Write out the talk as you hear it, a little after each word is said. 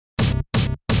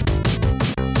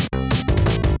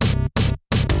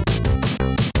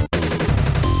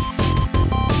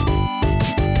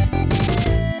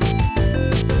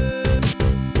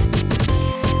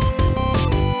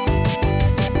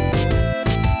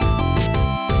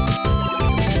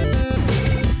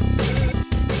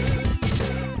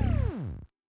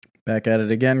Back at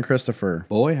it again, Christopher.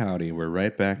 Boy, howdy, we're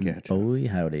right back at it. Boy,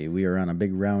 howdy. We are on a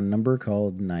big round number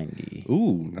called 90.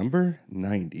 Ooh, number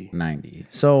 90. 90.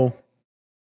 So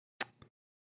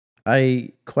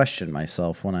I question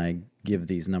myself when I give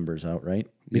these numbers out, right?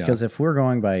 Because if we're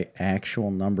going by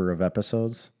actual number of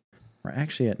episodes, we're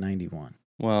actually at 91.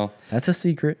 Well, that's a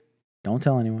secret. Don't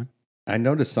tell anyone. I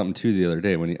noticed something too the other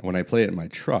day. When I play it in my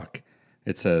truck,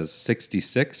 it says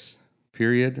 66,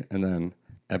 period, and then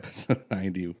episode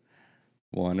 91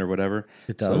 or whatever.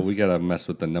 It does? So we got to mess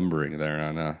with the numbering there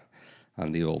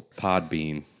on the old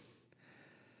Podbean.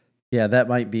 Yeah, that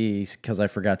might be because I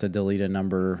forgot to delete a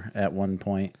number at one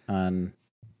point on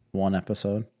one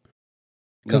episode.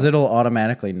 Because it'll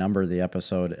automatically number the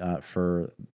episode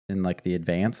in like the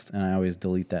advanced, and I always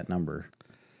delete that number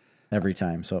every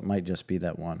time. So it might just be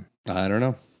that one. I don't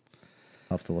know.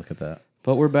 I'll have to look at that.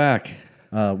 But we're back.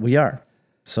 We are.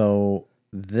 So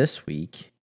this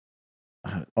week,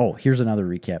 here's another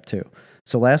recap too.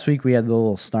 So last week we had the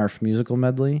little Snarf musical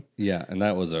medley. Yeah, and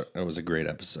that was a great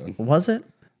episode. Was it?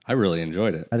 I really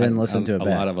enjoyed it. I didn't listen to it A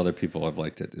back. lot of other people have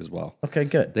liked it as well. Okay,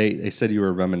 good. They said you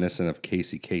were reminiscent of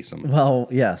Casey Kasem. Well,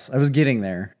 yes, I was getting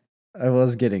there.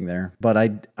 But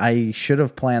I should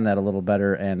have planned that a little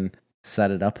better and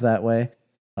set it up that way.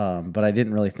 But I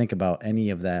didn't really think about any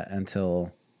of that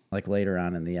until like later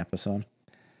on in the episode.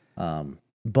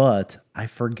 But I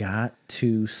forgot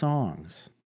 2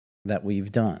 songs that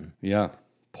we've done. Yeah.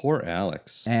 Poor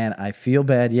Alex. And I feel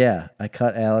bad. Yeah, I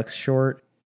cut Alex short.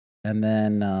 And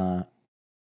then I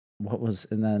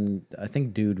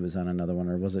think Dude was on another one,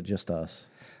 or was it just us?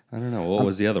 I don't know. What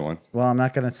was the other one? Well, I'm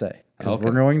not going to say, because Okay.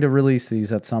 we're going to release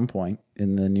these at some point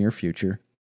in the near future,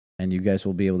 and you guys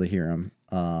will be able to hear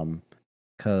them.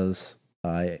 Because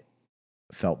I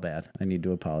felt bad. I need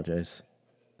to apologize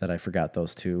that I forgot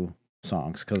those 2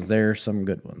 songs, because they're some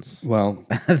good ones. Well,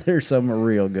 They're some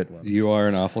real good ones. you are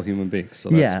an awful human being. So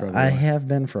that's probably I why. have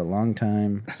been for a long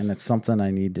time, and it's something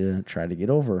I need to try to get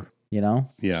over, you know?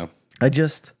 Yeah. I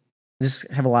just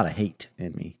have a lot of hate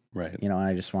in me, Right. you know, and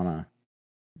I just want to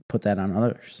put that on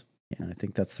others. You know, I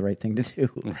think that's the right thing to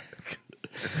do.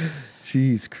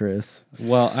 Jeez, Chris.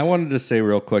 Well, I wanted to say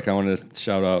real quick, I wanted to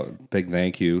shout out big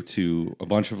thank you to a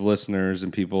bunch of listeners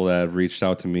and people that have reached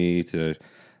out to me to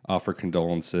offer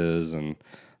condolences and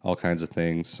all kinds of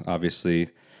things. Obviously,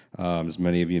 as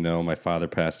many of you know, my father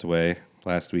passed away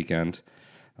last weekend.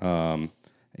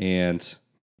 And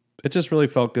it just really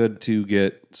felt good to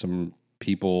get some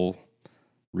people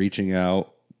reaching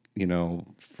out, you know,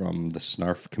 from the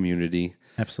Snarf community.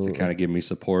 Absolutely. To kind of give me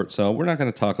support. So we're not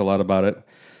going to talk a lot about it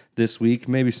this week.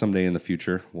 Maybe someday in the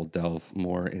future we'll delve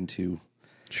more into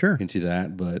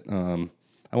that. But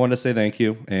I want to say thank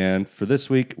you. And for this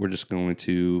week, we're just going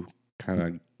to kind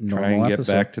of try and get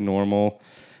back to normal.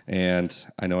 And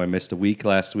I know I missed a week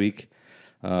last week,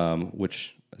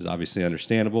 which is obviously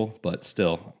understandable, but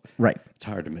still, right. It's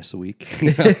hard to miss a week.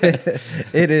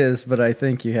 It is, but I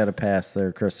think you had a pass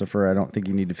there, Christopher. I don't think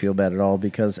you need to feel bad at all,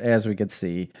 because as we could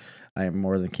see, I am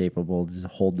more than capable to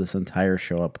hold this entire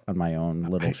show up on my own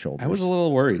little shoulders. I was a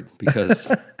little worried because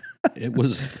it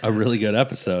was a really good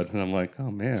episode, and I'm like,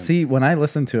 oh man. See, when I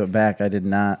listened to it back, I did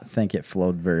not think it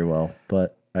flowed very well,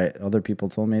 but other people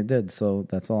told me it did, so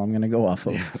that's all I'm going to go off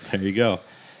of. There you go.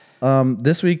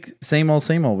 This week, same old.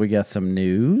 We got some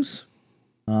news.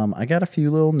 I got a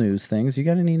few little news things. You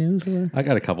got any news? Or? I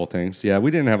got a couple things. Yeah,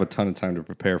 we didn't have a ton of time to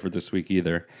prepare for this week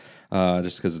either,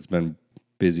 just because it's been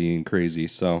busy and crazy.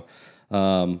 So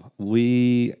I'm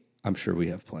sure we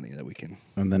have plenty that we can.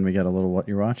 And then we got a little what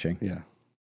you're watching. Yeah.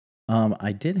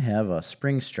 I did have a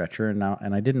spring stretcher and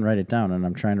I didn't write it down, and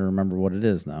I'm trying to remember what it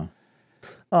is now.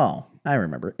 Oh, I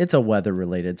remember. It's a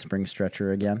weather-related spring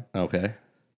stretcher again. Okay.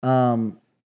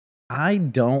 I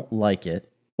don't like it,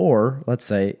 or let's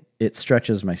say it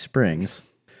stretches my springs.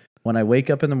 When I wake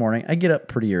up in the morning, I get up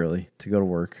pretty early to go to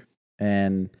work,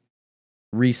 and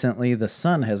recently the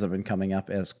sun hasn't been coming up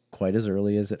as quite as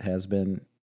early as it has been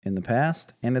in the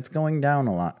past, and it's going down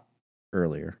a lot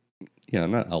earlier. Yeah,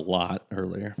 not a lot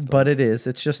earlier. But it is.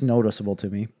 It's just noticeable to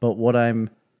me. But what I'm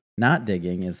not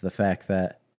digging is the fact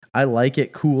that I like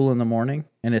it cool in the morning,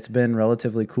 and it's been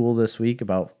relatively cool this week.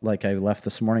 About like I left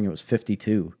this morning, it was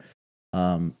 52.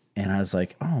 And I was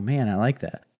like, oh man, I like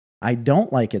that. I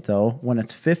don't like it though when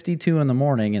it's 52 in the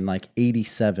morning and like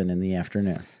 87 in the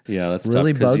afternoon. Yeah, that's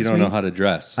really tough because you bugs don't me. know how to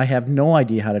dress. I have no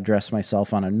idea how to dress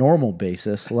myself on a normal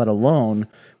basis, let alone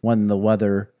when the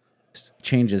weather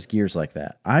changes gears like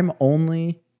that. I'm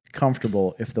only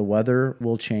comfortable if the weather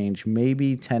will change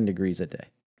maybe 10 degrees a day.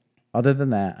 Other than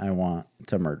that, I want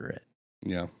to murder it.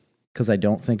 Yeah. Because I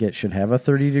don't think it should have a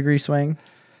 30-degree swing.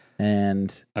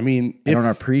 and I mean, I don't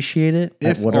appreciate it.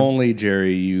 at If whatever. only,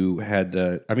 Jerry, you had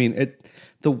to. I mean,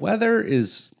 the weather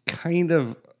is kind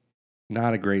of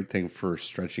not a great thing for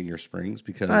stretching your springs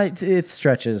because It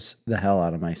stretches the hell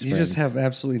out of my springs. you just have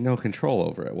absolutely no control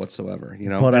over it whatsoever. You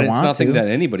know, But and I it's want nothing to. that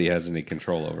anybody has any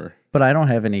control over. But I don't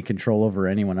have any control over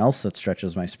anyone else that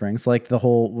stretches my springs. Like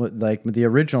the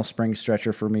original spring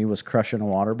stretcher for me was crushing a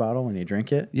water bottle when you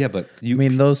drink it. Yeah, but I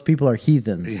mean, those people are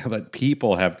heathens. yeah, but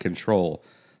people have control,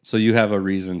 so you have a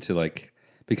reason to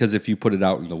because if you put it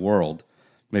out in the world,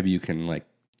 maybe you can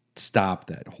stop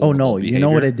that. Oh no, horrible you know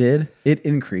what behavior. it did? It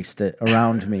increased it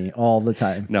around me all the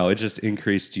time. No, it just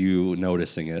increased you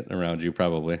noticing it around you,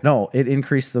 probably. No, it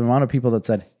increased the amount of people that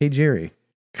said, "Hey Jerry,"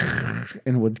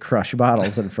 and would crush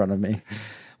bottles in front of me.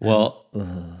 Well,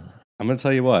 I'm going to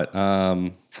tell you what.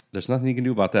 There's nothing you can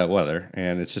do about that weather,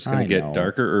 and it's just going I to get know.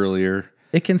 darker earlier.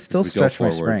 It can still we go stretch my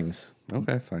forward. springs.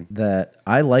 Okay, fine. That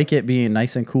I like it being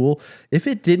nice and cool. If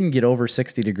it didn't get over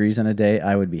 60 degrees in a day,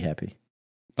 I would be happy.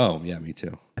 Oh, yeah, me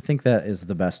too. I think that is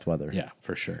the best weather. Yeah,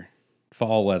 for sure.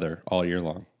 Fall weather all year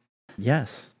long.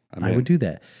 Yes, I'm I in. would do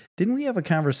that. Didn't we have a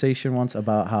conversation once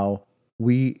about how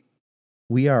we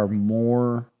are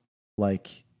more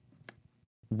like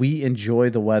we enjoy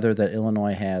the weather that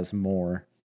Illinois has more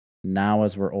now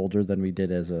as we're older than we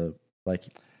did as a like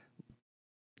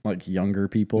younger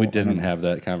people? We I don't didn't know. have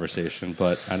that conversation,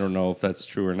 but I don't know if that's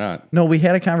true or not. No, we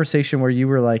had a conversation where you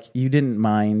were like, you didn't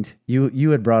mind. You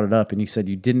had brought it up, and you said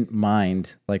you didn't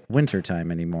mind like winter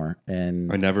time anymore.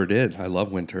 And I never did. I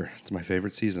love winter. It's my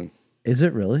favorite season. is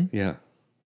it really? Yeah.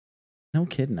 No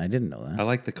kidding. I didn't know I that.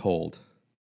 like the cold.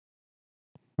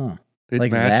 Huh. It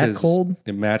Like that cold?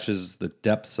 It matches the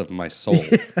depths of my soul.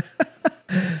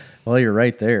 Well, you're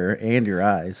right there, and your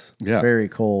eyes. Yeah. Very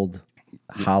cold,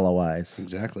 hollow eyes.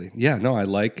 Exactly. Yeah, no, I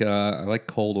like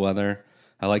cold weather.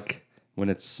 I like when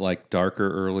it's like darker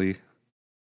early.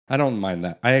 I don't mind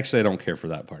that. I don't care for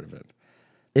that part of it.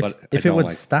 If But I if it don't would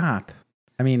like- stop,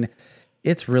 I mean,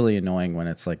 it's really annoying when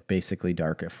it's like basically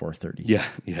dark at 4:30. Yeah,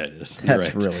 it is. You're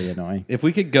That's right. really annoying. If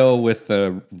we could go with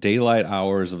the daylight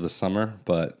hours of the summer,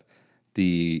 but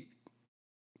I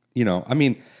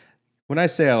mean, when I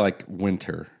say I like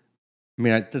winter, I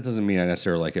mean, that doesn't mean I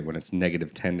necessarily like it when it's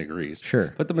negative 10 degrees.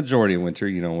 Sure. But the majority of winter,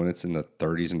 when it's in the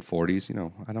 30s and 40s,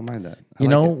 I don't mind that. I You like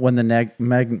know, it. when the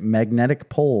magnetic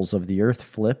poles of the Earth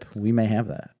flip, we may have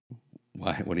that.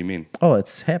 Why? What do you mean? Oh,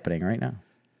 it's happening right now.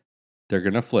 They're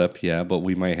going to flip, yeah, but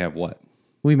we might have what?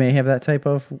 We may have that type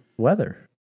of weather.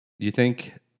 You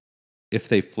think if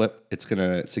they flip, it's going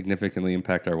to significantly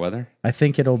impact our weather? I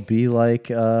think it'll be like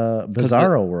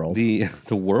Bizarro World. The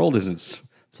world isn't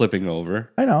flipping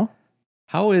over. I know.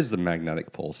 How is the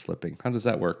magnetic poles flipping? How does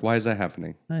that work? Why is that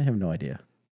happening? I have no idea.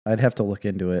 I'd have to look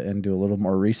into it and do a little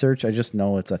more research. I just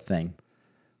know it's a thing.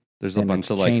 There's a And bunch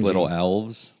it's of little changing.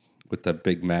 elves with that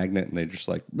big magnet, and they're just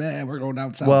like, man, we're going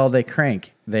down south. Well, they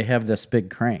crank. They have this big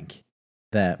crank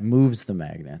that moves the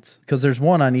magnets because there's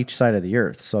one on each side of the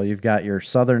Earth. So you've got your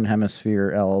southern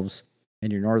hemisphere elves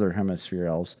and your northern hemisphere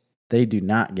elves. They do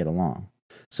not get along.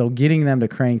 So getting them to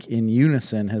crank in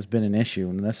unison has been an issue,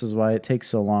 and this is why it takes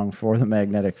so long for the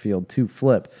magnetic field to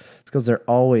flip. It's because they're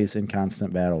always in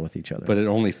constant battle with each other. but it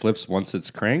only flips once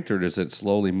it's cranked, or does it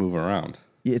slowly move around?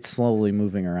 It's slowly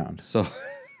moving around So,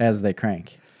 as they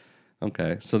crank.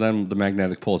 okay. So then the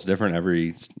magnetic pole is different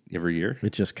every year?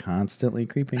 It's just constantly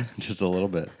creeping. Just a little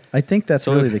bit. I think that's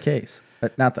So really if- the case.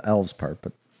 Not the elves part,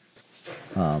 but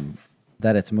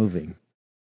that it's moving.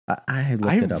 I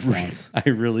looked it up once. I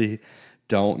really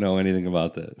don't know anything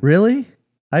about that. Really?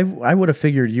 I would have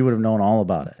figured you would have known all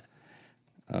about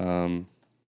it.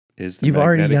 Is the You've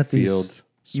already magnetic got these- field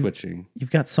switching?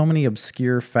 You've got so many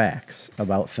obscure facts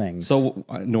about things. So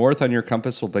north on your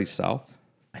compass will be south?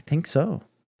 I think so.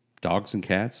 Dogs and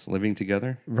cats living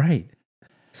together? Right.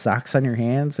 Socks on your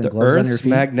hands and The gloves on your Earth's feet.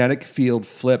 magnetic field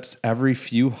flips every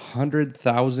few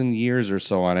 100,000 years or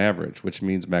so on average, which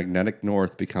means magnetic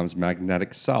north becomes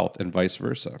magnetic south and vice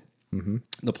versa. Mm-hmm.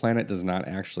 The planet does not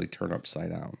actually turn upside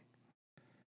down.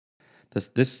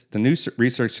 The new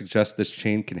research suggests this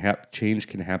change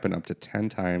can happen up to 10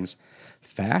 times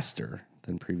faster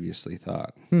than previously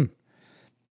thought.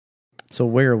 So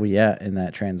where are we at in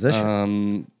that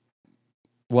transition?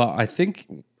 Well, I think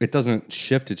it doesn't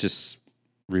shift; it just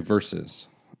reverses.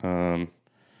 I'm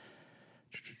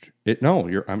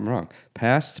wrong.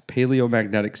 Past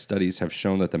paleomagnetic studies have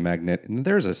shown that the magnet, and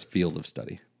there's a field of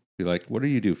study. Be like, what do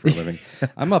you do for a living?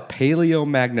 I'm a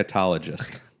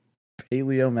paleomagnetologist.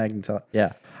 Paleomagnetic.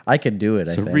 Yeah, I could do it.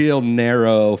 It's I a think. real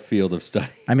narrow field of study.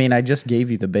 I mean, I just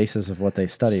gave you the basis of what they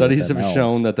study. Studies have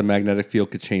shown that the magnetic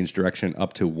field could change direction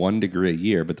up to 1 degree a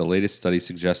year, but the latest study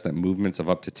suggests that movements of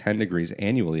up to 10 degrees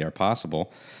annually are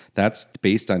possible. That's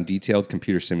based on detailed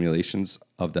computer simulations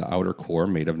of the outer core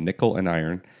made of nickel and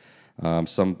iron,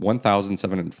 some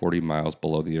 1,740 miles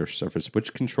below the Earth's surface,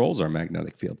 which controls our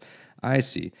magnetic field. I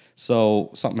see.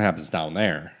 So something happens down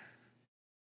there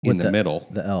in the middle.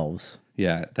 The elves.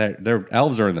 Yeah, their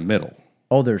elves are in the middle.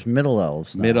 Oh, there's middle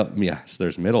elves. now. Yes,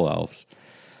 there's middle elves.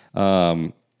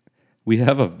 We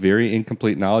have a very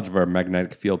incomplete knowledge of our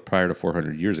magnetic field prior to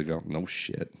 400 years ago. No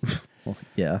shit. Well,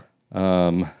 yeah.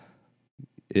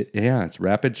 It's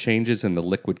rapid changes in the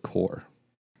liquid core.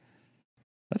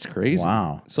 That's crazy.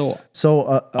 Wow. So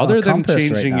Other than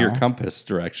changing your compass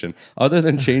direction, other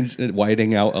than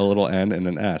widening out a little N and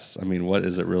an S, I mean, what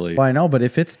is it really? Well, I know, but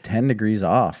if it's 10 degrees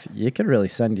off, it could really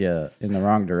send you in the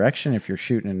wrong direction if you're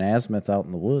shooting an azimuth out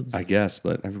in the woods. I guess,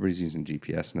 but everybody's using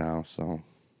GPS now, so.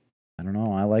 I don't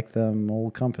know. I like them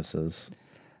old compasses.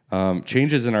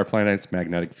 Changes in our planet's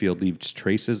magnetic field leave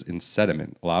traces in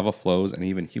sediment, lava flows, and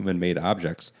even human-made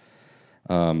objects,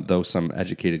 though some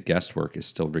educated guesswork is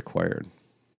still required.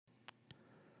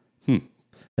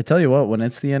 I tell you what, when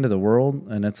it's the end of the world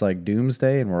and it's like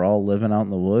doomsday and we're all living out in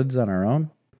the woods on our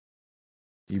own,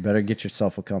 you better get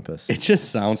yourself a compass. It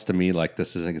just sounds to me like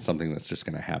this isn't something that's just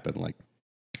going to happen, like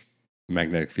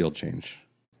magnetic field change.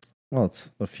 Well,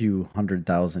 it's a few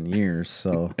 100,000 years,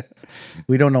 so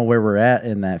we don't know where we're at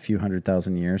in that few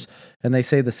 100,000 years. And they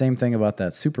say the same thing about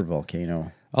that super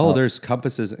volcano. Oh, there's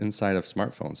compasses inside of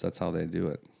smartphones. That's how they do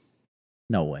it.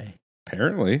 No way.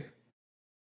 Apparently.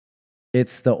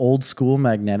 It's the old school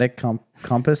magnetic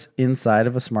compass inside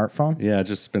of a smartphone? Yeah, it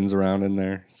just spins around in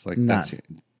there. It's like Not true.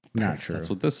 That's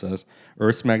what this says.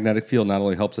 Earth's magnetic field not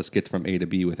only helps us get from A to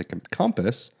B with a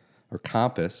compass,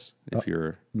 if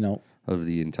you're of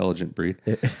the intelligent breed,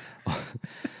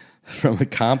 from a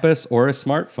compass or a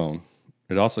smartphone.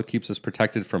 It also keeps us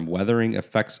protected from weathering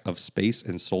effects of space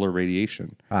and solar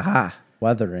radiation. Aha,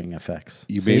 weathering effects.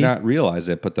 You may not realize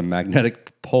it, but the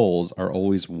magnetic poles are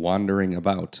always wandering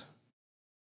about.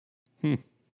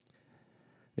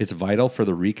 It's vital for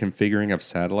the reconfiguring of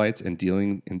satellites and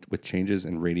dealing with changes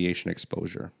in radiation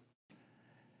exposure.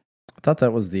 I thought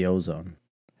that was the ozone.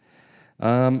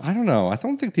 I don't know. I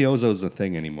don't think the ozone's a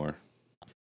thing anymore.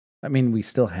 I mean, we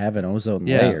still have an ozone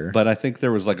layer. But I think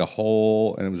there was like a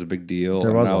hole and it was a big deal.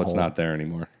 Now it's not there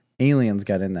anymore. Aliens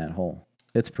got in that hole.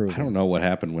 It's proven. I don't know what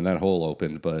happened when that hole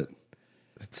opened, but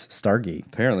it's Stargate.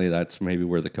 Apparently that's maybe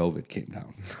where the COVID came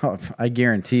down. Oh, I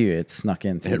guarantee you it snuck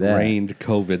in through that. It rained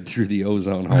COVID through the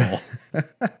ozone hole.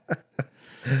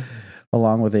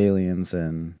 Along with aliens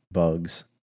and bugs.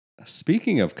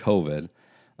 Speaking of COVID,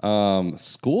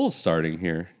 school's starting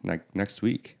here next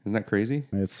week. Isn't that crazy?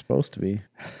 It's supposed to be.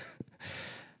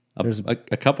 There's a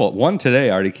couple. One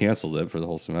today already canceled it for the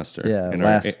whole semester. Yeah,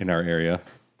 in our area.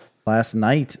 Last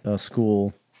night, a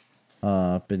school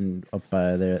up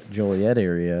by the Joliet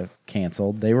area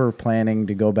canceled. They were planning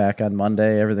to go back on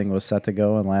Monday. Everything was set to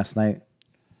go, and last night,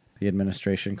 the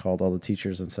administration called all the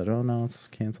teachers and said, "Oh no, it's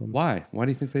canceled." Why? Why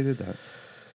do you think they did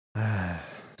that?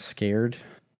 Scared.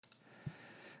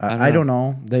 I don't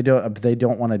know. They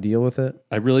don't want to deal with it.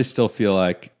 I really still feel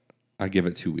like I give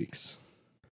it 2 weeks.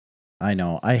 I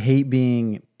know. I hate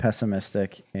being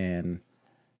pessimistic and,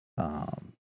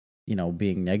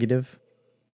 being negative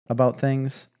about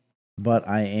things, but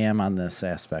I am on this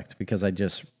aspect because I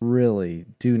just really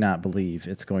do not believe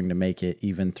it's going to make it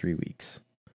even 3 weeks.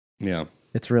 Yeah.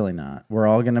 It's really not. We're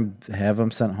all going to have them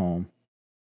sent home,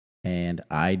 and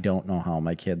I don't know how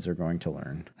my kids are going to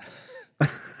learn.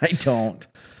 I don't.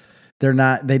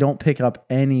 They don't pick up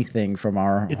anything from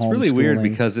our It's really weird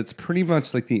because it's pretty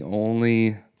much like the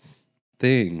only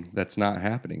thing that's not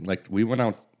happening. Like we went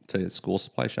out to school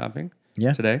supply shopping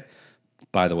today.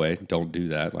 By the way, don't do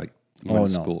that. Like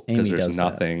school because there's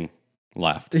nothing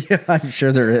left. Yeah, I'm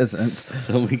sure there isn't.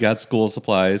 So we got school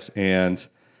supplies and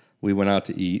we went out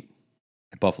to eat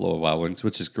at Buffalo Wild Wings,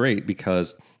 which is great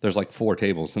because there's like 4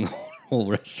 tables in the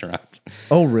whole restaurant.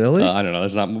 Oh, really? I don't know.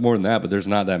 There's not more than that, but there's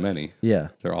not that many. Yeah.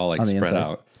 They're all like spread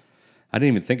out. I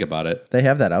didn't even think about it. They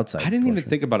have that outside. I didn't even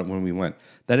think about it when we went.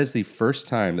 That is the first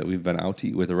time that we've been out to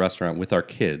eat with a restaurant with our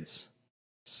kids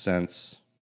since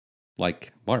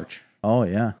like March. Oh,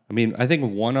 yeah. I mean, I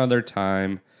think one other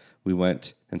time we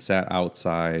went and sat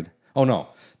outside. Oh, no.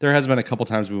 There has been a couple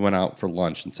times we went out for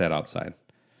lunch and sat outside.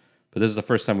 But this is the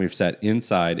first time we've sat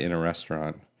inside in a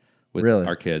restaurant with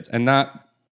our kids. And not,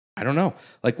 I don't know.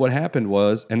 Like what happened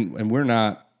was, and we're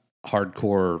not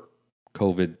hardcore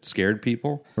COVID scared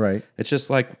people. Right. It's just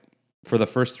like for the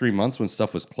first 3 months when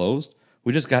stuff was closed,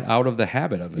 we just got out of the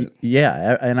habit of it.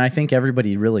 Yeah, and I think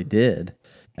everybody really did.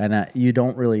 And you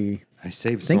don't really I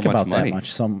saved think so much about money. that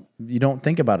much. You don't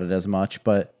think about it as much,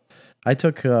 but I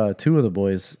took 2 of the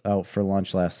boys out for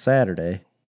lunch last Saturday,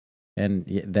 and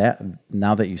that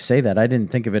now that you say that, I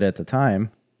didn't think of it at the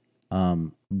time,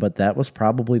 but that was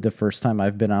probably the first time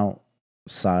I've been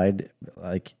outside,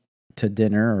 like to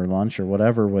dinner or lunch or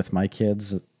whatever, with my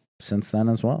kids since then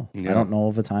as well. Yeah. I don't know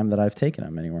of a time that I've taken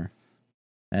them anywhere,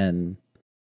 and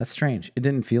that's strange. It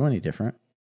didn't feel any different.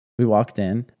 We walked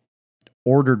in,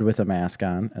 ordered with a mask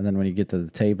on, and then when you get to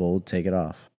the table, take it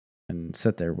off and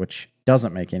sit there, which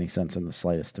doesn't make any sense in the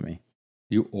slightest to me.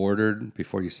 You ordered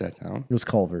before you sat down? It was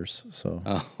Culver's, so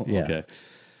Oh, yeah. okay.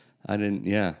 I didn't,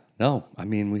 yeah. No, I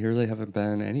mean, we really haven't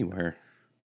been anywhere.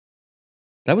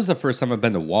 That was the first time I've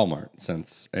been to Walmart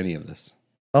since any of this.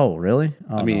 Oh, really?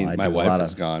 Oh, I mean, no, my wife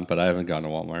is gone, but I haven't gone to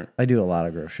Walmart. I do a lot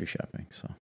of grocery shopping, so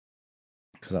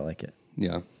because I like it.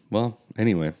 Yeah. Well,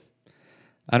 anyway,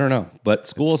 I don't know. But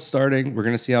school's starting. We're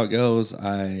going to see how it goes.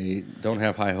 I don't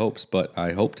have high hopes, but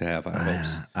I hope to have high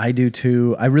hopes. I do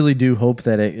too. I really do hope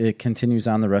that it continues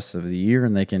on the rest of the year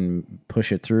and they can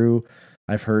push it through.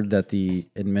 I've heard that the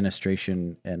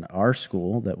administration in our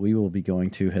school that we will be going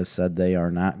to has said they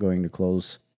are not going to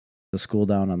close the school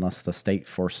down unless the state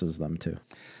forces them to.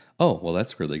 Oh, well,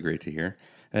 that's really great to hear.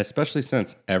 Especially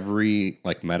since every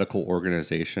medical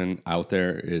organization out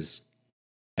there is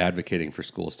advocating for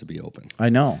schools to be open. I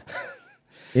know.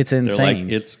 It's They're insane.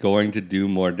 like, it's going to do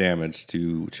more damage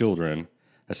to children,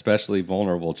 especially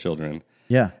vulnerable children,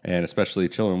 yeah. and especially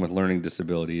children with learning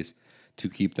disabilities, to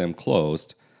keep them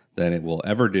closed than it will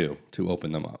ever do to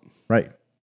open them up. Right.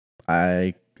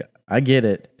 I get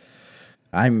it.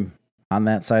 I'm on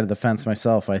that side of the fence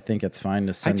myself. I think it's fine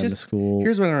to send them to school.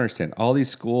 Here's what I don't understand. All these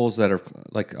schools that are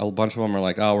like, a bunch of them are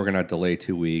like, oh, we're going to delay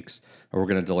 2 weeks, or we're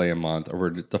going to delay a month, or we're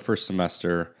the first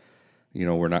semester,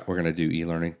 we're going to do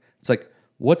e-learning. It's like,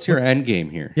 what's your end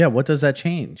game here? Yeah. What does that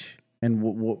change? And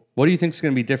What do you think is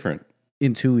going to be different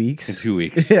in 2 weeks? in 2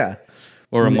 weeks? Yeah.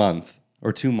 Or a month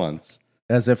or 2 months?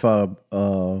 As if a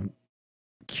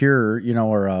cure,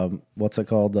 or what's it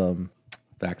called?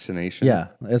 Vaccination. Yeah,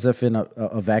 as if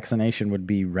a vaccination would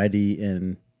be ready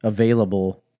and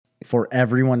available for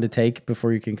everyone to take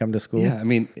before you can come to school. Yeah, I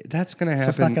mean, that's going to It's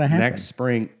just not happen gonna happen. next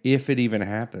spring if it even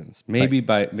happens. Maybe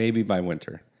by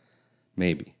winter.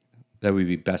 Maybe. That would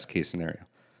be best case scenario.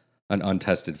 An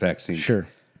untested vaccine. Sure.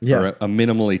 Yeah. Or a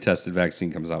minimally tested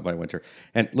vaccine comes out by winter.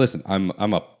 And listen,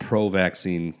 I'm a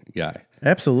pro-vaccine guy.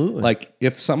 Absolutely. Like,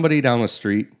 if somebody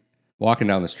walking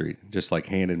down the street, just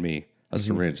handed me a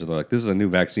syringe, they're like, this is a new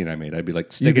vaccine I made, I'd be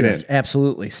like, stick it in.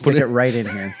 Absolutely. Stick it right in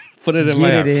here. Put it in Get my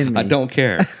it arm. in me. I don't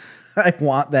care. I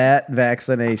want that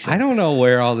vaccination. I don't know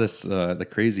where all this, the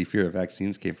crazy fear of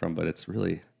vaccines came from, but it's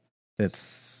really...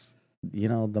 It's,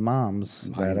 the moms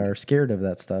that are scared of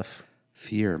that stuff.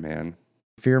 Fear, man.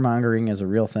 Fear mongering is a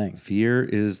real thing. Fear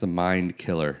is the mind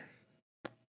killer.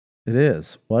 It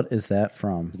is. What is that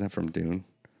from? Isn't that from Dune?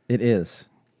 It is.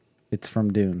 It's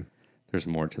from Dune. There's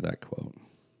more to that quote.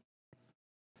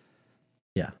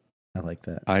 Yeah, I like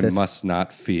that. I must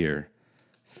not fear.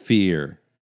 Fear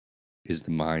is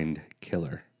the mind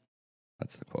killer.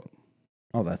 That's the quote.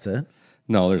 Oh, that's it?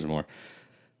 No, there's more.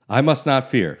 I must not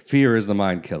fear. Fear is the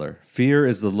mind killer. Fear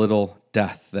is the little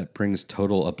death that brings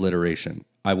total obliteration.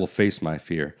 I will face my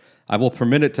fear. I will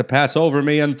permit it to pass over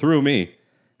me and through me.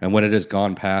 And when it is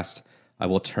gone past, I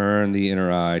will turn the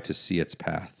inner eye to see its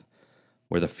path.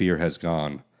 Where the fear has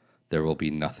gone, there will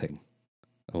be nothing.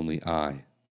 Only I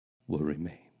will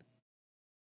remain.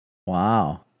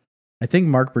 Wow. I think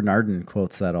Mark Bernardin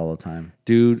quotes that all the time.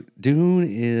 Dude, Dune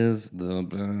is the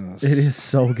best. It is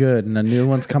so good. And a new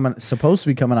one's supposed to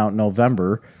be coming out in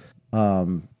November.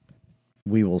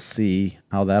 We will see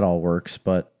how that all works,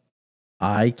 but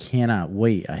I cannot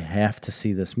wait. I have to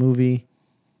see this movie.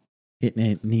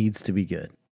 It needs to be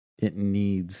good. It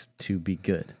needs to be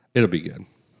good. It'll be good.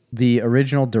 The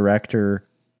original director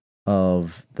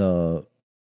of the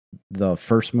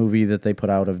first movie that they put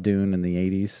out of Dune in the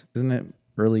 80s, isn't it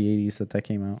early 80s that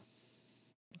came out?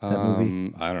 That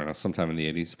movie? I don't know, sometime in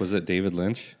the 80s. Was it David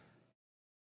Lynch?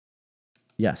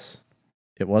 Yes,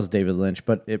 it was David Lynch,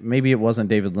 but maybe it wasn't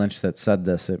David Lynch that said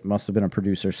this. It must have been a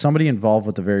producer. Somebody involved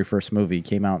with the very first movie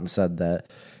came out and said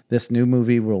that this new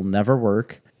movie will never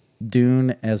work.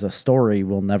 Dune as a story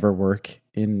will never work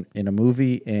in a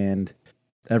movie, and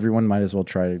everyone might as well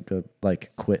try to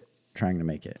quit trying to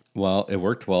make it. Well, it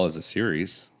worked well as a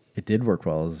series. It did work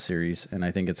well as a series, and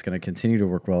I think it's going to continue to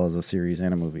work well as a series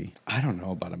and a movie. I don't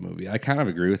know about a movie. I kind of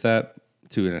agree with that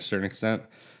to a certain extent,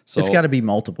 So It's got to be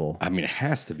multiple. I mean, it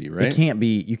has to be, right? It can't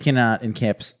be. You cannot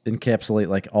encapsulate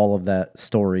like all of that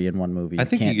story in one movie. I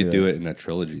think you could do it in a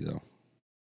trilogy, though.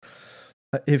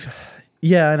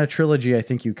 In a trilogy, I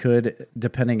think you could,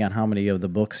 depending on how many of the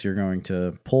books you're going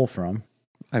to pull from.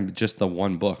 I'm just the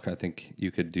one book. I think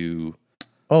you could do.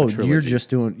 Oh, you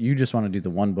just want to do the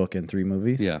one book in 3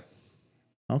 movies? Yeah.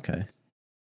 Okay.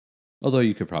 Although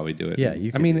you could probably do it. Yeah,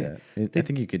 you could do that. I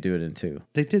think you could do it in 2.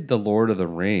 They did the Lord of the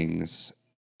Rings.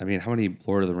 I mean, how many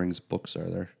Lord of the Rings books are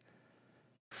there?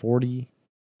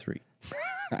 43.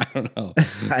 I don't know.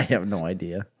 I have no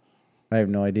idea. I have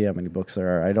no idea how many books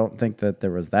there are. I don't think that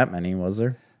there was that many, was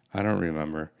there? I don't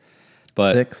remember.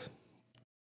 But 6?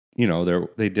 You know,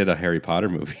 they did a Harry Potter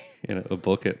movie, a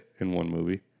book in one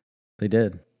movie. They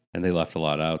did. And they left a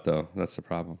lot out, though. That's the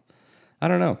problem. I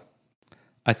don't know.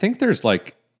 I think there's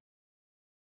like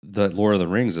the Lord of the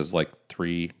Rings is like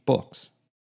 3 books.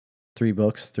 3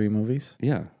 books, 3 movies?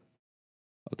 Yeah.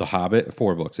 The Hobbit,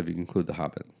 4 books if you include The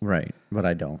Hobbit. Right, but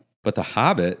I don't. But The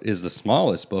Hobbit is the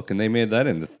smallest book, and they made that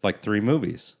into like 3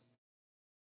 movies.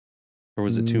 Or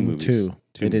was it 2 movies? 2.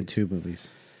 They did 2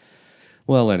 movies.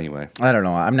 Well, anyway. I don't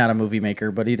know. I'm not a movie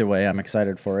maker, but either way, I'm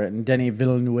excited for it. And Denis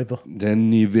Villeneuve.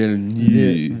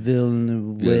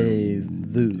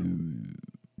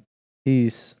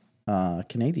 He's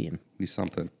Canadian. He's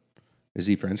something. Is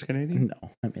he French Canadian? No,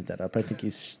 I made that up. I think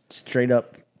he's straight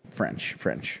up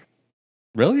French.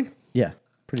 Really? Yeah,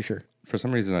 pretty sure. For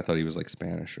some reason, I thought he was like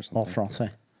Spanish or something. All Francais.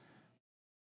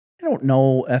 I don't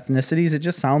know ethnicities. It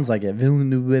just sounds like it.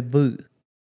 Villeneuve.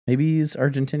 Maybe he's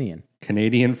Argentinian.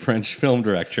 Canadian French film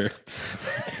director.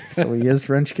 So he is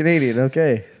French Canadian.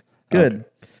 Okay. Good. Okay.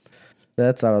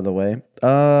 That's out of the way.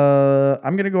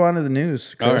 I'm going to go on to the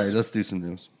news, Chris. All right, let's do some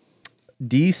news.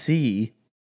 DC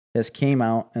has came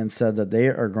out and said that they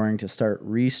are going to start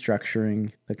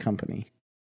restructuring the company.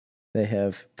 They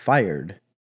have fired,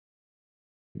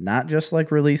 not just like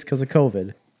released because of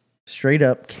COVID, straight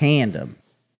up canned them.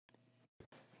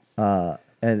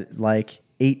 And like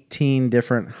 18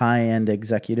 different high-end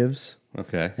executives.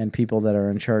 Okay. And people that are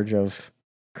in charge of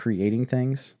creating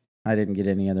things. I didn't get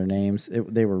any other names.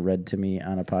 They were read to me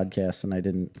on a podcast, and I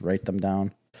didn't write them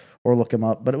down or look them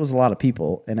up. But it was a lot of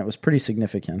people, and it was pretty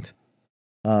significant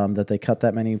that they cut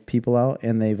that many people out.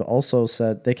 And they've also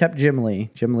said they kept Jim Lee.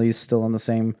 Jim Lee's still in the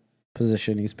same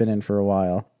position. He's been in for a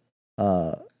while.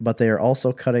 But they are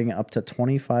also cutting up to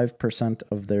 25%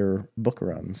 of their book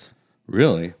runs.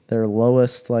 Really? Their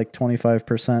lowest, like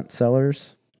 25%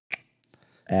 sellers,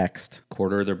 axed.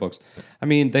 Quarter of their books. I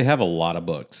mean, they have a lot of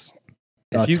books.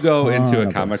 If you go into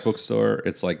a comic book store,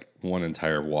 it's like one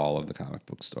entire wall of the comic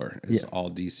book store. It's all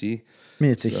DC. I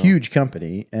mean, it's a huge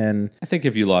company. And I think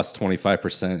if you lost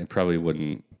 25%, it probably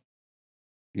wouldn't,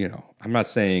 I'm not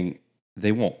saying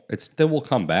they won't. They will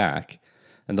come back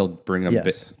and they'll bring them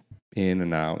in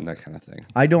and out and that kind of thing.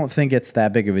 I don't think it's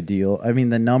that big of a deal. I mean,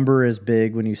 the number is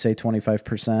big when you say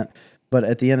 25%, but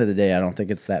at the end of the day, I don't think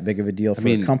it's that big of a deal for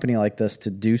a company like this to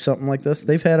do something like this.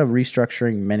 They've had a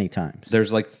restructuring many times.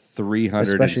 There's like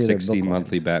 360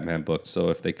 monthly Batman books, so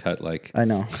if they cut I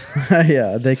know.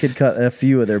 Yeah, they could cut a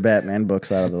few of their Batman books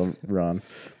out of the run.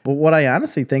 But what I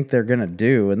honestly think they're going to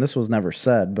do, and this was never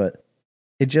said, but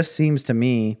it just seems to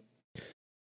me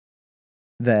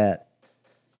that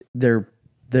they're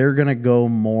going to go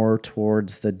more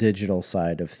towards the digital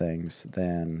side of things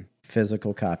than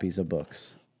physical copies of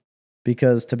books.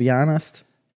 Because to be honest,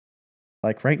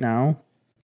 like right now,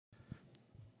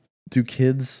 do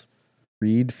kids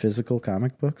read physical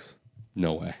comic books?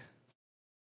 No way.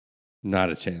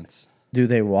 Not a chance. Do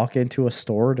they walk into a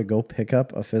store to go pick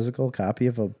up a physical copy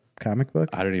of a comic book?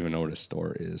 I don't even know what a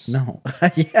store is. No.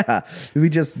 Yeah, we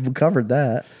just covered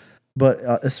that. But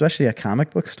especially a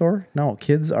comic book store? No,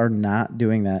 kids are not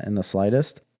doing that in the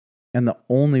slightest. And the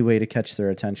only way to catch their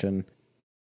attention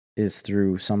is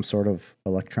through some sort of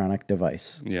electronic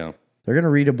device. Yeah. They're going to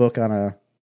read a book on a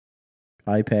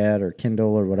iPad or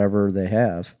Kindle or whatever they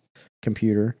have,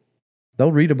 computer.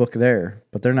 They'll read a book there,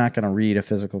 but they're not going to read a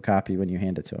physical copy when you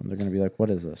hand it to them. They're going to be like, what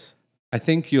is this? I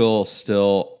think there'll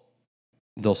still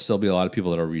be a lot of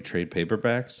people that'll read trade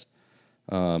paperbacks.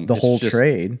 The whole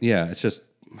trade. Yeah, it's just,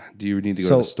 do you need to go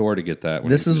to the store to get that?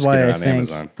 This is why I think,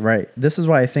 Amazon? Right. This is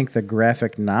why I think the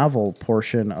graphic novel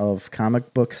portion of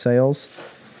comic book sales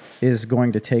is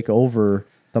going to take over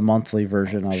the monthly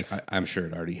version of. I'm sure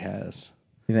it already has.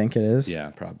 You think it is?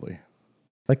 Yeah, probably.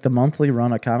 Like the monthly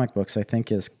run of comic books, I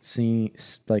think is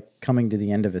coming to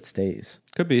the end of its days.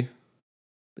 Could be.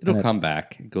 It'll come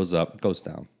back. It goes up, goes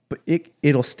down. But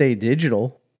it'll stay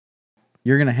digital.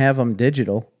 You're going to have them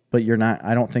digital. but you're not.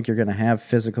 I don't think you're going to have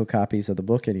physical copies of the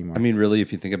book anymore. I mean, really,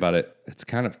 if you think about it, it's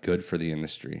kind of good for the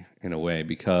industry in a way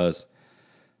because,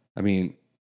 I mean,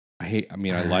 I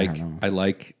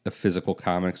like the physical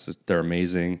comics. They're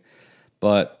amazing,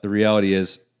 but the reality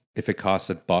is, if it costs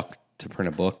 $1 to print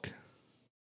a book,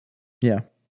 yeah,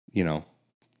 you know,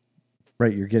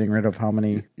 right. You're getting rid of how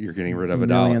many? You're getting rid of $1.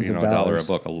 You know, $1 a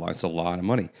book. It's a lot of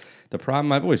money. The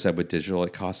problem I've always had with digital,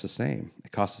 it costs the same.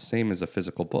 It costs the same as a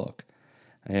physical book.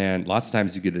 And lots of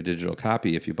times you get a digital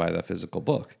copy if you buy that physical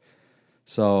book.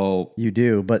 So you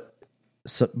do, but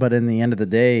in the end of the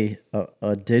day,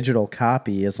 a digital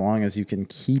copy, as long as you can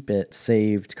keep it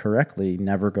saved correctly,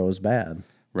 never goes bad.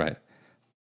 Right.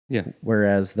 Yeah.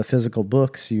 Whereas the physical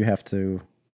books, you have to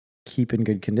keep in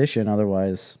good condition,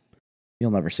 otherwise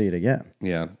you'll never see it again.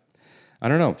 Yeah. I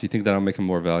don't know. Do you think that'll make them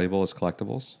more valuable as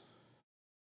collectibles?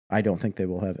 I don't think they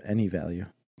will have any value.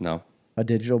 No. A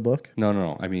digital book?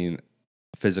 No. I mean,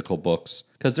 physical books,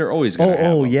 because they're always going to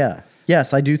have them. Yeah.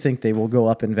 Yes, I do think they will go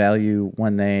up in value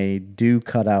when they do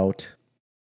cut out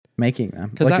making them.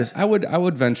 Because I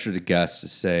would venture to guess to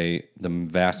say the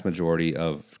vast majority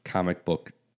of comic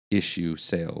book issue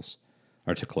sales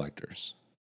are to collectors.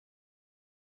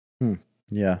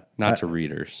 Yeah. Not to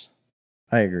readers.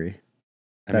 I agree.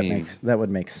 That would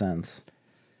make sense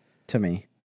to me,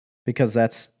 because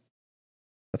that's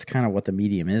kind of what the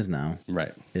medium is now.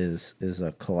 Right. Is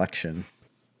a collection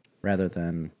rather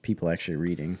than people actually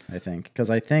reading, I think. Because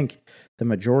I think the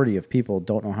majority of people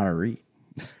don't know how to read.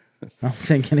 I don't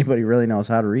think anybody really knows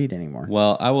how to read anymore.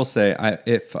 Well, I will say,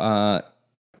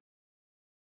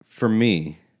 for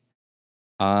me,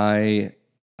 I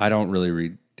don't really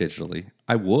read digitally.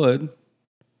 I would,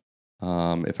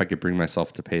 if I could bring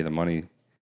myself to pay the money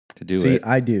to do it. See,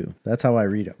 I do. That's how I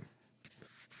read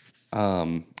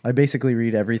them. I basically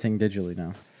read everything digitally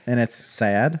now, and it's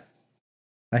sad.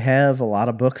 I have a lot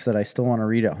of books that I still want to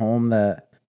read at home that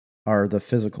are the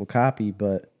physical copy,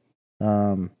 but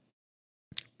I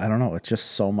don't know. It's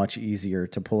just so much easier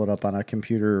to pull it up on a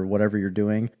computer or whatever you're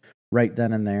doing right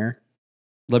then and there.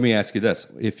 Let me ask you this.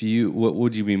 What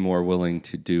would you be more willing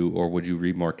to do, or would you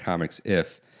read more comics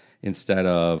if instead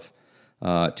of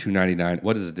 $2.99,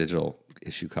 what does a digital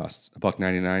issue cost?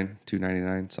 $1.99,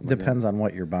 $2.99, something. Depends on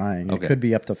what you're buying. Okay. It could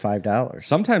be up to $5.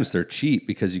 Sometimes they're cheap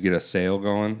because you get a sale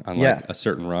going on like a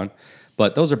certain run,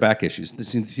 but those are back issues.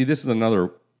 See, this is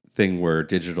another thing where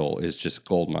digital is just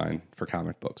goldmine for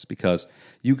comic books, because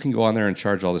you can go on there and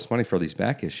charge all this money for these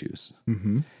back issues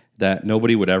that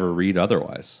nobody would ever read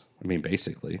otherwise. I mean,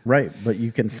 basically. Right, but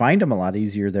you can find them a lot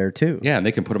easier there too. Yeah, and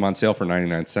they can put them on sale for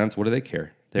 99 cents. What do they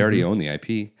care? They already own the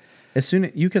IP. As soon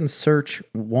as you can search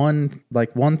one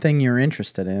thing you're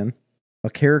interested in, a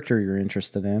character you're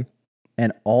interested in,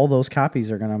 and all those copies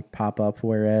are going to pop up.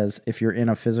 Whereas if you're in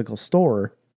a physical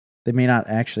store, they may not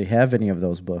actually have any of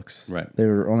those books. Right.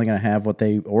 They're only going to have what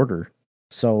they order.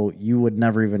 So you would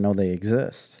never even know they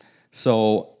exist.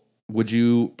 So would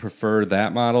you prefer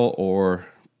that model or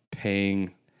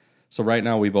paying? So right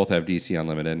now we both have DC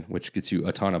Unlimited, which gets you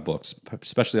a ton of books,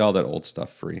 especially all that old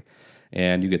stuff free.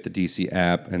 And you get the DC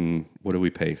app, and what do we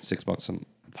pay? $6,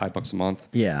 $5 a month?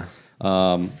 Yeah.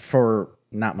 For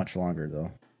not much longer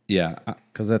though. Yeah.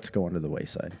 Because that's going to the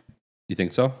wayside. You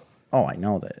think so? Oh, I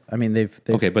know that. I mean, they've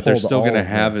okay, but they're still going to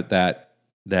have it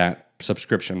that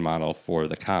subscription model for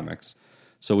the comics.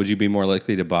 So would you be more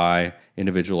likely to buy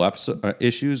individual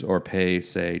issues or pay,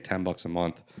 say, $10 a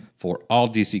month for all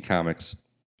DC comics,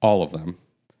 all of them?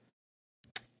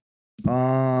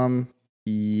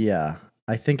 Yeah.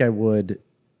 I think I would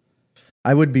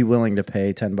be willing to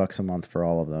pay $10 a month for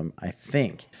all of them, I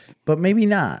think. But maybe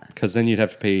not. Because then you'd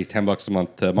have to pay $10 a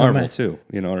month to Marvel too.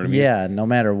 You know what I mean? Yeah, no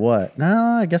matter what. No,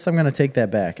 I guess I'm gonna take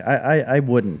that back. I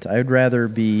wouldn't. I'd rather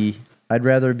be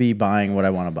buying what I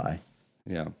want to buy.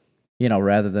 Yeah. You know,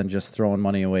 rather than just throwing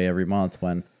money away every month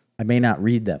when I may not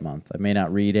read that month. I may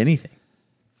not read anything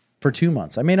for 2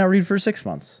 months. I may not read for 6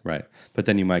 months. Right. But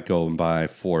then you might go and buy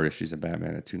 4 issues of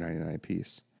Batman at $2.99 a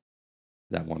piece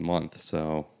that 1 month.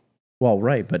 So, well,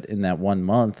 right, but in that 1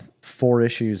 month, 4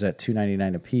 issues at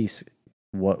 $2.99 a piece,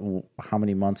 how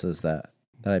many months is that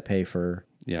I pay for?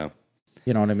 Yeah.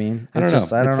 You know what I mean? I don't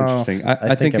know. I don't know. Interesting.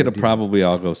 I think it'll probably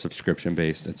all go subscription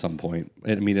based at some point.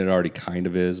 I mean, it already kind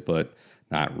of is, but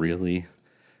not really.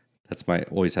 That's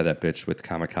always had that bitch with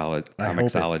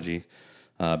Comixology,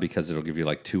 because it'll give you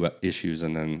like 2 issues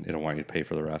and then it'll want you to pay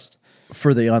for the rest.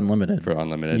 For the unlimited. For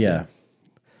unlimited. Yeah.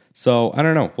 So I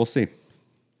don't know. We'll see.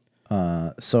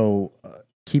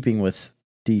 Keeping with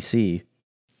DC,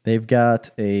 they've got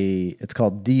it's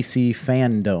called DC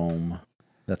Fandom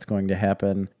that's going to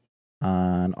happen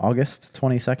on August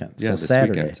 22nd. Yeah, so this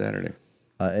weekend, Saturday.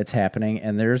 It's happening,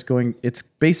 and it's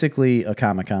basically a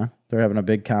Comic-Con. They're having a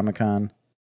big Comic-Con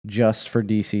just for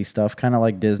DC stuff, kind of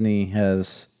like Disney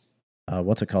has,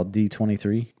 what's it called,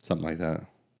 D23? Something like that.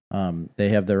 They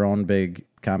have their own big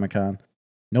Comic-Con.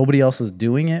 Nobody else is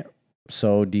doing it,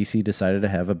 so DC decided to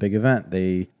have a big event.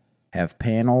 They have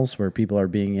panels where people are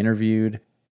being interviewed.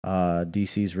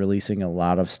 DC's releasing a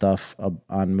lot of stuff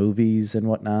on movies and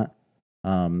whatnot.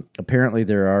 Apparently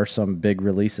there are some big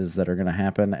releases that are going to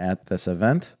happen at this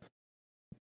event.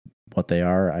 What they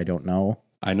are, I don't know.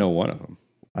 I know one of them.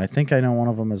 I think I know one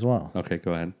of them as well. Okay,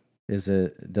 go ahead. Does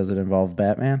it involve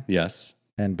Batman Yes.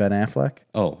 and Ben Affleck?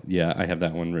 Oh, yeah, I have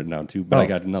that one written down too, but I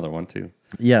got another one too.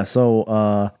 Yeah, so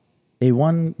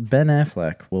Ben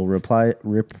Affleck will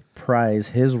reprise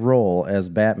his role as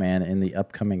Batman in the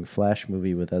upcoming Flash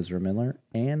movie with Ezra Miller,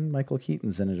 and Michael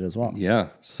Keaton's in it as well. Yeah,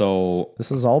 so This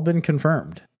has all been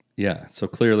confirmed. yeah, so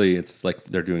clearly it's like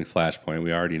they're doing Flashpoint.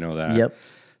 We already know that. Yep.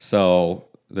 So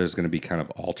there's going to be kind of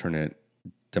alternate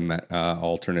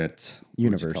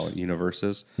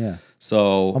universes. Yeah.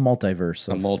 So A multiverse.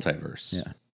 a multiverse.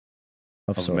 Yeah.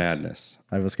 Of sorts. madness.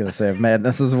 I was going to say of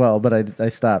madness as well, but I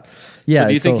stopped. Yeah. So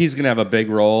do you think he's going to have a big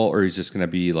role, or he's just going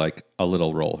to be like a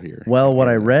little role here? Well, what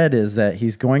I read is that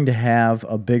he's going to have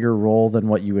a bigger role than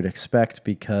what you would expect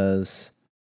because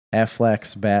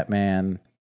Affleck's Batman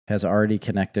has already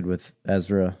connected with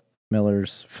Ezra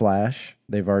Miller's Flash.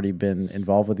 They've already been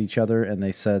involved with each other, and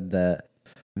they said that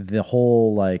the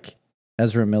whole like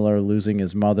Ezra Miller losing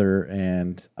his mother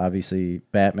and obviously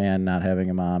Batman not having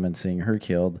a mom and seeing her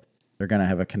killed, they're going to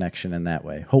have a connection in that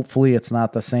way. Hopefully it's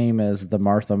not the same as the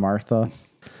Martha,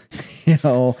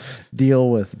 deal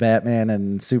with Batman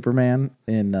and Superman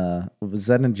in, was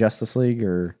that in Justice League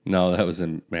or? No, that was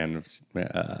in Batman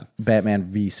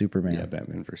v Superman. Yeah,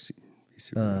 Batman versus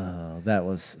Superman. That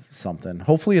was something.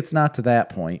 Hopefully it's not to that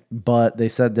point, but they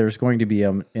said there's going to be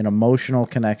an emotional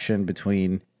connection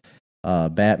between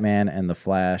Batman and the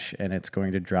Flash, and it's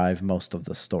going to drive most of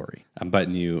the story. I'm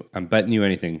betting you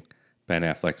anything. Ben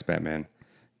Affleck's Batman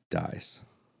dies.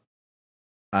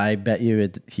 I bet you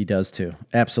he does too.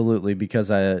 Absolutely, because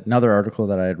another article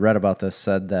that I had read about this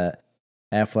said that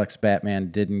Affleck's Batman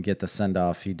didn't get the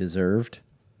send-off he deserved,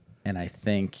 and I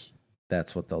think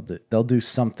that's what they'll do. They'll do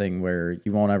something where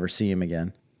you won't ever see him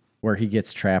again, where he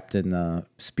gets trapped in the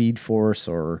Speed Force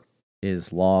or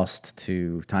is lost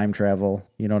to time travel.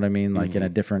 You know what I mean? Like in a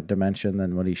different dimension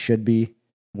than what he should be,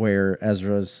 where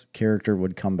Ezra's character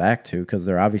would come back to, because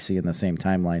they're obviously in the same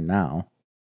timeline now.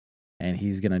 And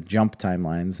he's going to jump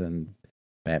timelines, and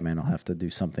Batman will have to do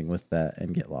something with that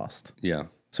and get lost. Yeah.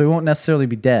 So he won't necessarily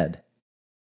be dead.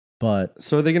 But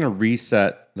so are they going to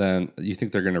reset then? You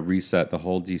think they're going to reset the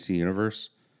whole DC universe?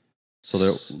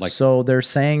 So they're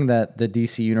saying that the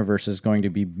DC universe is going to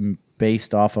be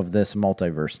based off of this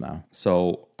multiverse now.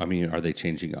 So, I mean, are they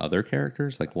changing other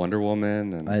characters like Wonder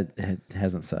Woman? And it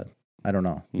hasn't said. I don't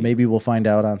know. Maybe we'll find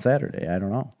out on Saturday. I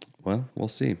don't know. Well, we'll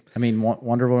see. I mean,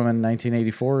 Wonder Woman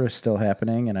 1984 is still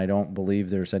happening, and I don't believe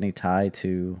there's any tie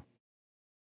to...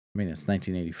 I mean, it's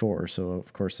 1984, so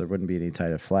of course there wouldn't be any tie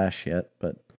to Flash yet,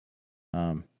 but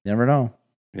you never know.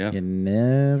 Yeah. You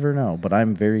never know, but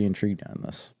I'm very intrigued on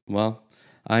this. Well,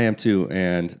 I am too,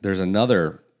 and there's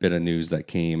another bit of news that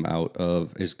came out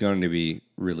is going to be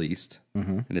released,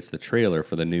 and it's the trailer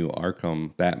for the new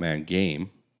Arkham Batman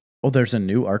game. Oh, there's a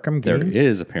new Arkham game? There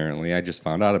is, apparently. I just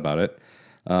found out about it.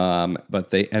 But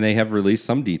they have released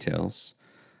some details.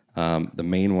 The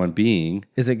main one being,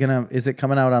 is it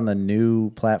coming out on the new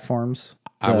platforms?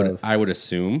 I would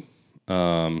assume.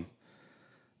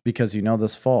 Because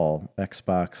this fall,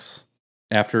 Xbox.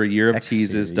 After a year of X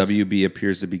teases, series. WB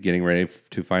appears to be getting ready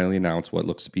to finally announce what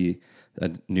looks to be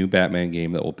a new Batman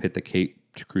game that will pit the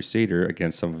Caped Crusader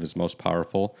against some of his most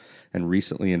powerful and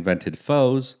recently invented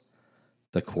foes,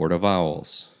 the Court of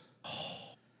Owls.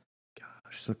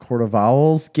 Gosh, the Court of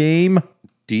Owls game?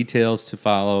 Details to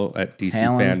follow at DC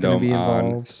Talon's gonna be Fandom on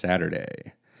involved.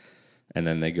 Saturday. And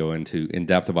then they go into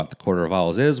in-depth about the Court of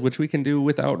Owls is, which we can do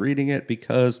without reading it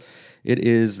because it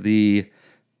is the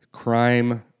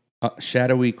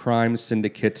shadowy crime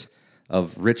syndicate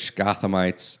of rich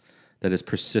Gothamites that has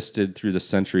persisted through the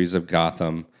centuries of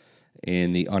Gotham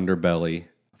in the underbelly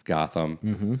of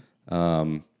Gotham.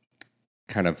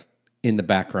 Kind of in the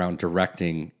background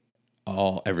directing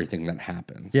everything that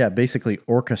happens. Yeah, basically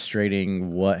orchestrating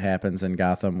what happens in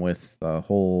Gotham with the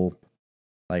whole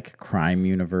like crime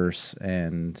universe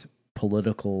and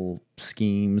political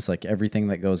schemes, like everything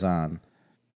that goes on.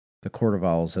 The Court of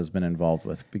Owls has been involved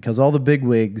with because all the big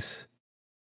wigs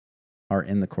are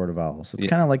in the Court of Owls. It's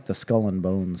kind of like the Skull and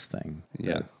Bones thing.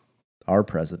 Yeah. Our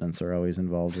presidents are always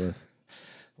involved with.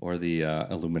 Or the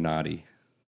Illuminati.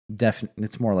 Definitely,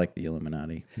 it's more like the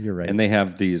Illuminati. You're right. And they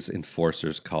have these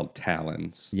enforcers called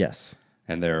Talons. Yes.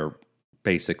 And they're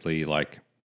basically like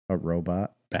A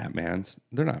robot. Batmans.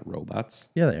 They're not robots.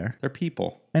 Yeah, they are. They're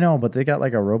people. I know, but they got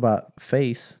like a robot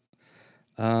face.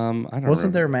 I don't know.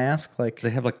 Wasn't their mask like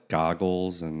They have like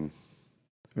goggles and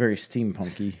very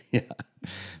steampunky? yeah,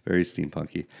 very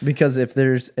steampunky. Because if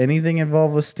there's anything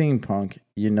involved with steampunk,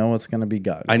 you know it's going to be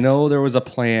goggles. I know there was a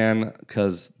plan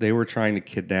because they were trying to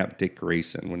kidnap Dick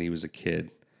Grayson when he was a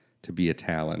kid to be a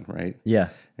Talon, right? Yeah.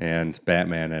 And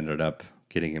Batman ended up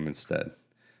getting him instead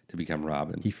to become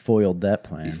Robin. He foiled that He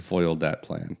plan. foiled that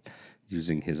plan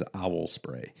using his owl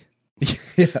spray.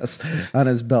 Yes. On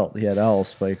his belt, he had owl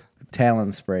spray,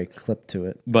 talon spray clipped to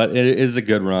it. But it is a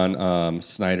good run.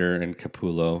 Snyder and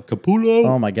Capullo. Capullo?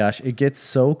 Oh my gosh. It gets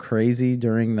so crazy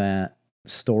during that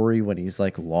story when he's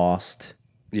like lost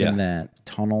in that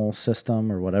tunnel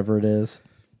system or whatever it is.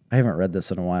 I haven't read this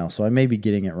in a while, so I may be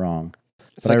getting it wrong.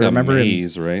 It's like I remember a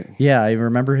maze, right? Yeah, I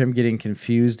remember him getting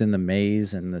confused in the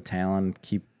maze, and the Talon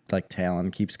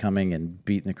keeps coming and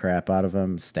beating the crap out of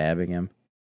him, stabbing him.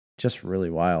 Just really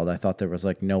wild. I thought there was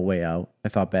like no way out. I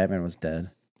thought Batman was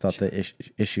dead. Thought the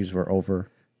issues were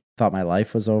over. Thought my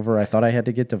life was over. I thought I had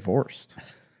to get divorced.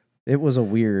 It was a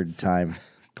weird time.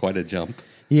 Quite a jump.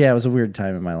 Yeah, it was a weird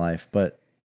time in my life, but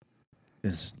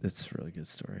it's a really good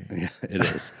story. Yeah, it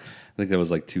is. I think that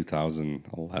was like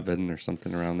 2011 or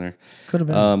something around there. Could have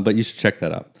been. But you should check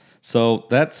that out. So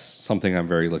that's something I'm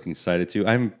very looking excited to.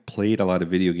 I haven't played a lot of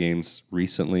video games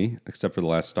recently, except for the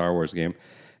last Star Wars game.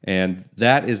 And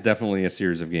that is definitely a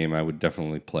series of game I would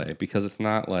definitely play because it's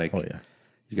not like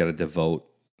you got to devote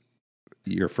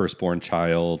your firstborn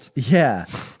child Yeah.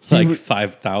 like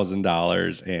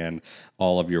 $5,000 and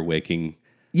all of your waking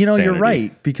You're sanity.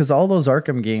 right, because all those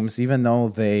Arkham games, even though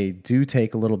they do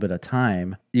take a little bit of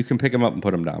time, You can pick them up and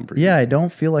put them down. Pretty I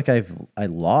don't feel like I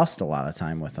lost a lot of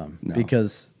time with them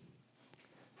because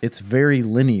it's very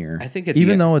linear. I think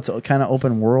even though it's kind of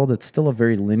open world, it's still a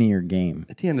very linear game.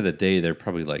 At the end of the day, they're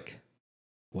probably like,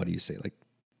 what do you say, like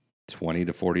 20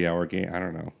 to 40 hour game? I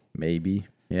don't know. Maybe.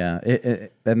 Yeah.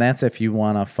 And that's if you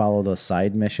want to follow the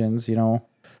side missions,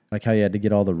 like how you had to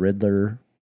get all the Riddler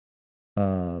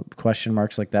question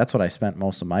marks. Like that's what I spent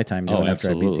most of my time doing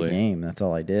after I beat the game. That's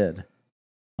all I did.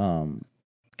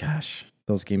 Gosh,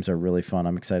 those games are really fun.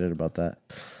 I'm excited about that.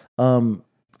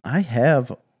 I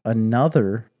have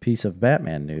another piece of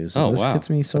Batman news. And this gets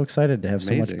me so excited to have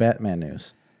so much Batman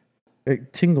news.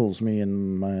 It tingles me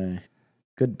in my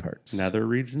good parts. Nether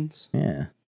regions? Yeah.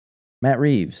 Matt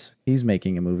Reeves. He's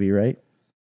making a movie, right?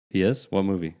 He is? What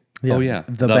movie? Yeah. Oh, yeah.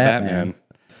 The Batman.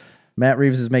 Matt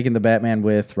Reeves is making the Batman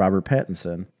with Robert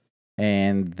Pattinson.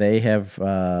 And they have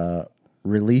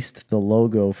released the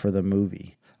logo for the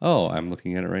movie. Oh, I'm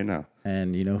looking at it right now.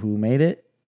 And you know who made it?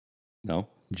 No.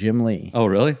 Jim Lee. Oh,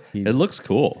 really? It looks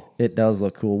cool. It does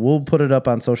look cool. We'll put it up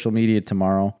on social media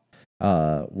tomorrow.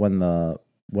 When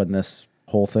this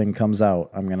whole thing comes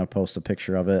out, I'm gonna post a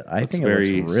picture of it. I think it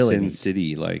looks really Sin neat.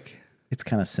 City like. It's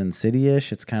kind of Sin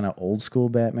City-ish. It's kind of old school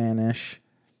Batman-ish.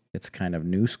 It's kind of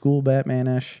new school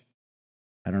Batman-ish.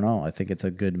 I don't know. I think it's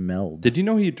a good meld. Did you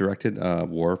know he directed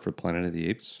War for Planet of the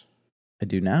Apes? I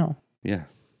do now. Yeah.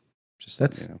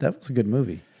 That was a good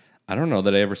movie. I don't know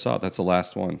that I ever saw it. That's the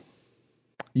last one.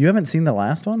 You haven't seen the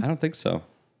last one? I don't think so.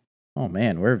 Oh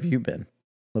man, where have you been?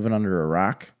 Living under a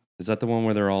rock? Is that the one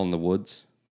where they're all in the woods?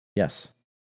 Yes.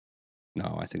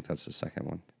 No, I think that's the second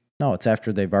one. No, it's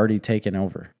after they've already taken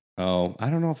over. Oh, I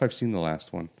don't know if I've seen the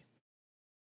last one.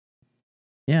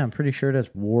 Yeah, I'm pretty sure it is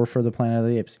War for the Planet of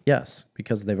the Apes. Yes,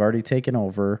 because they've already taken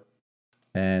over,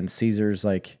 and Caesar's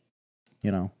like,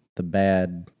 the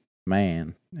bad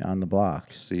man on the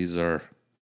block. Caesar.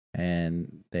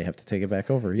 And they have to take it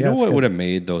back over. You know what would have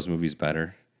made those movies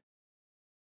better?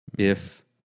 If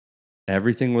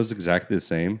everything was exactly the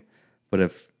same, but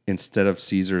if instead of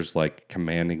Caesar's like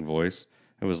commanding voice,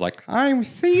 it was like, I'm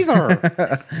Caesar.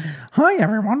 Hi,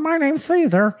 everyone. My name's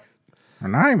Caesar.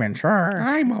 And I'm in charge.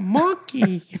 I'm a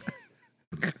monkey.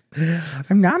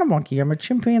 I'm not a monkey. I'm a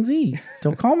chimpanzee.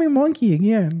 Don't call me monkey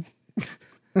again.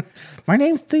 My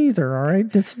name's Caesar, all right?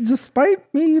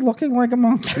 Despite me looking like a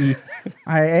monkey,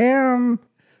 I am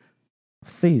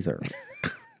Caesar.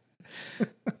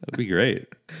 That'd be great.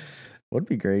 Would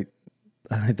be great.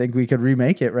 I think we could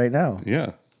remake it right now.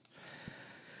 Yeah.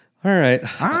 All right.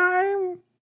 I'm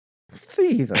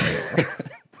Caesar.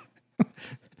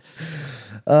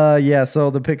 Yeah, so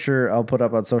the picture I'll put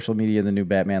up on social media, the new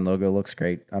Batman logo looks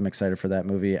great. I'm excited for that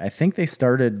movie. I think they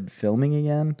started filming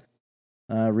again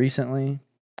recently,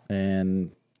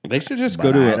 and They should just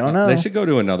But I don't know. They should go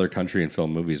to another country and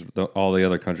film movies with all the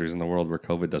other countries in the world where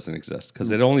COVID doesn't exist, because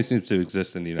it only seems to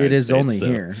exist in the United States. It is only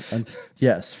here.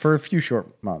 Yes, for a few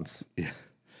short months. Yeah.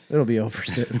 It'll be over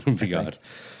soon. Oh my God.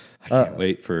 I can't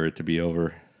wait for it to be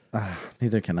over.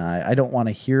 Neither can I. I don't want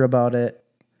to hear about it.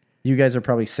 You guys are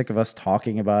probably sick of us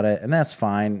talking about it, and that's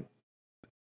fine.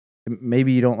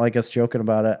 Maybe you don't like us joking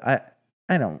about it.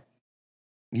 I don't.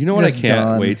 You know what? I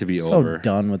can't wait to be over. So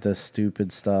done with this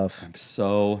stupid stuff. I'm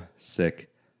so sick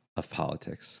of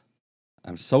politics.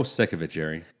 I'm so sick of it,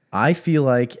 Jerry. I feel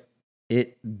like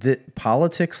that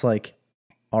politics like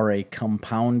are a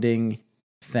compounding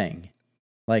thing.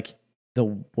 Like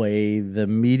the way the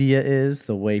media is,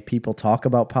 the way people talk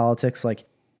about politics, like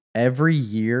every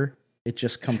year it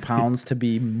just compounds to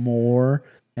be more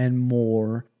and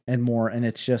more and more, and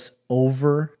it's just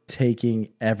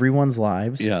overtaking everyone's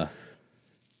lives. Yeah.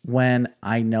 When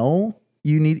I know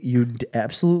you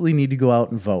absolutely need to go out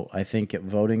and vote. I think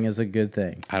voting is a good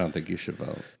thing. I don't think you should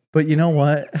vote. But you know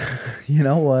what?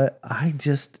 I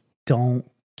just don't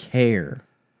care.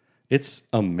 It's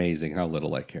amazing how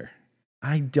little I care.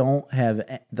 I don't have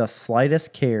the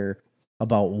slightest care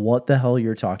about what the hell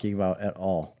you're talking about at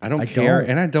all. I don't care,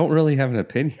 and I don't really have an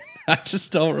opinion. I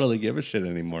just don't really give a shit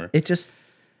anymore.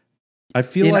 I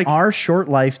feel like our short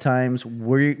lifetimes,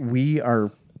 we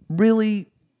are really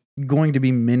going to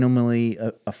be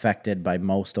minimally affected by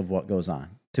most of what goes on,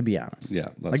 to be honest. Yeah,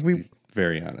 let's be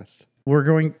very honest.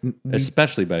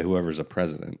 Especially by whoever's a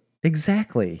president.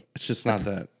 Exactly. It's just not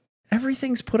that.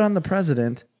 Everything's put on the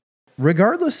president,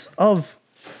 regardless of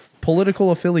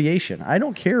political affiliation. I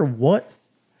don't care what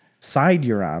side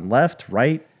you're on, left,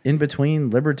 right, in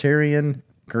between, libertarian,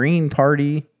 Green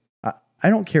Party. I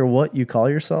don't care what you call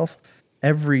yourself.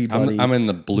 Everybody I'm in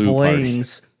the blue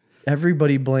blames party.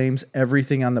 Everybody blames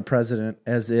everything on the president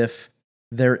as if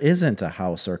there isn't a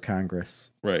House or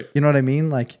Congress. Right. You know what I mean?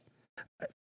 Like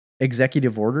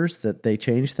executive orders that they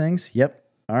change things. Yep.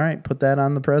 All right. Put that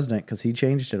on the president because he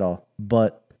changed it all.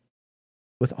 But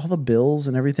with all the bills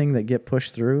and everything that get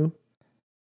pushed through,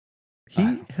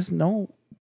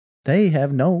 they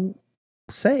have no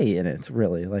say in it,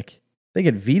 really. Like they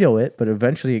could veto it, but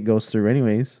eventually it goes through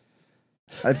anyways.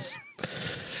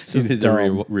 You need to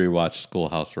rewatch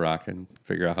Schoolhouse Rock and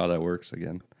figure out how that works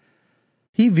again.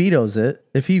 He vetoes it.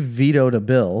 If he vetoed a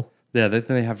bill. Yeah, then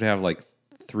they have to have like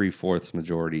 3/4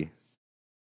 majority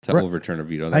to overturn a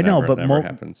veto. That I know, never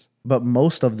happens. But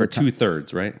most of the time. Or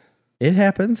 2/3, right? It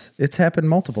happens. It's happened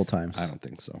multiple times. I don't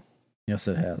think so. Yes,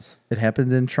 it has. It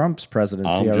happened in Trump's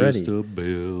presidency I'm already. Just a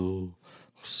bill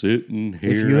sitting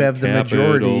here. If you have the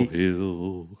majority,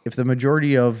 Hill. If the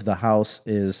majority of the House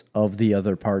is of the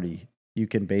other party, you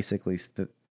can basically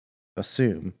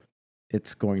assume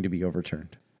it's going to be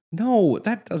overturned. No,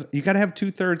 that doesn't. You got to have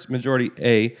 2/3 majority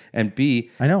A and B.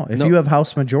 I know. If you have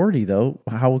House majority, though,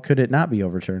 how could it not be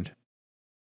overturned?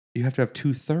 You have to have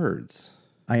 2/3.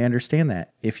 I understand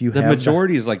that. If you the have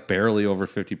majority is like barely over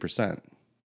 50%.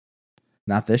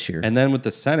 Not this year. And then with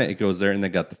the Senate, it goes there, and they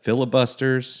got the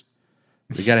filibusters.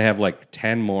 They got to have like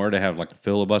 10 more to have like a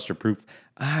filibuster proof.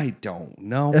 I don't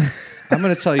know. I'm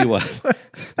going to tell you what.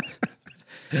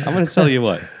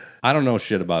 I don't know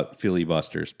shit about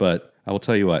filibusters, but I will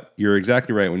tell you what. You're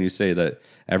exactly right when you say that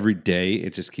every day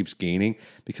it just keeps gaining,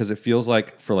 because it feels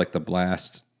like for like the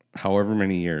last however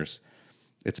many years,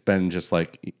 it's been just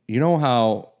like, you know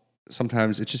how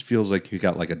sometimes it just feels like you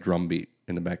got like a drum beat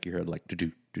in the back of your head, like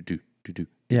do-do, do-do, do-do.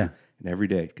 Yeah. And every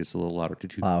day it gets a little louder.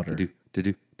 Louder.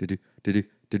 Do-do. A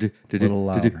little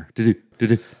louder.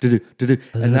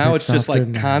 And now it's just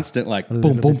like constant, like boom,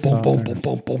 boom, boom, boom, boom,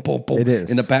 boom, boom, boom, boom. It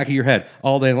is. In the back of your head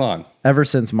all day long. Ever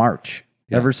since March.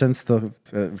 Yeah. Ever since the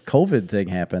COVID thing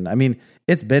happened. I mean,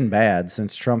 it's been bad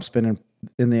since Trump's been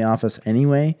in the office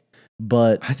anyway.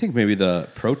 But I think maybe the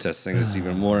protest thing is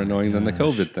even more annoying than the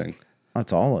COVID thing.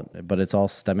 It's all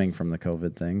stemming from the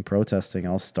COVID thing. Protesting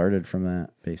all started from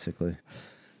that, basically.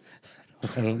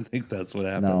 I don't think that's what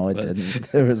happened. No, it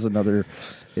didn't. There was another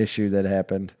issue that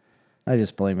happened. I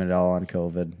just blame it all on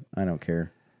COVID. I don't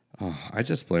care. Oh, I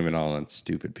just blame it all on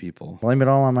stupid people. Blame it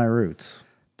all on my roots.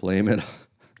 Blame it.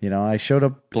 I showed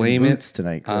up blame in boots it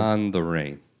tonight, Chris. On the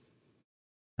rain.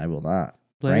 I will not.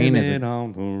 Blame it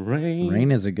on the rain.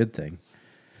 Rain is a good thing.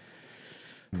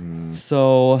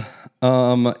 So,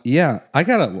 yeah, I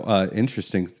got a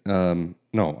interesting. No,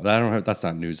 I don't have. That's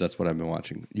not news. That's what I've been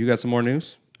watching. You got some more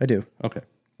news? I do. Okay.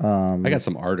 I got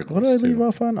some articles. What did I leave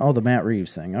off on? Oh, the Matt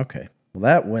Reeves thing. Okay. Well,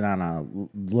 that went on a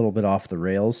little bit off the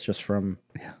rails just from.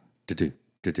 Yeah.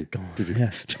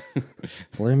 Yeah.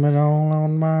 Blame it all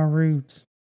on my roots.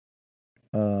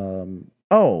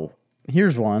 Oh,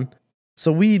 here's one.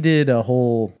 So we did a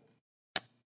whole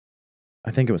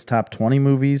I think it was top 20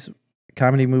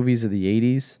 comedy movies of the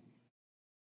 80s.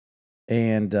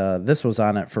 And this was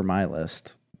on it for my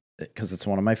list because it's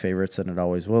one of my favorites and it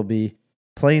always will be.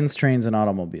 Planes, Trains, and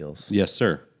Automobiles. Yes,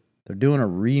 sir. They're doing a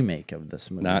remake of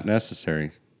this movie. Not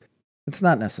necessary. It's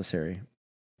not necessary.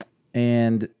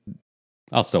 And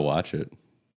I'll still watch it.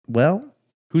 well,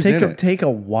 Who's in it? take a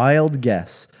wild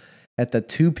guess at the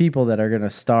two people that are going to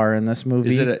star in this movie.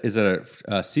 Is it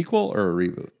a sequel or a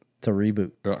reboot? It's a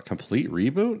reboot. A complete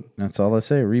reboot? That's all I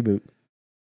say, a reboot.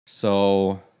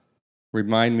 So,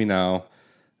 remind me now.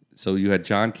 So, you had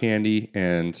John Candy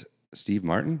and Steve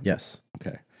Martin? Yes.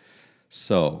 Okay.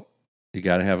 So, you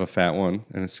got to have a fat one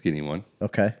and a skinny one.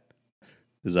 Okay.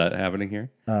 Is that happening here?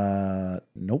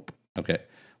 Nope. Okay.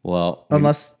 Well,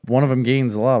 Unless one of them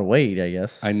gains a lot of weight, I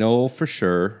guess. I know for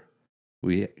sure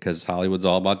because Hollywood's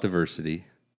all about diversity.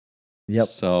 Yep.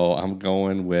 So, I'm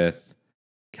going with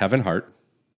Kevin Hart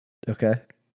Okay.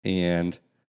 and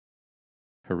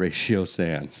Horatio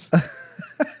Sands.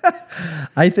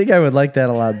 I think I would like that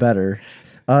a lot better.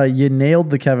 You nailed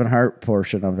the Kevin Hart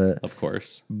portion of it, Of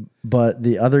course. but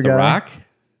the other The guy, Rock?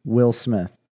 Will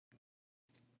Smith.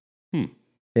 Hmm.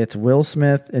 It's Will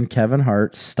Smith and Kevin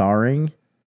Hart starring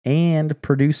and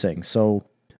producing. So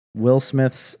Will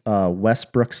Smith's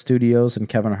Westbrook Studios and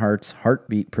Kevin Hart's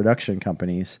Heartbeat production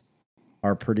companies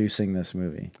are producing this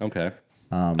movie. Okay.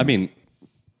 I mean,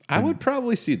 I would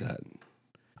probably see that.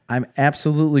 I'm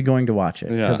absolutely going to watch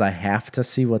it Yeah. because I have to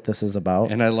see what this is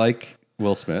about. And I like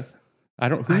Will Smith.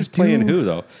 Who's playing who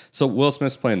though? So Will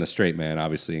Smith's playing the straight man,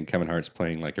 obviously, and Kevin Hart's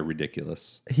playing like a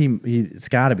ridiculous. It's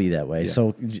got to be that way. Yeah.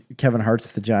 So Kevin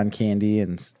Hart's the John Candy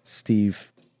and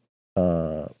Steve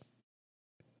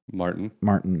Martin.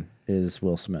 Martin is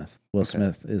Will Smith. Will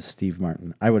Smith is Steve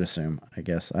Martin. I would assume, I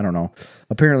guess. I don't know.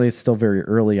 Apparently it's still very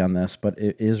early on this, but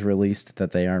it is released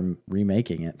that they are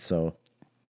remaking it. So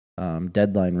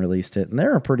Deadline released it, and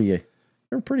they're a pretty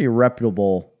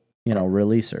reputable,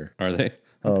 releaser Are they?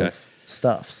 Okay. of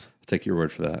stuffs. I'll take your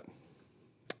word for that.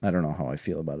 I don't know how I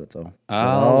feel about it though. But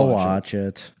I'll watch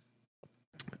it.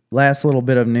 Last little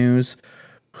bit of news.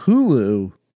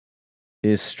 Hulu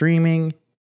is streaming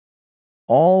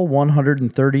all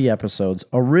 130 episodes,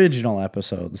 original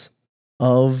episodes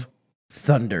of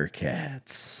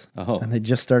Thundercats. Oh. And they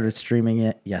just started streaming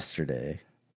it yesterday.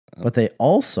 But they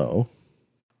also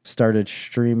started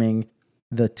streaming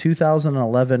the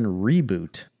 2011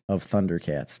 reboot of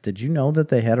Thundercats. Did you know that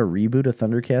they had a reboot of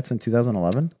Thundercats in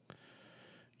 2011?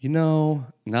 Now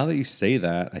that you say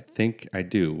that, I think I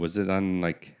do. Was it on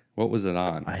what was it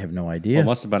on? I have no Well, idea. it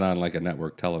must have been on like a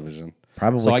network television.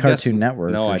 Probably So I guess- Cartoon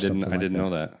Network. No, or I didn't. something I like didn't know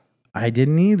that. I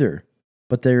didn't either.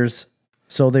 But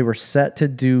so they were set to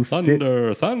do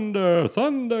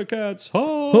Thundercats!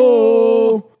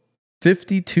 Ho!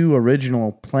 52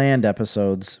 original planned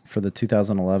episodes for the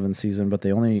 2011 season, but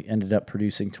they only ended up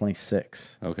producing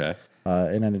 26. Okay.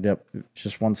 It ended up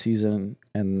just one season,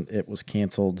 and it was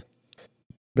canceled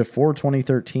before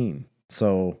 2013.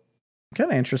 So I'm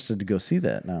kind of interested to go see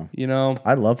that now.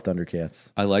 I love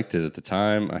Thundercats. I liked it at the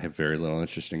time. I have very little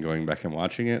interest in going back and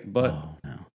watching it, but Oh,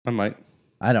 no. I might.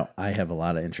 I don't. I have a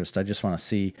lot of interest. I just want to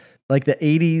see like the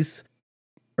 80s,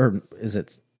 or is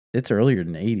it? It's earlier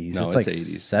than 80s. No, it's like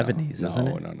 80s. 70s, no, isn't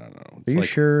it? No. Are you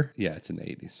sure? Yeah, it's in the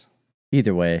 80s.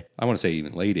 Either way, I want to say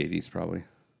even late 80s, probably.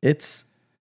 it's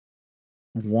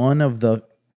one of the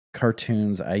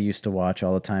cartoons I used to watch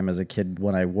all the time as a kid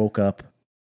when I woke up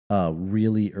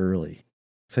really early.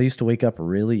 So I used to wake up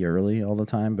really early all the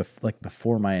time,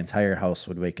 before my entire house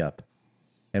would wake up.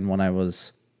 And when I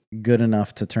was good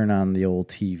enough to turn on the old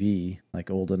TV, like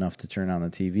old enough to turn on the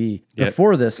TV, Yeah.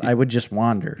 before this, I would just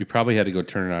wander. You probably had to go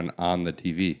turn it on the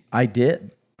TV. I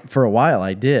did. For a while,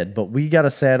 I did. But we got a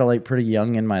satellite pretty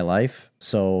young in my life.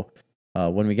 So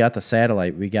when we got the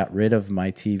satellite, we got rid of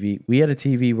my TV. We had a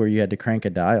TV where you had to crank a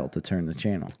dial to turn the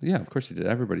channel. Yeah, of course you did.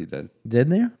 Everybody did. Did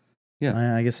they?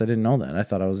 Yeah. I guess I didn't know that. I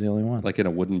thought I was the only one. Like in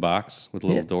a wooden box with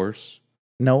little Yeah. doors.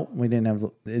 No, we didn't have.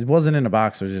 It wasn't in a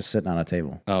box. It was just sitting on a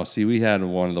table. Oh, see, we had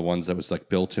one of the ones that was like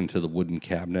built into the wooden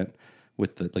cabinet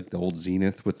with the old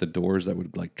Zenith with the doors that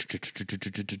would like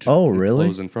Oh, really?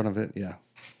 close in front of it. Yeah.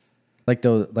 Like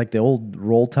the old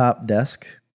roll top desk.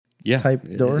 Yeah. Type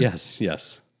door? Yes.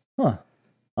 Huh.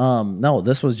 No,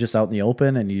 this was just out in the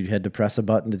open, and you had to press a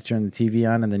button to turn the TV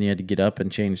on, and then you had to get up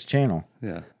and change the channel.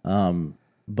 Yeah.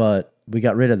 But we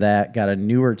got rid of that. Got a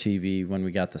newer TV when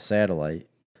we got the satellite.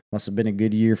 Must have been a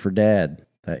good year for Dad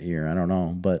that year. I don't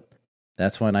know, but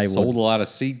that's when I Sold would. a lot of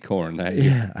seed corn that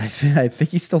year. Yeah, I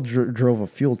think he still drove a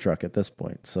fuel truck at this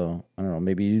point. So I don't know.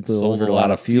 Maybe he Sold delivered a lot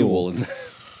of fuel.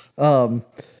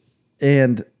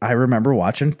 And I remember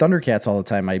watching Thundercats all the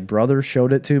time. My brother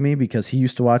showed it to me because he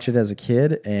used to watch it as a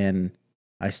kid, and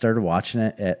I started watching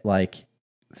it at like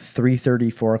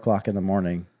 3:30, 4 o'clock in the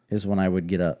morning is when I would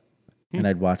get up and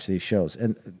I'd watch these shows.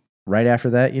 And right after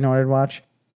that, you know what I'd watch?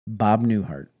 Bob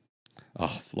Newhart.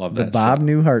 Oh, love The that. Bob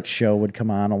Newhart show would come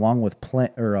on along with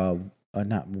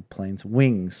not planes,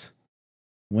 Wings.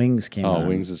 Wings came on. Oh,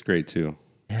 Wings is great too.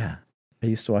 Yeah. I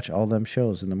used to watch all them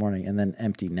shows in the morning. And then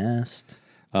Empty Nest.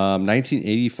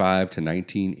 1985 to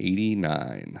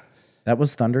 1989. That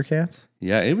was Thundercats?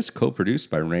 Yeah, it was co-produced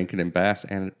by Rankin and Bass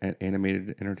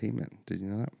Animated Entertainment. Did you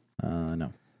know that?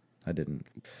 No, I didn't.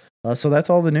 So that's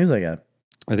all the news I got.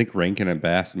 I think Rankin and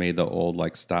Bass made the old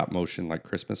like stop motion like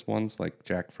Christmas ones, like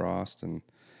Jack Frost and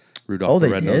Rudolph the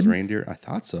they Red-Nosed did? Reindeer. I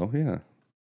thought so. Yeah,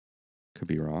 could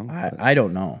be wrong. I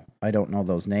don't know. I don't know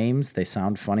those names. They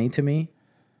sound funny to me,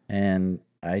 and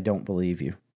I don't believe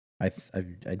you. I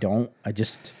don't. I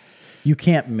just, you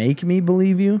can't make me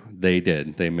believe you. They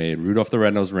did. They made Rudolph the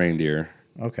Red-Nosed Reindeer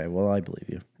Okay, well, I believe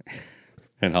you.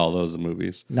 and all those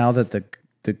movies. Now that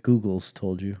the Googles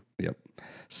told you. Yep.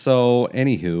 So,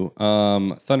 anywho,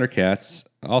 Thundercats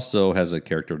also has a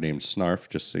character named Snarf,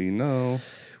 just so you know.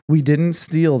 We didn't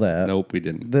steal that. Nope, we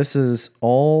didn't. This is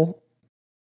all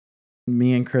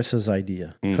me and Chris's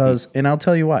idea. Because, and I'll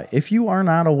tell you why. If you are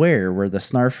not aware where the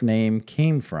Snarf name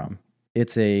came from,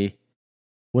 it's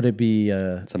would it be,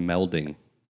 It's a melding.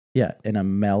 yeah, an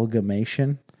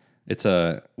amalgamation? It's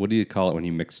a, what do you call it when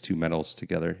you mix two metals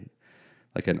together?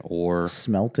 Like an ore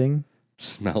Smelting?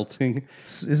 smelting?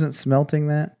 Isn't smelting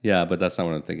that? Yeah, but that's not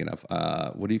what I'm thinking of.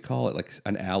 What do you call it? Like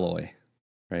an alloy,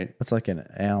 right? That's like an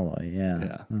alloy,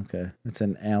 yeah. Yeah. Okay. It's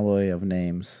an alloy of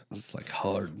names. It's like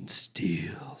hardened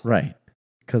steel. Right.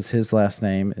 Because his last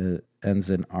name ends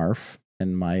in ARF,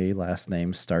 and my last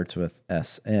name starts with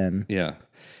SN. Yeah.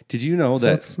 Did you know So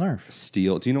that it's Snarf.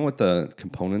 steel, do you know what the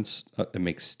components that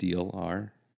make steel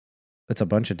are? It's a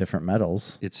bunch of different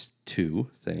metals. It's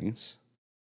two things.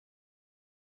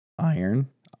 Iron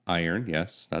Iron,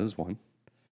 yes, that is one.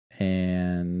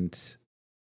 and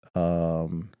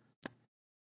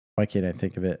why can't I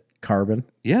think of it? Carbon.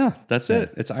 Yeah, that's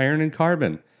it. It's iron and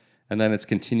carbon. And then it's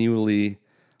continually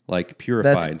like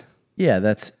purified. Yeah,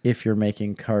 that's if you're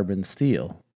making carbon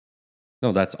steel.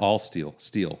 No, that's all steel.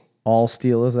 Steel. All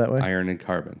steel is that way? Iron and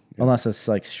carbon. Yeah, Unless it's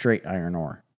like straight iron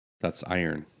ore. that's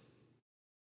iron.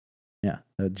 Yeah,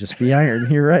 it'd just be iron.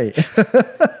 You're right.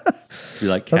 Be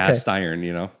like cast iron,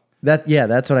 you know?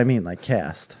 That's what I mean, like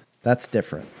cast. That's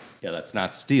different. Yeah, that's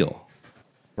not steel.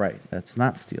 Right. That's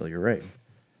not steel. You're right.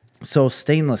 So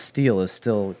stainless steel is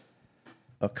still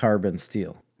a carbon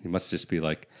steel. It must just be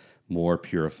like more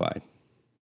purified.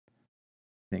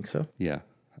 Think so? Yeah.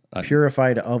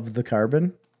 Purified of the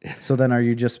carbon? So then are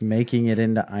you just making it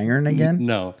into iron again?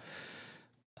 No.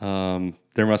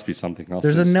 There must be something else.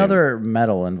 There's in another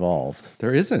metal involved.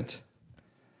 There isn't.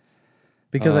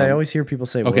 Because I always hear people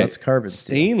say, well, it's carbon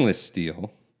steel. Stainless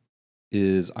steel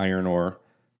is iron ore,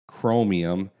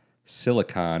 chromium,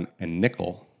 silicon, and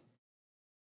nickel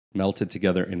melted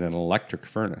together in an electric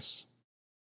furnace.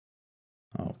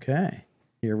 Okay.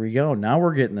 Here we go. Now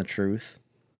we're getting the truth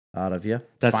out of you.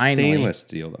 That's Finally. stainless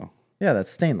steel, though. Yeah,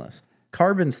 that's stainless.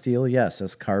 Carbon steel, yes,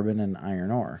 is carbon and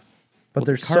iron ore. But Well,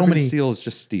 there's carbon so many. steel is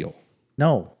just steel.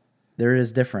 No, there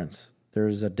is difference.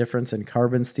 There's a difference in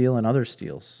carbon steel and other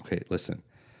steels. Okay, listen.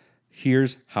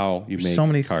 Here's how you make So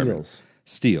many carbon. steels.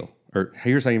 Steel. Or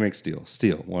here's how you make steel.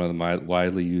 Steel, one of the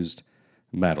widely used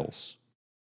metals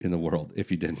in the world.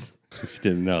 If you didn't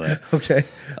know that. Okay.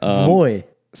 Boy,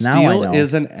 now I know. Steel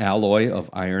is an alloy of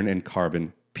iron and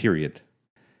carbon, period.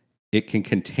 It can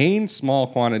contain small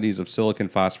quantities of silicon,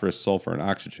 phosphorus, sulfur, and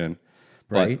oxygen,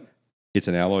 but Right. it's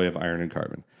an alloy of iron and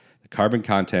carbon. The carbon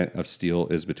content of steel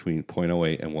is between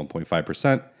 0.08 and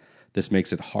 1.5%. This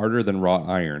makes it harder than raw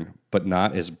iron, but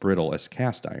not as brittle as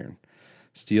cast iron.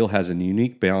 Steel has a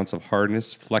unique balance of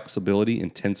hardness, flexibility,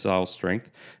 and tensile strength.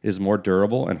 It is more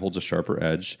durable and holds a sharper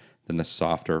edge than the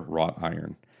softer wrought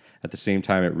iron. At the same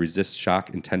time, it resists shock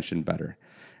and tension better.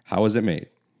 How is it made?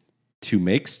 To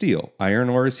make steel, iron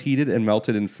ore is heated and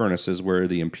melted in furnaces where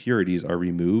the impurities are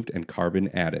removed and carbon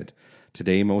added.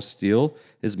 Today, most steel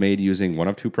is made using one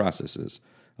of two processes,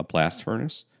 a blast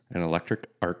furnace and an electric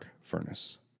arc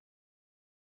furnace.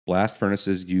 Blast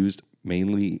furnaces used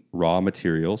mainly raw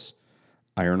materials,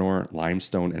 iron ore,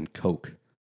 limestone, and coke,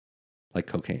 like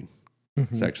cocaine.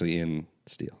 It's actually in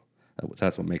steel.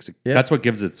 That's what makes it. Yeah. That's what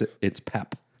gives it its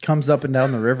pep. Comes up and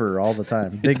down the river all the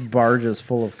time. Big barges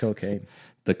full of cocaine.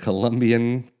 The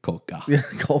Colombian coca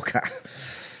Coca.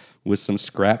 with some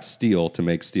scrap steel to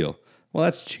make steel. Well,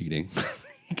 that's cheating.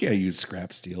 You can't use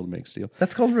scrap steel to make steel.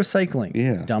 That's called recycling.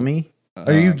 Yeah. Dummy.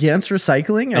 Are you against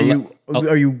recycling?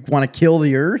 Are you want to kill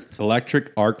the earth?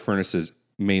 Electric arc furnaces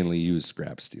mainly use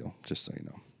scrap steel, just so you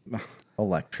know.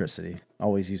 Electricity.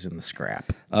 Always using the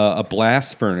scrap. A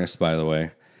blast furnace, by the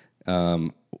way,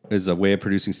 is a way of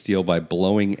producing steel by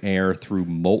blowing air through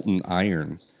molten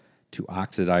iron to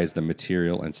oxidize the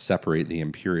material and separate the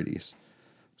impurities.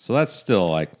 So that's still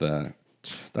like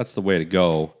that's the way to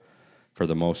go for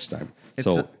the most time.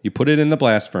 You put it in the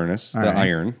blast furnace,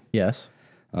 iron, Yes.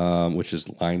 which is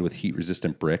lined with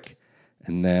heat-resistant brick,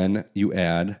 and then you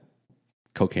add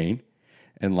cocaine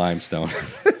and limestone.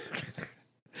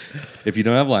 If you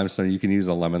don't have limestone, you can use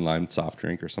a lemon lime soft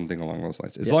drink or something along those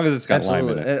lines. As long as it's got lime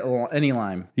in it. Any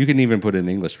lime. You can even put an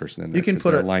English person in there. You can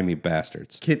put a limey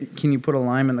bastards. Can you put a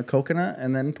lime in the coconut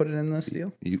and then put it in the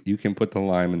steel? You can put the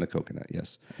lime in the coconut,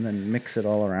 yes. And then mix it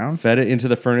all around? Fed it into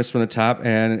the furnace from the top,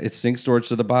 and it sinks towards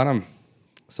to the bottom.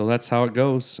 So that's how it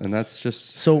goes, and that's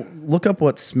just... So look up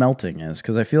what smelting is,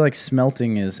 because I feel like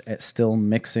smelting is still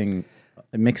mixing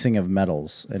of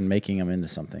metals and making them into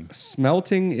something.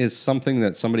 Smelting is something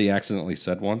that somebody accidentally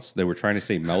said once. They were trying to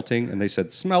say melting, and they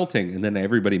said smelting, and then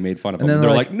everybody made fun of them. They're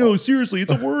like, no, seriously,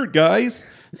 it's a word, guys.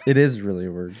 It is really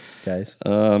a word, guys.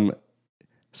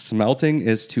 Smelting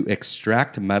is to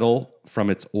extract metal from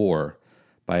its ore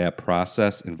by a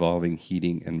process involving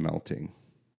heating and melting.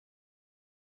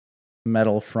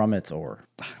 Metal from its ore.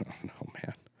 I don't know,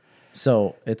 man.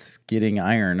 So it's getting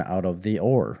iron out of the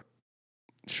ore.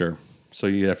 Sure. So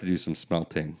you have to do some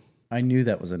smelting. I knew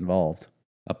that was involved.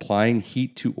 Applying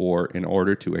heat to ore in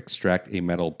order to extract a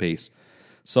metal base.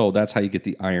 So that's how you get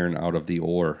the iron out of the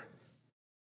ore.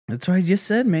 That's what I just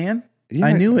said, man. Yeah,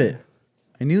 I knew it.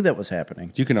 I knew that was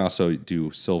happening. You can also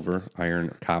do silver,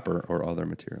 iron, copper, or other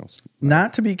materials.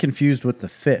 Not to be confused with the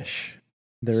fish.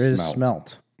 There is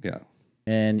smelt. Yeah.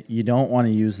 And you don't want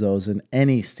to use those in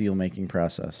any steel making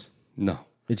process. No.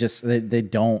 It just, they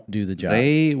don't do the job.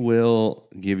 They will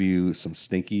give you some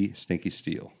stinky, stinky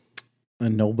steel.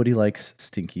 And nobody likes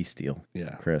stinky steel.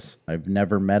 Yeah. Chris, I've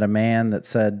never met a man that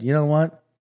said, you know what?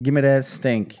 Give me that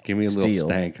stink. Give me a steel. little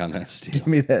stank on that steel. Give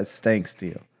me that stank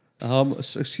steel.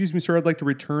 Excuse me, sir. I'd like to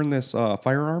return this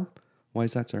firearm. Why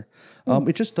is that, sir?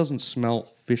 It just doesn't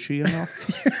smell fishy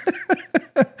enough.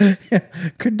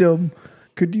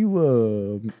 Could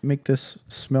you make this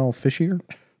smell fishier?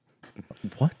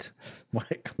 What?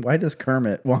 Why does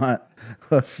Kermit want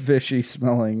a fishy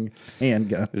smelling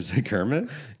handgun? Is it Kermit?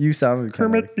 You sounded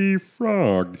Kermit the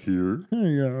Frog here.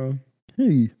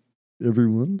 Hey,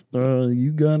 everyone.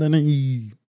 You got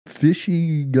any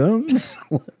fishy guns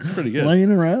It's pretty good.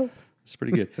 laying around? It's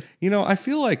pretty good. You know, I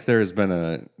feel like there has been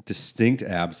a distinct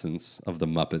absence of the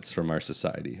Muppets from our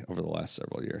society over the last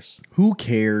several years. Who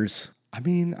cares? I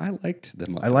mean, I liked the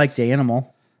Muppets. I liked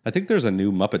Animal. I think there's a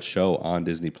new Muppet show on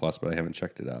Disney Plus, but I haven't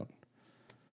checked it out.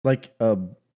 Like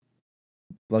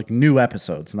new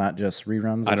episodes, not just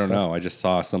reruns. I don't know. I just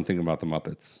saw something about the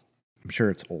Muppets. I'm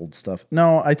sure it's old stuff.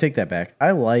 No, I take that back.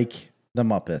 I like the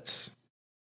Muppets.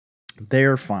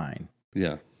 They're fine.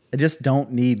 Yeah. I just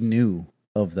don't need new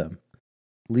of them.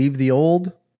 Leave the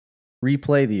old,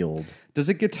 replay the old. Does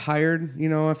it get tired,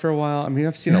 after a while? I mean,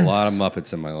 I've seen a lot of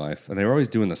Muppets in my life, and they're always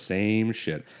doing the same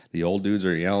shit. The old dudes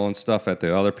are yelling stuff at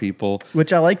the other people.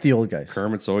 Which I like the old guys.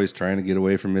 Kermit's always trying to get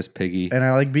away from Miss Piggy. And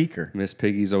I like Beaker. Miss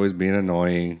Piggy's always being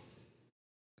annoying,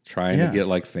 trying to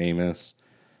get, famous.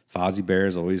 Fozzie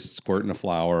Bear's always squirting a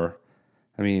flower.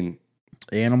 I mean...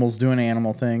 Animals doing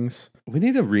animal things. We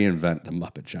need to reinvent the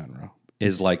Muppet genre.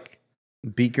 Is like...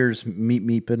 Beaker's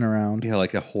meeping around. Yeah,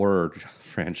 like a horror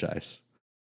franchise.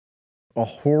 A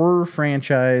horror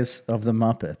franchise of the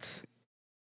Muppets.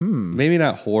 Maybe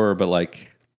not horror, but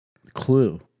like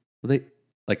Clue.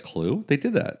 Clue? They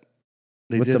did that.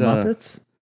 They With did the Muppets?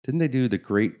 Didn't they do The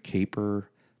Great Caper?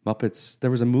 Muppets. There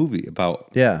was a movie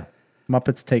about. Yeah.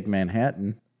 Muppets Take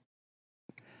Manhattan.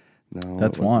 No,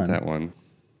 that's one. That one.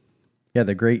 Yeah,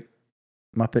 The Great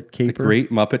Muppet Caper. The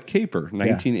Great Muppet Caper,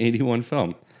 1981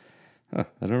 film. Huh,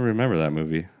 I don't remember that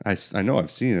movie. I know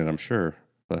I've seen it, I'm sure,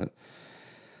 but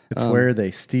it's where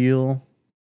they steal.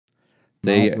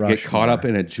 They get caught up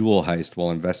in a jewel heist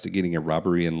while investigating a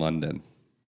robbery in London.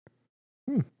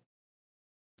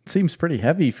 Seems pretty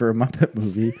heavy for a Muppet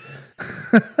movie.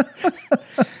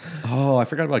 Oh, I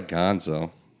forgot about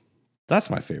Gonzo. That's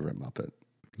my favorite Muppet.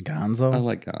 Gonzo? I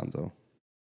like Gonzo.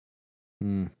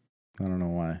 I don't know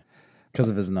why. Because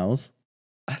of his nose?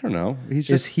 I don't know.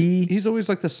 He's always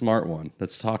like the smart one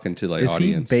that's talking to audience. Is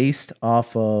he based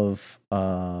off of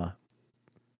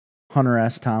Hunter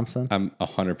S. Thompson? I'm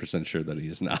 100% sure that he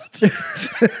is not.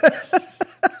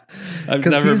 I've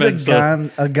Because never he's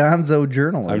been a gonzo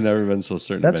journalist. I've never been so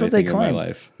certain. That's of what they anything in claim. my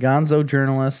life. Gonzo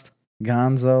journalist,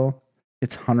 gonzo.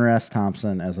 It's Hunter S.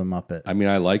 Thompson as a Muppet. I mean,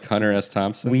 I like Hunter S.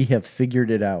 Thompson. We have figured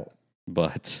it out.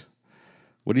 But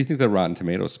what do you think the Rotten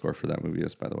Tomatoes score for that movie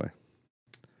is, by the way?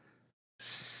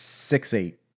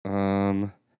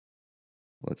 6.8.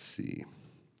 Let's see.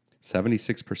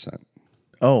 76%.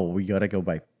 Oh, we got to go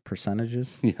by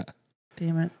percentages? Yeah.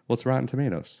 Damn it. What's Rotten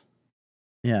Tomatoes?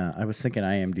 Yeah, I was thinking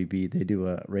IMDb. They do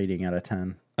a rating out of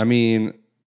 10. I mean,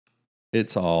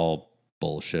 it's all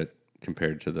bullshit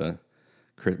compared to the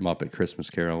Muppet Christmas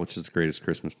Carol, which is the greatest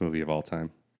Christmas movie of all time.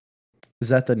 Is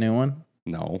that the new one?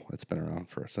 No, it's been around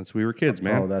since we were kids,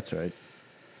 man. Oh, that's right.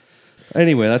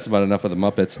 Anyway, that's about enough of the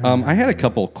Muppets. I had a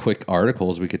couple quick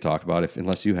articles we could talk about,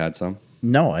 unless you had some.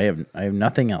 No, I have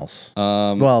nothing else.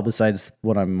 Well, besides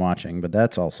what I'm watching, but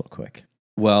that's also quick.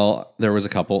 Well, there was a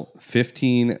couple.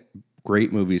 15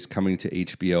 great movies coming to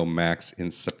HBO Max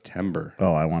in September.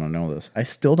 Oh, I want to know this. I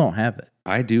still don't have it.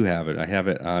 I do have it. I have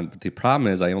it on, but the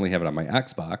problem is I only have it on my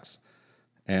Xbox,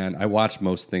 and I watch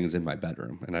most things in my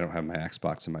bedroom, and I don't have my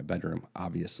Xbox in my bedroom,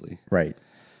 obviously. Right.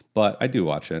 But I do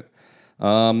watch it.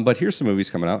 But here's some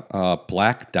movies coming out.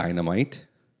 Black Dynamite.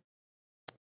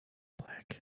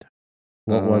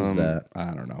 What was that?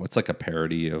 I don't know. It's like a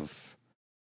parody of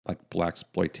like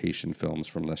blaxploitation films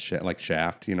from the like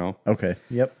Shaft, you know? Okay.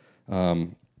 Yep. So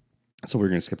we're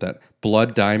going to skip that.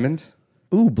 Blood Diamond.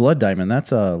 Ooh, Blood Diamond.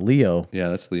 That's Leo. Yeah,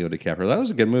 that's Leo DiCaprio. That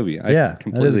was a good movie. Yeah, I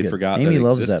completely forgot Amy that it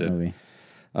loves existed. that movie.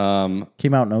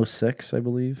 Came out in 2006, I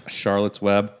believe. Charlotte's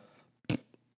Web.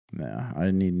 Yeah,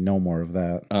 I need no more of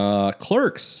that.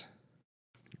 Clerks.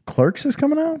 Clerks is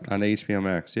coming out? On HBO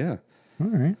Max, yeah. All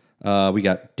right. We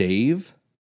got Dave.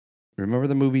 Remember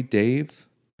the movie Dave?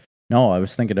 No, I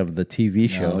was thinking of the TV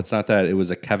show. No, it's not that. It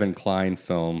was a Kevin Kline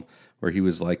film where he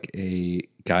was like a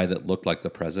guy that looked like the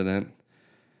president,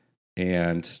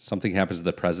 and something happens to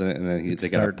the president, and then they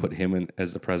got to put him in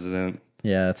as the president.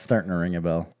 Yeah, it's starting to ring a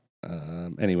bell.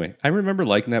 Anyway, I remember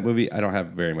liking that movie. I don't have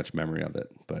very much memory of it,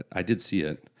 but I did see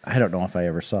it. I don't know if I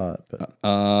ever saw it. But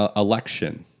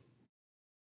Election.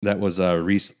 That was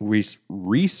Reese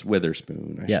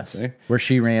Witherspoon, I should say. Where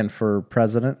she ran for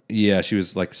president. Yeah, she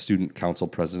was like student council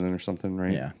president or something,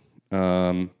 right? Yeah.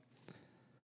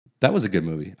 That was a good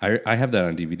movie. I have that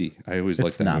on DVD. I always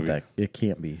liked that movie. It's not that. It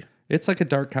can't be. It's like a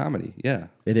dark comedy. Yeah.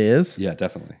 It is? Yeah,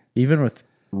 definitely. Even with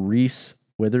Reese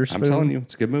Witherspoon? I'm telling you,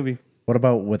 it's a good movie. What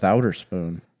about Without Her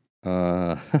Spoon?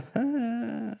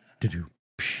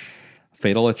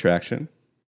 Fatal Attraction.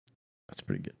 That's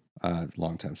pretty good.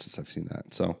 Long time since I've seen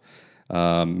that. So,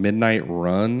 Midnight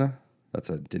Run. That's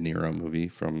a De Niro movie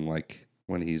from like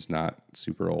when he's not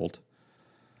super old.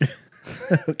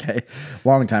 Okay.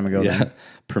 Long time ago. Yeah. Then.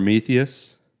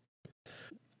 Prometheus.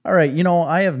 All right. You know,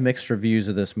 I have mixed reviews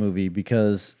of this movie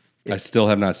because I still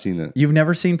have not seen it. You've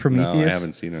never seen Prometheus? No, I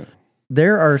haven't seen it.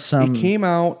 There are some. It came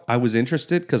out. I was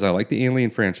interested because I like the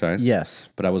Alien franchise. Yes.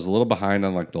 But I was a little behind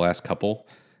on like the last couple.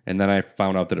 And then I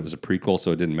found out that it was a prequel,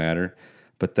 so it didn't matter.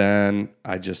 But then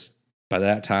by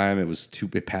that time,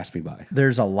 it passed me by.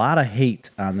 There's a lot of hate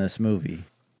on this movie.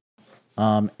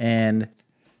 And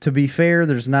to be fair,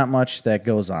 there's not much that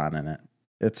goes on in it.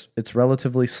 It's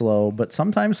relatively slow, but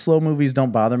sometimes slow movies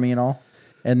don't bother me at all.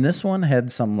 And this one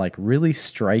had some like really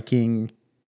striking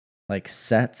like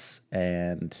sets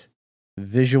and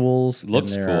visuals.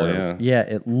 Looks cool, yeah. Yeah,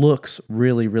 it looks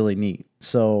really, really neat.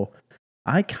 So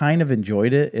I kind of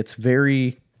enjoyed it. It's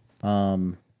very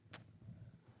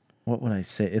what would I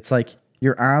say? It's like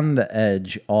you're on the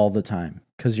edge all the time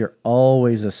because you're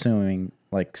always assuming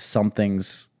like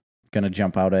something's going to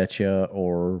jump out at you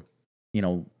or, you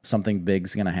know, something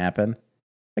big's going to happen.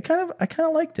 I kind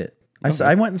of liked it. Okay.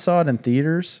 I went and saw it in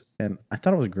theaters and I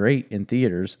thought it was great in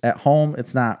theaters. At home,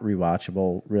 it's not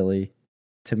rewatchable really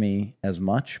to me as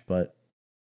much, but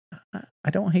I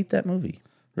don't hate that movie.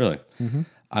 Really? Mm-hmm.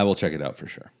 I will check it out for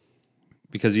sure.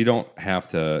 Because you don't have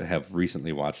to have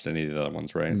recently watched any of the other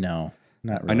ones, right? No,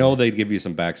 not really. I know they give you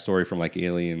some backstory from like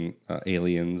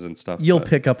aliens and stuff. You'll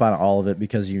pick up on all of it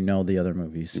because you know the other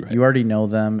movies. Right. You already know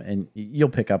them, and you'll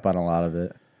pick up on a lot of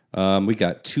it. We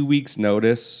got 2 Weeks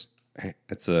Notice.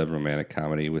 It's a romantic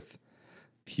comedy with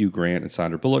Hugh Grant and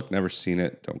Sandra Bullock. Never seen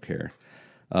it. Don't care.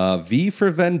 V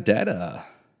for Vendetta.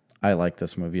 I like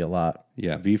this movie a lot.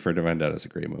 Yeah, V for Vendetta is a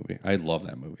great movie. I love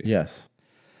that movie. Yes.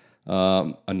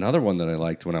 Another one that I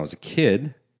liked when I was a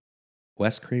kid,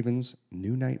 Wes Craven's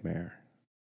New Nightmare.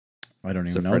 I don't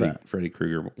even know that. Freddy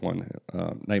Krueger one,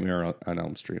 Nightmare on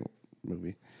Elm Street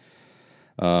movie.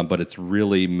 But it's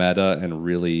really meta and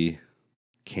really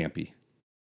campy.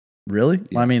 Really? Yeah.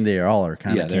 Well, I mean, they all are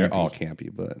kind of campy. They're all campy,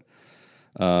 but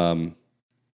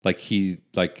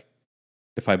Like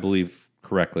if I believe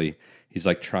correctly, he's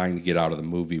like trying to get out of the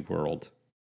movie world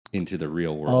into the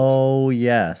real world. Oh,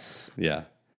 yes. Yeah.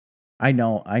 I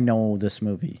know this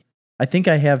movie. I think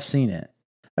I have seen it.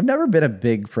 I've never been a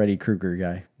big Freddy Krueger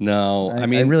guy. No, I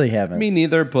mean, I really haven't. Me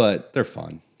neither, but they're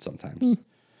fun sometimes.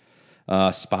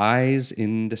 Spies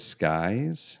in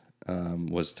Disguise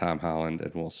was Tom Holland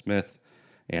and Will Smith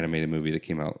animated movie that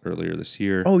came out earlier this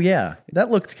year. Oh, yeah. That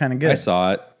looked kind of good. I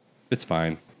saw it. It's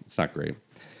fine. It's not great.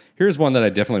 Here's one that I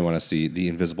definitely want to see, The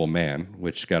Invisible Man,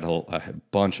 which got a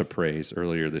bunch of praise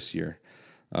earlier this year.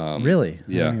 Really?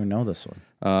 Yeah. I don't even know this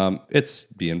one. It's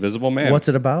The Invisible Man. What's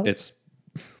it about? It's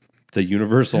the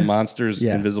Universal Monsters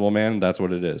Yeah. Invisible Man. That's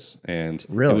what it is. And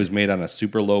Really? it was made on a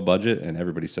super low budget, and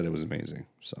everybody said it was amazing.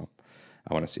 So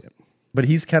I want to see it. But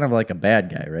he's kind of like a bad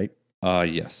guy, right?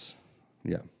 Yes.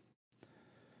 Yeah.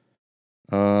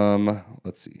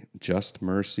 Let's see. Just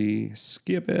Mercy.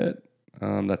 Skip it.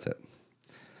 That's it.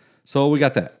 So we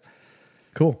got that.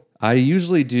 Cool. I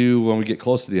usually do when we get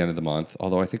close to the end of the month,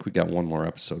 although I think we got one more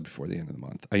episode before the end of the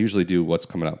month. I usually do what's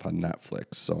coming up on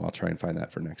Netflix, so I'll try and find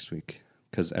that for next week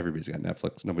because everybody's got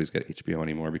Netflix. Nobody's got HBO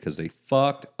anymore because they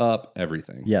fucked up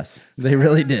everything. Yes, they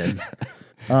really did.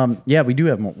 Yeah, we do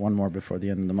have one more before the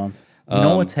end of the month. You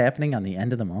know what's happening on the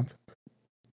end of the month?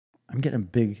 I'm getting a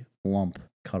big lump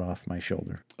cut off my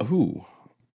shoulder. Ooh.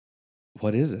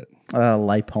 What is it?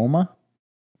 Lipoma.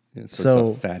 Yeah,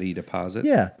 So- it's a fatty deposit.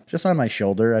 Yeah, just on my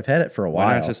shoulder. I've had it for a Why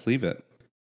while. not just leave it?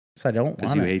 So I don't Because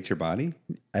want you it. hate your body?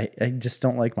 I just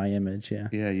don't like my image. Yeah.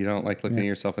 Yeah, you don't like looking at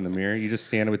yourself in the mirror. You just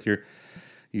stand with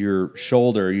your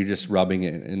shoulder, you're just rubbing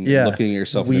it and Yeah. looking at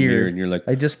yourself in the mirror, and you're like,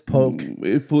 I just poke.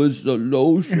 it was the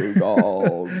lotion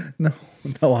on.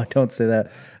 No, I don't say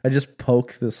that. I just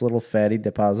poke this little fatty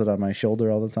deposit on my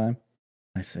shoulder all the time.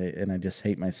 I just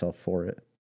hate myself for it.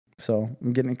 So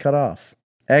I'm getting it cut off.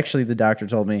 Actually, the doctor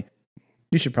told me,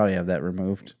 you should probably have that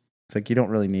removed. It's like, you don't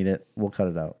really need it. We'll cut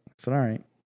it out. I said, all right.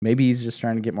 Maybe he's just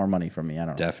trying to get more money from me. I don't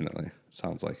know. Definitely.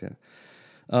 Sounds like it.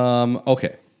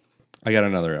 Okay. I got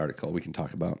another article we can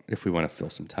talk about if we want to fill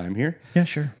some time here. Yeah,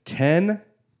 sure. 10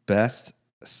 best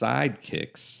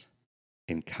sidekicks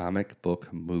in comic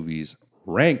book movies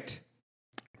ranked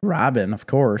Robin, of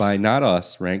course. by not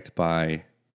us, ranked by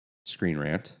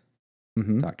ScreenRant.com,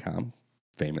 Mm-hmm.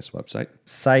 famous website.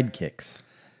 Sidekicks.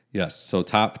 Yes, so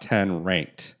top 10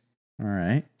 ranked. All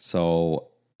right. So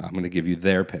I'm going to give you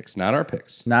their picks, not our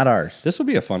picks. Not ours. This would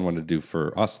be a fun one to do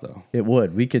for us, though. It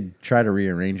would. We could try to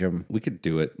rearrange them. We could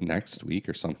do it next week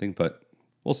or something, but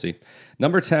we'll see.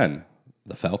 Number 10,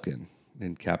 the Falcon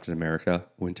in Captain America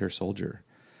Winter Soldier.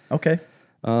 Okay.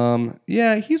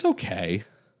 Yeah, he's okay.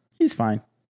 He's fine.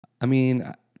 I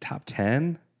mean, top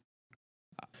 10?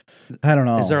 I don't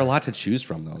know. Is there a lot to choose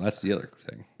from, though? That's the other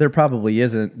thing. There probably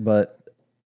isn't, but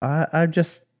I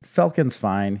just Falcon's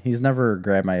fine. He's never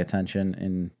grabbed my attention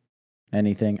in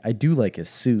anything. I do like his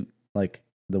suit, like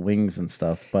the wings and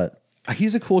stuff, but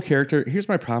He's a cool character. Here's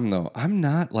my problem, though. I'm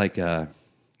not like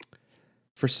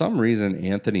for some reason,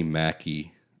 Anthony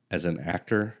Mackie as an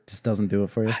actor, just doesn't do it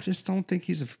for you. I just don't think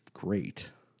he's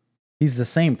great. He's the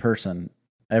same person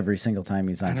every single time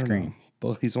he's I on don't screen. know.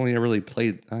 Well, he's only ever really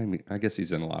played. I mean, I guess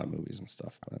he's in a lot of movies and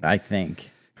stuff. But I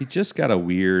think. he just got a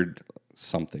weird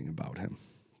something about him.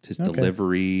 His Okay.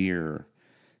 delivery or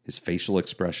his facial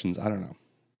expressions. I don't know.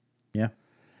 Yeah.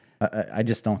 I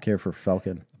just don't care for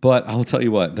Falcon. But I'll tell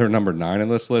you what, they're number 9 on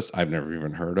this list. I've never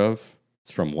even heard of.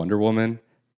 It's from Wonder Woman.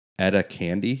 Etta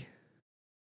Candy.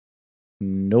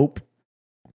 Nope.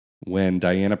 When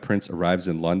Diana Prince arrives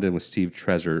in London with Steve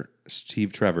Trevor,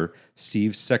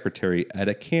 Steve's secretary,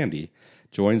 Etta Candy,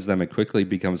 joins them and quickly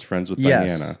becomes friends with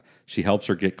Yes. Diana. She helps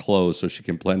her get clothes so she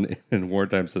can blend in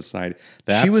wartime society.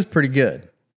 She was pretty good.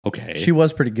 okay. She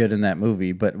was pretty good in that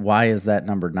movie, but why is that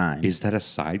number 9? Is that a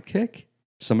sidekick?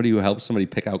 Somebody who helps somebody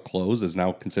pick out clothes is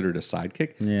now considered a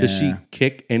sidekick? Does she Yeah.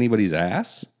 kick anybody's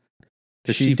ass?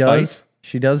 Does she does. fight?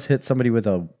 She does hit somebody with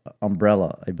a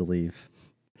umbrella, I believe.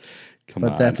 Come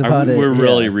But on. that's about it, We're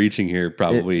really yeah. reaching here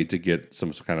probably to get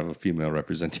some kind of a female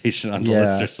representation on the Yeah.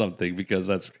 list or something because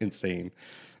that's insane.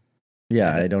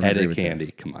 Yeah, I don't agree Etta with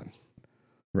Candy. Come on. that.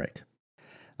 Right.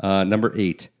 Number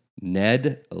 8,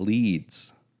 Ned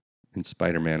Leeds in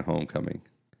Spider-Man Homecoming.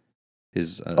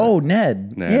 His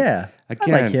Ned. Ned. Yeah. I Again,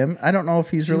 like him. I don't know if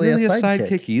he's is he really, a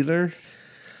sidekick. either.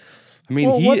 I mean,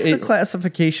 Well, what's the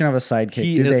classification of a sidekick?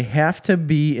 he Do is- they have to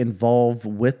be involved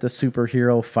with the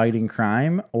superhero fighting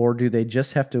crime, or do they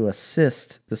just have to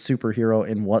assist the superhero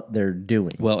in what they're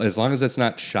doing? Well, as long as it's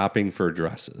not shopping for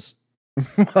dresses.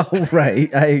 Well,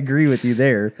 right. I agree with you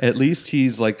there. At least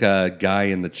he's like a guy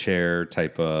in the chair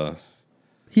type of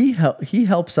he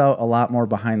helps out a lot more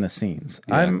behind the scenes.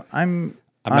 Yeah. I'm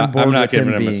I'm board not with giving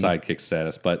him a being, sidekick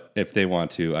status, but if they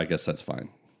want to, I guess that's fine.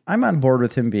 I'm on board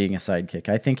with him being a sidekick.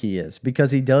 I think he is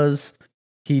because he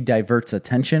diverts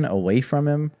attention away from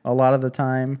him a lot of the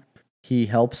time. He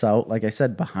helps out, like I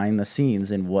said, behind the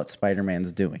scenes in what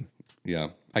Spider-Man's doing. Yeah,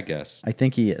 I guess. I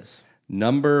think he is.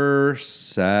 Number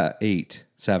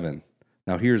 7.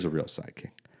 Now here's a real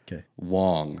sidekick. Okay.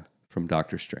 Wong from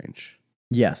Doctor Strange.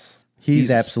 Yes.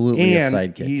 He's absolutely a and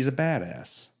sidekick. He's a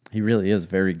badass. He really is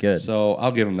very good. So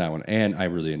I'll give him that one. And I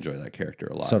really enjoy that character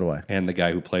a lot. So do I. And the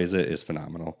guy who plays it is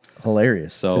phenomenal.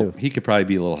 Hilarious, So too. he could probably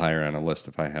be a little higher on a list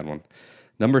if I had one.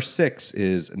 Number 6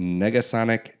 is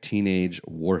Negasonic Teenage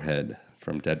Warhead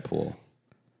from Deadpool.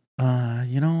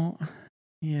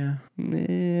 Yeah.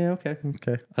 Okay.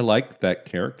 Okay. I like that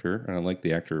character, and I like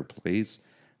the actor who plays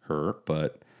her,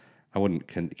 but I wouldn't,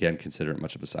 consider it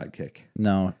much of a sidekick.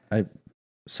 No,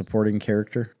 supporting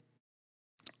character.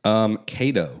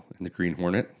 Kato in the Green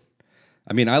Hornet.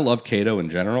 I mean, I love Kato in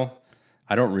general.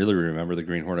 I don't really remember the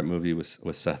Green Hornet movie with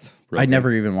Seth Rogen. I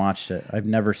never even watched it. I've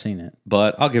never seen it.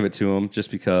 But I'll give it to him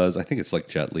just because I think it's like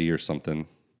Jet Li or something.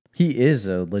 He is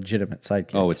a legitimate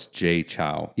sidekick. Oh, it's Jay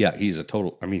Chow. Yeah, he's a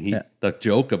total. I mean, the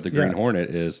joke of the Green Hornet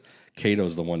is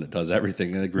Kato's the one that does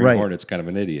everything, and the Green Hornet's kind of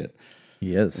an idiot.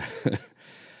 He is.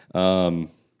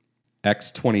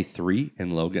 X-23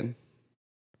 in Logan.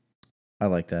 I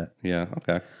like that. Yeah,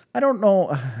 okay. I don't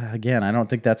know. Again, I don't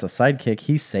think that's a sidekick.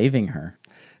 He's saving her.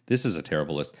 This is a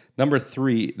terrible list. Number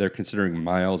 3, they're considering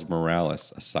Miles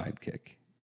Morales a sidekick.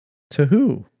 To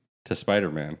who? To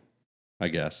Spider-Man, I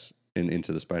guess, in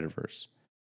Into the Spider-Verse.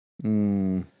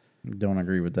 Don't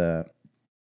agree with that.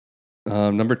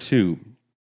 Number 2,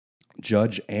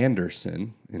 Judge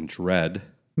Anderson in Dredd.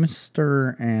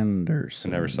 Mr.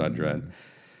 Anderson. I never saw Dredd.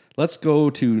 Let's go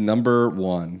to number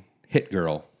 1, Hit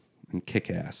Girl in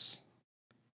Kick-Ass.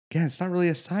 Again, it's not really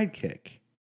a sidekick.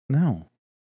 No.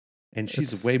 And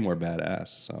she's way more badass,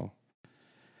 so.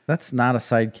 That's not a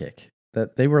sidekick.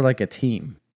 That they were like a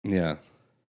team. Yeah.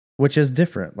 Which is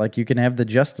different. Like you can have the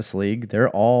Justice League. They're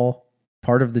all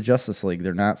part of the Justice League.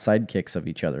 They're not sidekicks of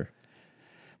each other.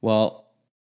 Well,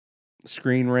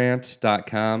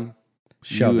 screenrant.com,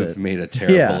 Shove you it. have made a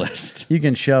terrible list. You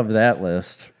can shove that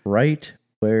list right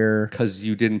where Because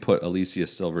you didn't put Alicia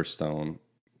Silverstone,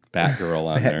 Batgirl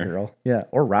on there. Batgirl. Yeah.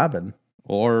 Or Robin.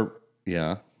 Or,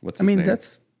 yeah, what's his name?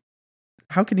 That's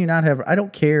how can you not have I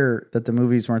don't care that the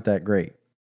movies weren't that great.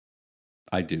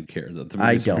 I do care that the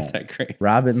movies weren't that great.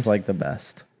 Robin's like the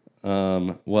best.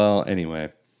 Well,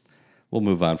 anyway, we'll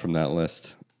move on from that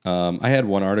list. I had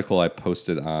one article I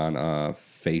posted on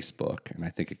Facebook, and I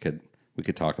think we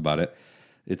could talk about it.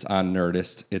 It's on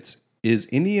Nerdist. Is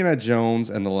Indiana Jones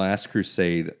and the Last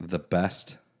Crusade the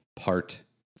best part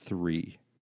 3?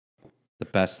 The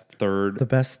best third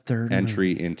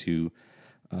entry movie. into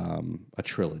a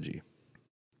trilogy.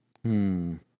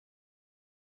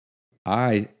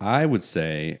 I would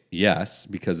say yes,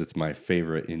 because it's my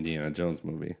favorite Indiana Jones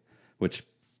movie, which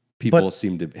people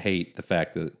seem to hate the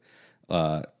fact that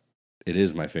it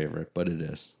is my favorite, but it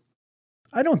is.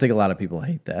 I don't think a lot of people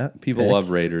hate that. People love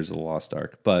Raiders of the Lost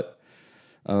Ark, but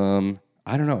I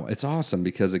don't know. It's awesome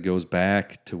because it goes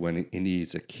back to when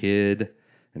Indy's a kid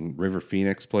and River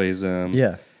Phoenix plays him.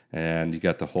 Yeah. And you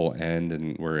got the whole end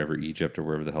and wherever Egypt or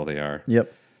wherever the hell they are.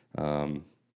 Yep.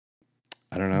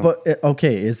 I don't know. But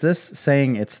okay, is this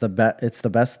saying it's the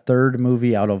best third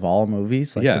movie out of all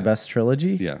movies? Like the best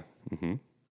trilogy? Yeah. Mm-hmm.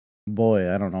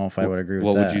 Boy, I don't know if I would agree with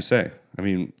that. What would you say? I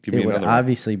mean, give me another. It would one.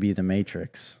 obviously be The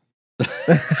Matrix.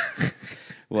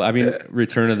 Well, I mean,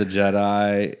 Return of the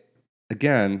Jedi.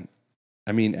 Again,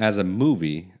 I mean, as a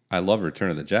movie, I love Return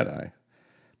of the Jedi,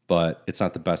 but it's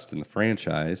not the best in the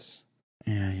franchise.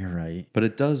 Yeah, you're right. But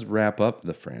it does wrap up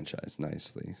the franchise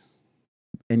nicely.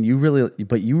 And you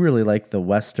really like the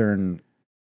Western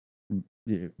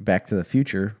Back to the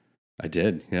Future. I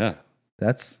did, yeah.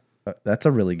 That's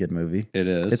a really good movie. It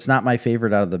is. It's not my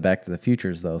favorite out of the Back to the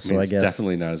Futures, though. So I guess it's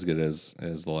definitely not as good as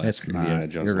the last Indiana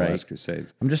Jones and the Last Crusade.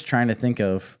 I'm just trying to think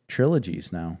of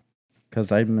trilogies now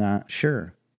because I'm not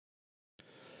sure.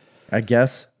 I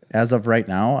guess as of right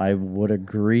now, I would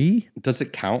agree. Does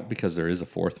it count because there is a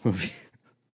fourth movie?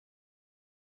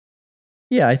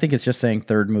 Yeah, I think it's just saying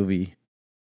third movie.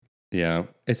 Yeah,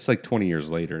 it's like 20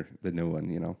 years later, the new one,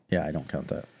 you know. Yeah, I don't count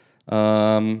that.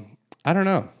 I don't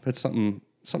know. It's something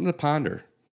to ponder.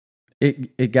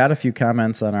 It got a few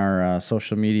comments on our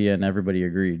social media, and everybody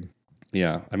agreed.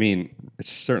 Yeah, I mean,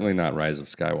 it's certainly not Rise of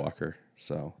Skywalker.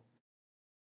 So,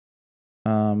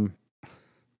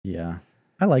 yeah,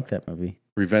 I like that movie.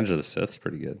 Revenge of the Sith's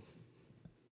pretty good.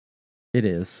 It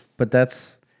is, but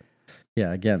that's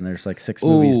Yeah, again, there's like 6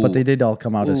 movies, but Ooh. they did all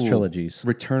come out as Ooh. trilogies.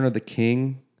 Return of the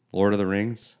King, Lord of the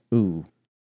Rings. Ooh.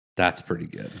 That's pretty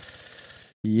good.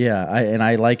 Yeah,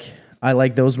 I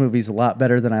like those movies a lot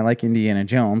better than I like Indiana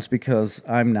Jones because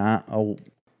I'm not a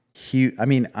huge. I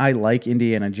mean, I like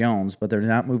Indiana Jones, but they're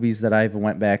not movies that I've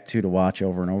went back to watch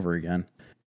over and over again.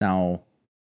 Now,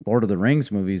 Lord of the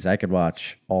Rings movies I could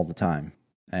watch all the time,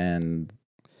 and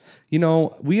You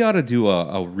know, we ought to do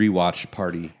a rewatch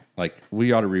party. Like,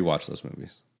 we ought to rewatch those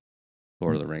movies.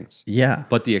 Lord of the Rings. yeah.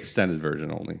 But the extended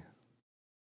version only.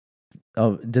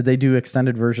 Oh, did they do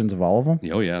extended versions of all of them?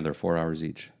 Oh, yeah, they're 4 hours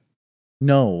each.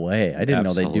 No way. I didn't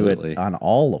know they do Absolutely. it on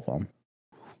all of them.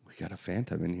 We got a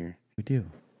Phantom in here. We do.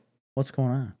 What's going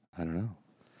on? I don't know.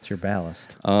 It's your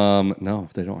ballast. No,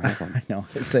 they don't have one. I know.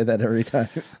 I say that every time.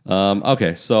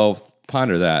 Okay, so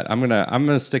ponder that. I'm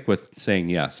gonna stick with saying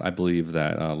yes. I believe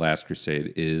that Last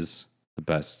Crusade is the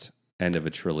best end of a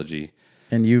trilogy.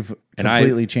 And you've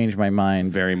completely changed my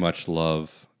mind. Very much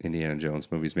love Indiana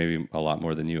Jones movies, maybe a lot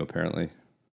more than you apparently.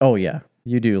 Oh yeah,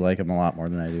 you do like them a lot more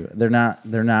than I do.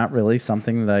 They're not really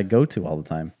something that I go to all the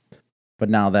time.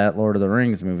 But now that Lord of the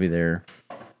Rings movie there,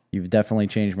 you've definitely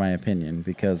changed my opinion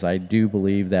because I do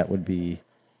believe that would be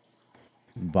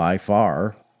by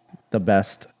far the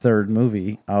best third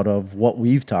movie out of what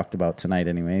we've talked about tonight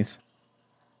anyways.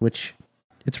 Which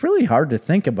it's really hard to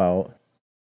think about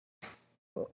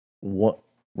what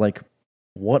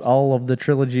all of the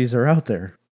trilogies are out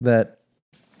there that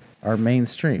are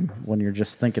mainstream when you're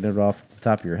just thinking it off the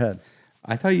top of your head.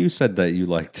 I thought you said that you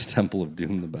liked Temple of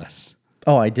Doom the best.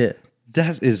 Oh, I did.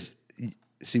 That is,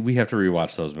 see, we have to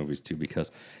rewatch those movies too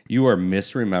because you are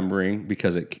misremembering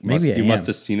because you must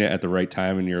have seen it at the right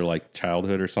time in your like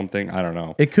childhood or something. I don't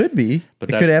know. It could be. But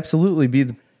it could absolutely be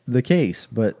the case.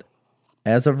 But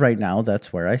as of right now,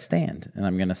 that's where I stand, and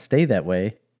I'm going to stay that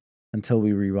way until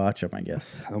we rewatch them, I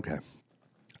guess. Okay.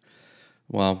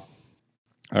 Well,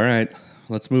 all right.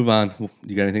 Let's move on.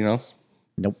 You got anything else?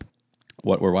 Nope.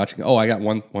 What we're watching? Oh, I got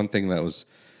one thing that was.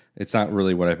 It's not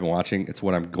really what I've been watching. It's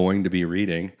what I'm going to be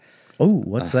reading. Oh,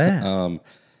 what's that?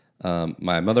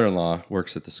 My mother-in-law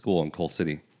works at the school in Coal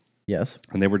City. Yes.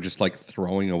 And they were just like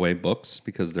throwing away books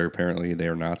because they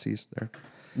are Nazis there.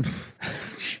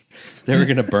 They were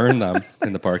going to burn them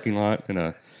in the parking lot in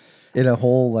a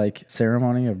whole like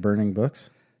ceremony of burning books.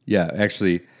 Yeah,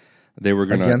 actually, they were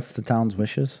going to against the town's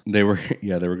wishes. They were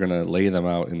going to lay them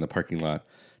out in the parking lot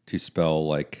to spell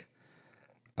like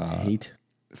hate,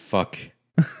 fuck,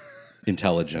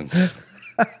 intelligence.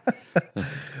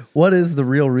 What is the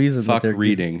real reason? Fuck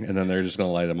reading, and then they're just going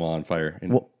to light them all on fire.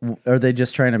 And are they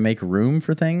just trying to make room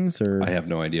for things, or I have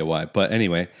no idea why. But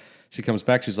anyway, she comes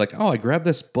back. She's like, "Oh, I grabbed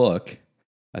this book.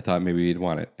 I thought maybe you'd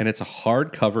want it." And it's a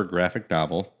hardcover graphic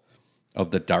novel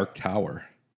of The Dark Tower.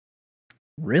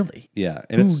 Really? Yeah.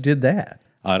 And who did that?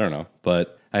 I don't know,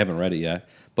 but I haven't read it yet.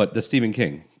 But the Stephen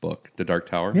King book, The Dark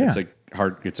Tower, yeah.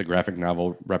 It's a graphic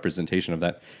novel representation of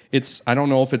that. I don't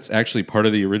know if it's actually part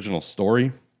of the original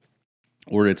story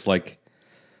or it's like,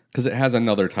 because it has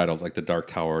another title, it's like The Dark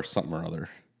Tower or something or other.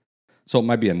 So it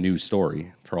might be a new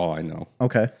story for all I know.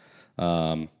 Okay.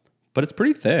 But it's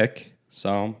pretty thick.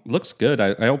 So it looks good.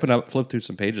 I opened up, flipped through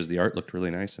some pages. The art looked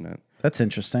really nice in it. That's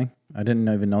interesting. I didn't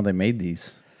even know they made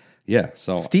these. Yeah.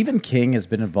 So Stephen King has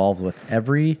been involved with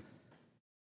everything.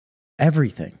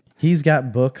 He's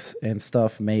got books and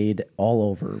stuff made all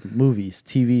over, movies,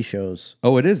 TV shows.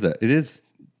 Oh, it is that. It is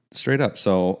straight up.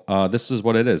 So this is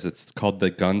what it is. It's called The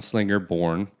Gunslinger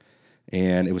Born,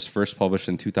 and it was first published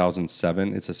in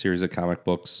 2007. It's a series of comic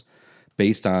books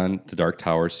based on the Dark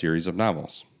Tower series of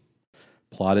novels.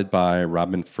 Plotted by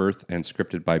Robin Firth and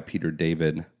scripted by Peter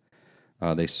David.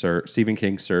 Stephen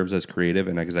King serves as creative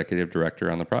and executive director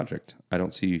on the project. I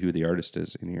don't see who the artist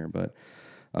is in here, but...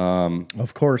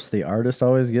 of course, the artist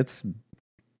always gets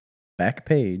back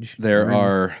page. There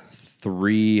are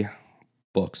 3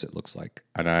 books, it looks like,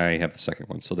 and I have the second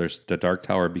one. So there's The Dark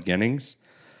Tower Beginnings,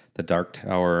 The Dark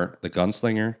Tower, The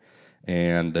Gunslinger,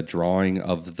 and The Drawing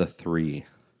of the Three.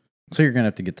 So you're going to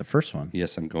have to get the first one.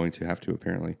 Yes, I'm going to have to,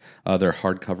 apparently. They're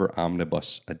hardcover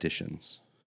omnibus editions.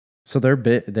 So they're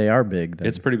big. They are big. Then.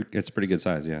 It's pretty good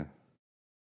size, yeah.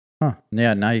 Huh.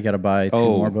 Yeah, now you got to buy 2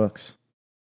 more books.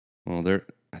 Well,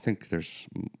 I think there's...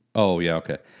 Oh, yeah,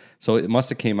 okay. So it must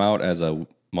have came out as a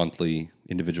monthly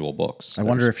individual books. I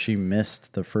wonder if she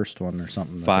missed the first one or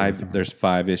something. There's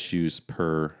 5 issues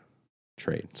per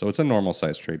trade. So it's a normal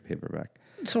size trade paperback.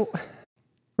 So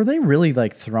were they really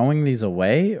like throwing these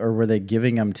away, or were they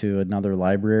giving them to another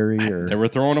library? Or they were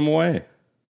throwing them away.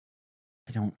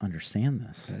 I don't understand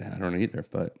this. I don't either,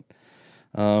 but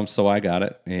so I got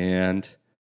it, and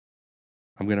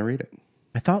I'm going to read it.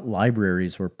 I thought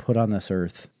libraries were put on this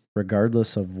earth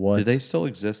regardless of what Do they still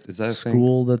exist? Is that a thing?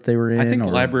 school that they were in. I think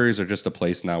or, libraries are just a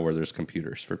place now where there's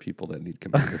computers for people that need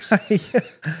computers.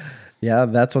 yeah,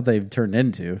 that's what they've turned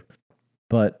into.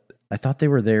 But I thought they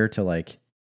were there to like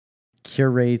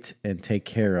curate and take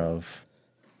care of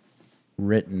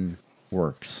written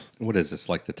works. What is this,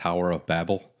 like the Tower of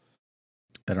Babel?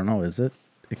 I don't know, is it?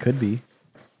 It could be.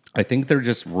 I think they're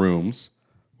just rooms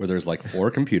where there's like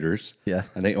 4 computers. Yeah.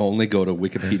 And they only go to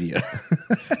Wikipedia.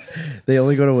 They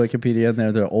only go to Wikipedia, and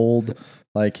they're the old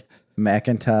like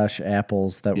Macintosh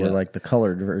apples that were like the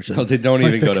colored versions. No, they don't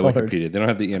Like even the go to colored- Wikipedia. They don't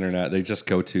have the internet. They just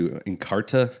go to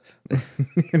Encarta,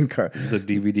 the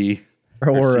DVD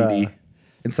or CD.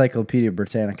 Encyclopedia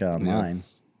Britannica online.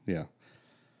 Yeah.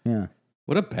 Yeah.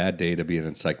 What a bad day to be an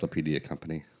encyclopedia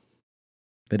company.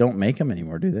 They don't make them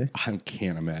anymore, do they? I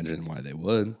can't imagine why they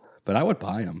would, but I would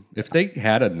buy them. If they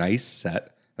had a nice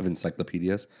set of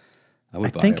encyclopedias, I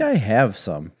would buy I think them. I have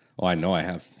some. Oh, I know I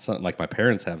have some, like my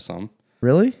parents have some.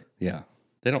 Really? Yeah.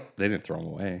 They didn't throw them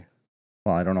away.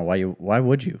 Well, I don't know why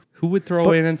would you? Who would throw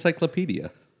away an encyclopedia?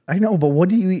 I know, but what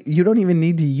do you don't even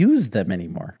need to use them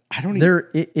anymore. I don't They're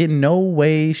in no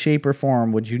way, shape, or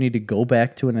form would you need to go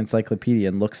back to an encyclopedia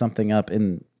and look something up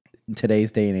in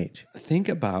today's day and age. Think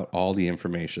about all the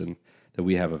information that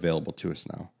we have available to us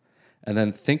now. And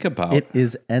then think about It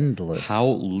is endless. how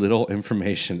little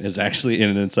information is actually in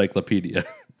an encyclopedia.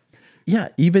 Yeah,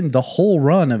 even the whole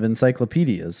run of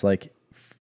encyclopedias, like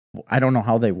I don't know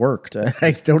how they worked.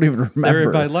 I don't even remember.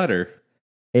 They're by letter.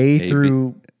 A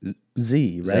through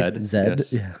Z, Z, right?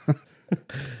 yes. Yeah.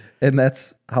 And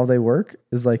that's how they work.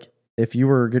 Is like if you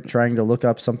were trying to look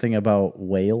up something about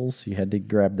whales, you had to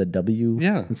grab the W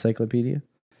encyclopedia.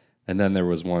 And then there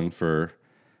was one for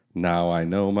Now I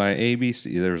Know My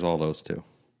ABC. There's all those too.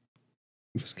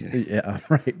 Just kidding. Yeah,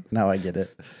 right. Now I get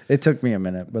it. It took me a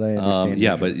minute, but I understand.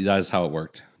 Yeah, but that is how it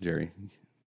worked, Jerry.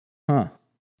 Huh.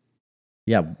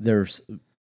 Yeah, there's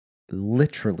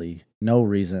literally no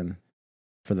reason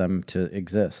for them to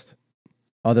exist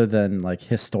other than like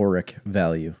historic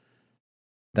value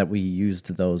that we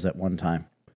used those at one time.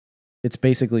 It's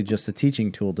basically just a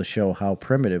teaching tool to show how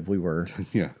primitive we were.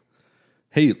 Yeah.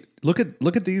 Hey, look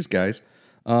at these guys.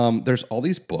 There's all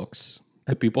these books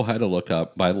that people had to look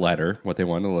up by letter, what they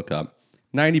wanted to look up.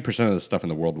 90% of the stuff in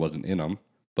the world wasn't in them,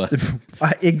 but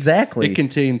Exactly. it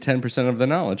contained 10% of the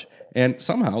knowledge. And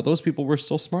somehow those people were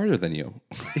still smarter than you.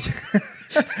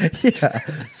 Yeah.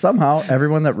 Somehow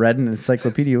everyone that read an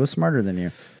encyclopedia was smarter than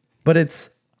you. But Isn't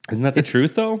that the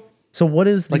truth, though? so what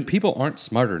is the Like, people aren't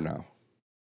smarter now.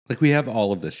 Like, we have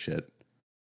all of this shit.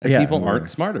 And Yeah, people we're- aren't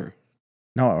smarter.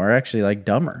 No, we're actually like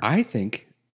dumber. I think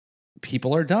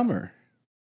people are dumber.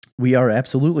 We are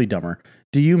absolutely dumber.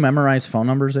 Do you memorize phone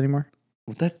numbers anymore?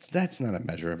 Well, that's not a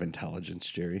measure of intelligence,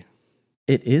 Jerry.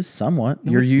 It is somewhat.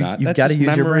 No, it's not. You've That's got to just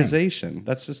use your brain. memorization.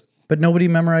 That's just But nobody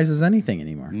memorizes anything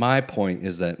anymore. my point.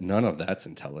 Is that none of that's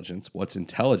intelligence. What's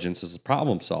intelligence is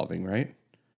problem solving, right?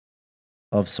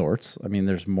 Of sorts. I mean,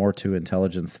 there's more to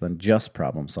intelligence than just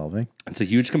problem solving. It's a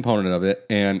huge component of it.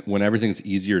 And when everything's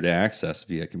easier to access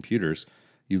via computers,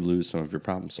 you lose some of your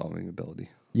problem solving ability.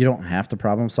 You don't have to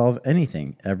problem solve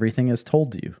anything. Everything is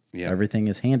told to you. Yeah. Everything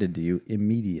is handed to you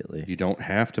immediately. You don't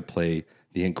have to play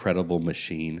the Incredible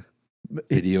Machine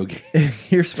video game.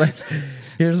 here's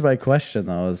my question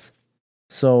though is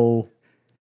so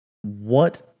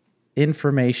what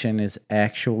information is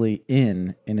actually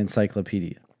in an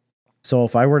encyclopedia? So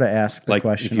if I were to ask the Like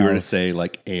question if you were of, to say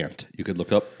like ant, you could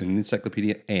look up in an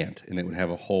encyclopedia ant, and it would have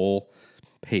a whole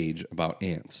page about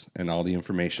ants and all the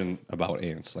information about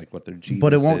ants, like what their genus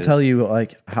but it won't is. tell you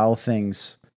like how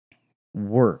things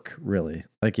work really.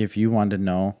 Like if you wanted to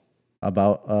know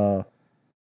about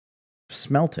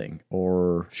smelting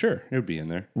or Sure, it would be in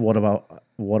there. what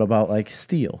about like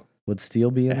steel? Would steel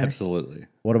be in there? Absolutely.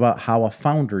 What about how a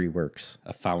foundry works?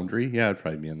 A foundry, yeah, it'd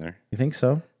probably be in there. You think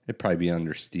so? It'd probably be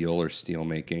under steel or steel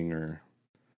making or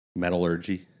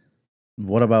metallurgy.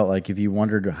 What about like if you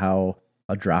wondered how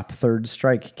a drop third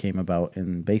strike came about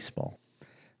in baseball?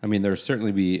 I mean, there would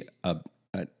certainly be a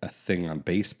thing on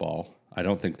baseball. I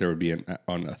don't think there would be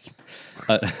an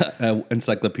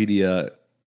encyclopedia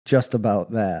Just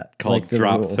about that. called like the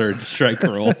Drop rules. Third Strike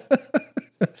Rule.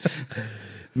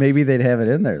 Maybe they'd have it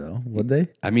in there though, would they?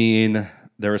 I mean,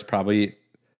 there was probably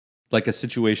like a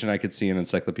situation I could see in an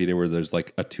encyclopedia where there's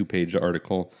like a 2-page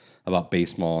article about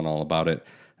baseball and all about it.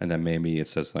 And then maybe it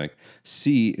says like,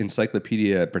 see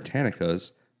Encyclopedia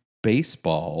Britannica's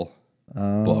baseball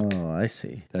book. Oh, I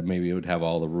see. That maybe it would have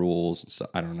all the rules. So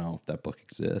I don't know if that book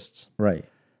exists. Right.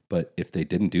 But if they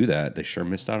didn't do that, they sure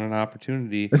missed out on an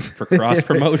opportunity for cross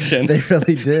promotion. They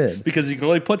really did. Because you can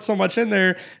only put so much in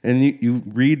there, and you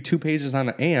read 2 pages on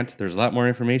an ant. There's a lot more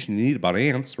information you need about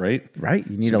ants, right? Right.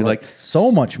 You need So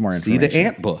so much more See information. the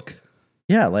ant book.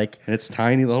 Yeah, like And it's a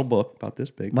tiny little book about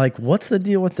this big. what's the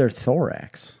deal with their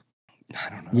thorax? I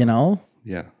don't know. You know?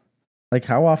 Yeah. Like,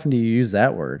 how often do you use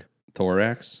that word?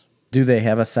 Thorax. Do they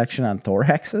have a section on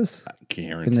thoraxes?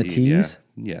 Guaranteed. In the T's?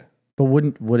 Yeah. But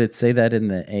would it say that in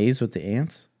the A's with the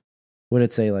ants? Would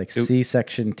it say like C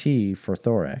section T for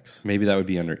thorax? Maybe that would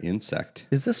be under insect.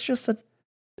 Is this just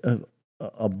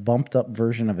a bumped up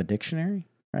version of a dictionary,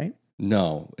 right?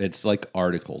 No, it's like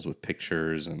articles with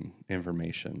pictures and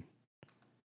information.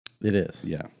 It is.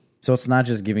 Yeah. So it's not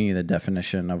just giving you the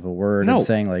definition of a word No. and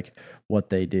saying like what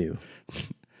they do.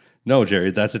 No, Jerry,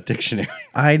 that's a dictionary.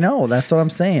 I know. That's what I'm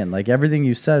saying. Like everything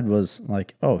you said was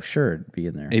like, oh, sure, it'd be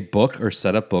in there. A book or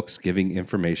set of books giving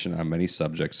information on many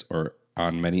subjects or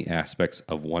on many aspects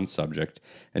of one subject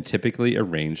and typically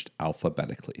arranged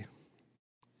alphabetically.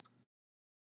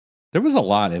 There was a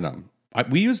lot in them.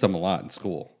 We used them a lot in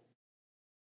school.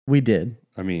 We did.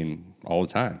 I mean, all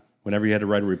the time. Whenever you had to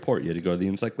write a report, you had to go to the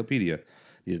encyclopedia.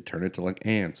 You had to turn it to like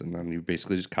ants, and then you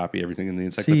basically just copy everything in the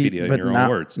encyclopedia in your own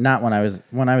words. Not when I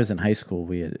was in high school.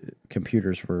 We had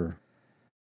computers were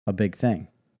a big thing,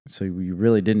 so you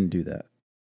really didn't do that.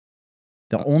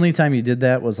 The only time you did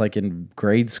that was like in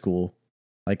grade school,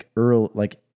 like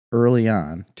early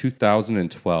on.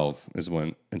 2012 is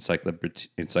when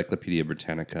Encyclopedia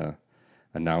Britannica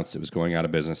announced it was going out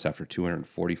of business after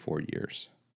 244 years.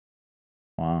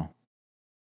 Wow.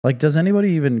 Like, does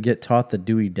anybody even get taught the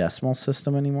Dewey Decimal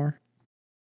System anymore?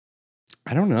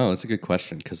 I don't know. It's a good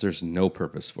question because there's no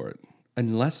purpose for it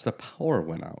unless the power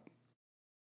went out.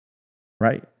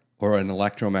 Right. Or an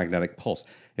electromagnetic pulse.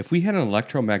 If we had an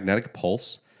electromagnetic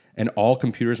pulse and all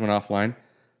computers went offline,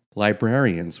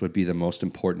 librarians would be the most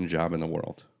important job in the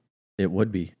world. It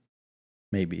would be.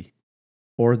 Maybe.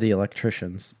 Or the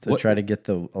electricians to try to get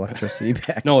the electricity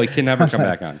back. No, it can never come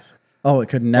back on. Oh, it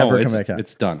could never come back on.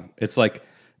 It's done. It's like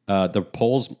the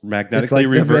poles It's magnetically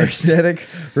like reverse. the magnetic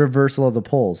reversal of the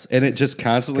poles. And it just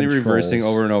constantly Controls. reversing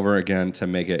over and over again to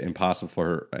make it impossible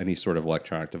for any sort of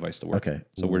electronic device to work. Okay.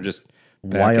 So we're just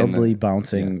back in wildly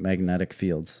bouncing magnetic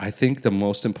fields. I think the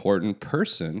most important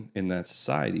person in that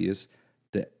society is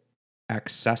the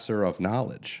accessor of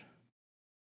knowledge,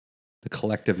 the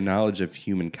collective knowledge of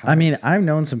humankind. I mean, I've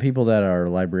known some people that are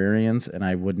librarians, and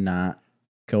I would not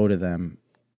go to them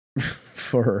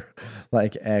for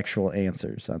like actual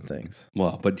answers on things.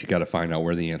 well, but you got to find out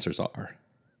where the answers are.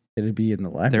 It'd be in the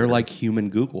library. They're like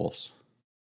human Googles.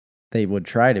 They would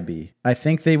try to be. I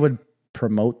think they would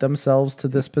promote themselves to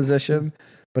this position,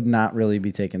 but not really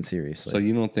be taken seriously. So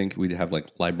you don't think we'd have like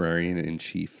librarian in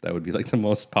chief? That would be like the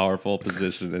most powerful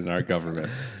position in our government.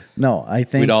 No, I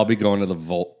think We'd all be going to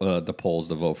the polls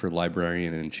to vote for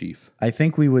librarian in chief. I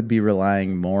think we would be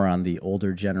relying more on the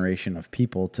older generation of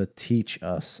people to teach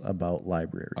us about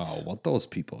libraries. Oh, well, those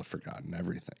people have forgotten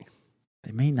everything.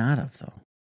 They may not have, though.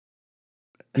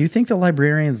 Do you think the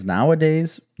librarians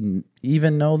nowadays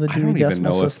even know the I Dewey don't even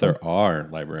Decimal know if System? there are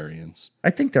librarians. I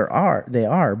think they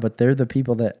are, but they're the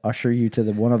people that usher you to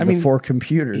one of the 4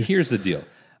 computers. Here's the deal.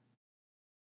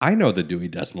 I know the Dewey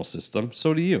Decimal System.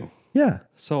 So do you. Yeah,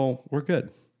 So we're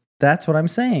good. that's what I'm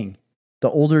saying. The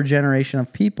older generation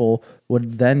of people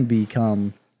would then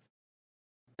become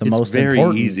the It's most very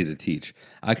important. easy to teach.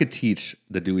 I could teach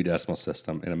the Dewey Decimal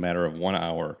System in a matter of 1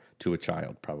 hour to a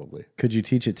child, probably. Could you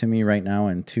teach it to me right now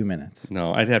in 2 minutes?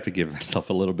 No, I'd have to give myself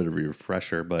a little bit of a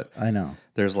refresher, but I know.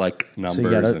 there's like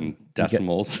numbers gotta- and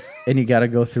decimals. And you got to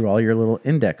go through all your little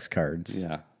index cards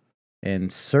Yeah.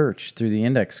 and search through the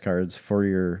index cards for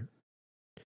your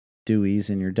Deweys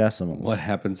and your decimals. What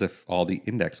happens if all the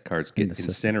index cards get the system.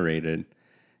 incinerated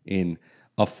in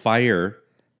a fire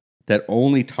that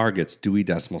only targets Dewey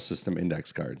Decimal System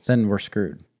index cards? Then we're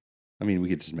screwed. I mean, we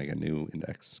could just make a new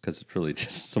index because it's really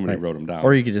just somebody Right. wrote them down.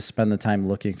 Or you could just spend the time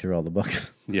looking through all the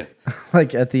books. Yeah.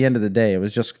 Like at the end of the day, it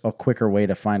was just a quicker way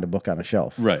to find a book on a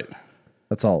shelf. Right.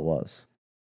 That's all it was.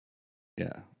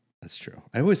 Yeah, that's true.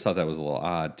 I always thought that was a little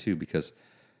odd too because,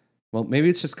 well, maybe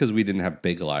it's just because we didn't have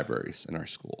big libraries in our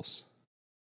schools.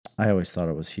 I always thought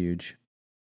it was huge,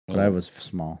 but I was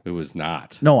small. It was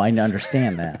not. No, I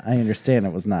understand that. I understand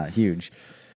it was not huge.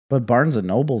 But Barnes &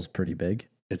 Noble's pretty big.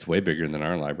 It's way bigger than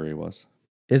our library was.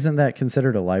 Isn't that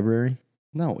considered a library?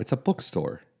 No, it's a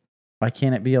bookstore. Why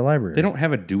can't it be a library? They don't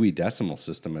have a Dewey Decimal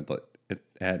System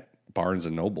at Barnes &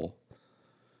 Noble.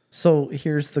 So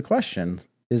here's the question.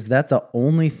 Is that the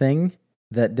only thing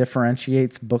that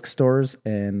differentiates bookstores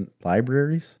and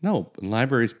libraries? No, in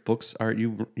libraries, books are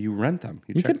you rent them.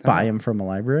 You can buy them from a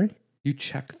library. You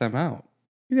check them out.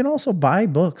 You can also buy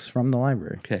books from the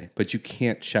library. Okay, but you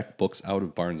can't check books out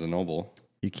of Barnes and Noble.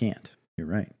 You can't. You're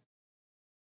right.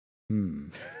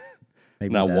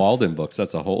 Maybe Now Walden Books,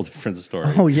 that's a whole different story.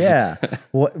 Oh yeah,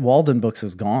 Walden Books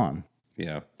is gone.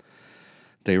 Yeah,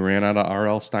 they ran out of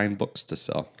R.L. Stein books to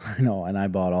sell. I know, and I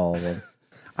bought all of them.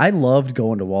 I loved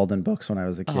going to Walden Books when I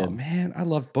was a kid. Oh man, I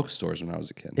loved bookstores when I was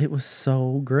a kid. It was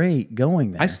so great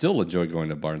going there. I still enjoy going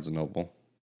to Barnes and Noble.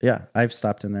 Yeah, I've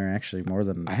stopped in there actually more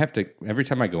than. I have to every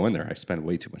time I go in there, I spend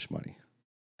way too much money.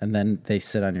 And then they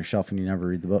sit on your shelf and you never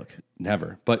read the book.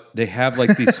 Never, but they have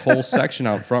like these whole section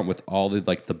out front with all the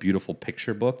like the beautiful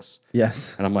picture books.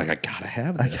 Yes, and I'm like, I gotta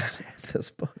have this. I gotta have this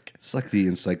book. It's like the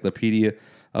encyclopedia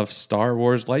of Star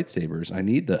Wars lightsabers. I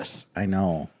need this. I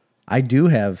know. I do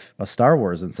have a Star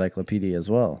Wars encyclopedia as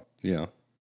well. Yeah.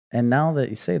 And now that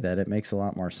you say that, it makes a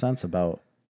lot more sense about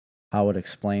how it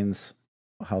explains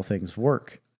how things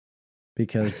work.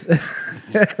 Because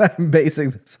I'm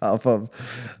basing this off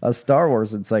of a Star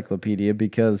Wars encyclopedia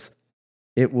because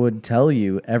it would tell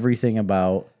you everything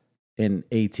about an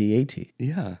AT-AT.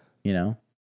 Yeah. You know?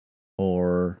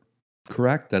 Or...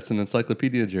 Correct. That's an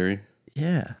encyclopedia, Jerry.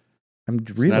 Yeah. I'm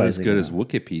It's realizing not as good now. as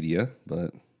Wikipedia,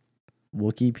 but...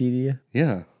 Wikipedia?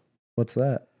 Yeah. What's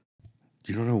that?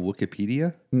 You don't know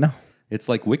Wikipedia? No. It's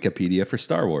like Wikipedia for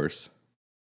Star Wars.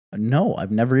 No,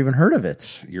 I've never even heard of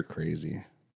it. You're crazy.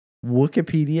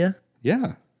 Wikipedia?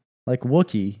 Yeah. Like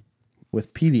Wookie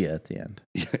with pedia at the end.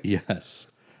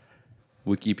 Yes.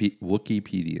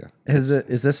 Wikipedia.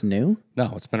 Is this new?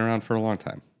 No, it's been around for a long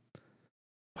time.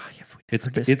 Why have we It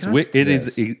never discussed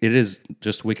this? is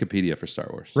just Wikipedia for Star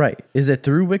Wars. Right. Is it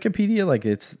through Wikipedia? Like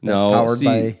that's powered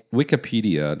by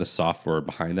Wikipedia, the software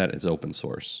behind that is open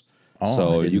source. Oh, So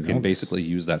I didn't you know can this. basically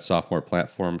use that software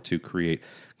platform to create,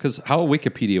 because how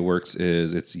Wikipedia works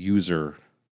is it's user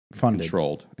funded.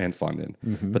 controlled and funded,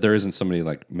 Mhm. but there isn't somebody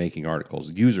like making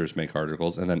articles. Users make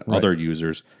articles, and then Right. other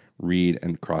users read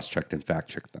and cross-check and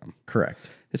fact-check them. Correct.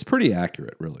 It's pretty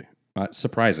accurate, really.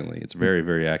 Surprisingly, it's very,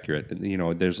 very accurate. You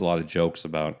know, there's a lot of jokes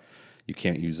about you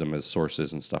can't use them as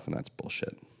sources and stuff, and that's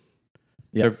bullshit.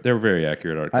 Yeah. They're very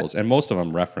accurate articles, and most of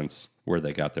them reference where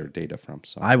they got their data from.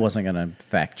 So I wasn't gonna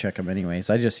fact check them anyways.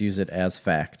 I just use it as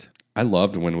fact. I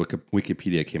loved when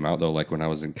Wikipedia came out, though, like when I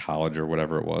was in college or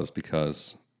whatever it was,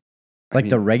 because Like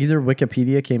the regular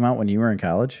Wikipedia came out when you were in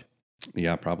college.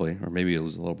 yeah, probably, or maybe it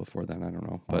was a little before then. I don't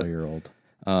know, Oh, you're old.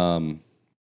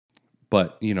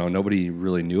 But you know, nobody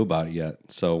really knew about it yet.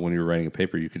 So when you were writing a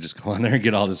paper, you could just go on there and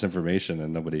get all this information,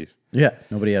 and nobody. Yeah,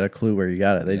 nobody had a clue where you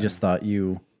got it. They just thought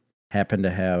you happened to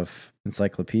have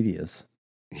encyclopedias,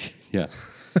 Yeah,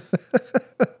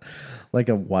 like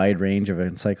a wide range of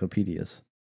encyclopedias.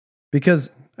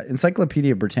 Because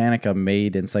Encyclopedia Britannica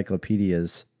made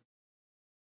encyclopedias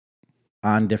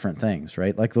on different things,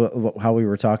 right? Like how we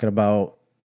were talking about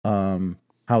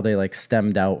how they like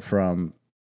stemmed out from,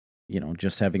 you know,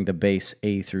 just having the base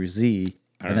A through Z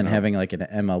and then having like an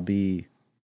MLB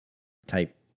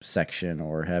type section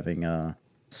or having a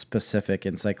specific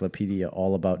encyclopedia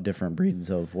all about different breeds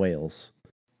of whales.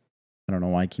 I don't know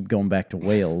why I keep going back to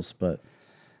whales, but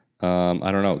I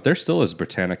don't know. There still is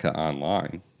Britannica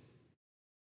online.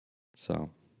 So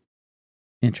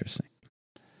interesting.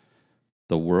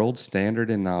 the world standard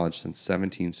in knowledge since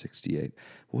 1768.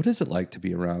 What is it like to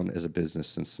be around as a business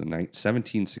since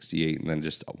 1768 and then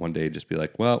just one day just be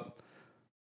like, well,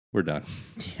 we're done?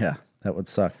 Yeah, that would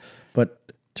suck. But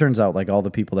turns out like all the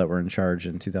people that were in charge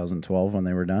in 2012 when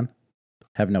they were done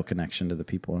have no connection to the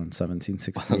people in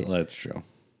 1768. That's true.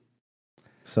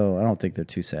 So I don't think they're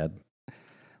too sad.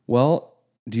 Well,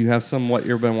 do you have some what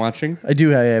you've been watching? I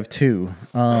do. I have two.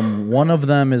 One of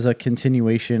them is a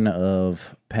continuation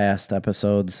of past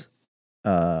episodes,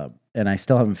 and I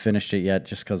still haven't finished it yet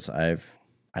just because I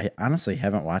honestly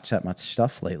haven't watched that much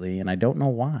stuff lately, and I don't know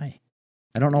why.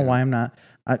 I don't know why I'm not.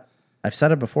 I've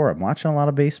said it before. I'm watching a lot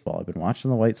of baseball. I've been watching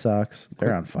the White Sox.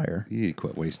 They're on fire. You need to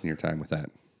quit wasting your time with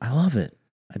that. I love it.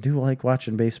 I do like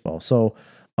watching baseball. So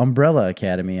Umbrella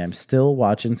Academy, I'm still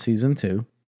watching season 2.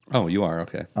 Oh, you are?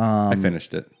 Okay. I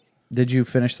finished it. Did you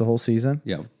finish the whole season?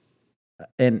 Yeah.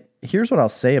 And here's what I'll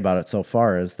say about it so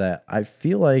far is that I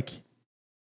feel like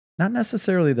not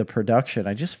necessarily the production.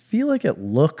 I just feel like it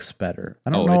looks better.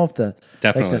 I don't know if the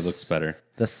Definitely like looks better.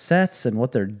 The sets and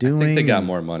what they're doing. I think they got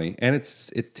more money, and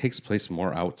it takes place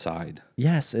more outside.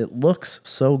 Yes, it looks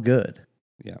so good.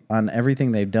 Yeah. On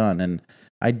everything they've done, and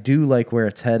I do like where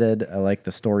it's headed. I like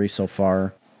the story so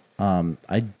far.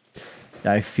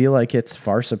 I feel like it's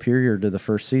far superior to the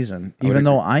first season, even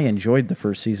though I enjoyed the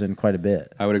first season quite a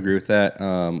bit. I would agree with that.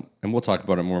 And we'll talk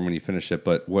about it more when you finish it.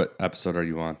 But what episode are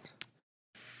you on?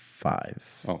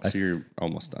 5. Oh, so you're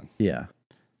almost done. Yeah.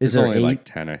 Is there only 8? Like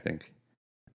 10, I think.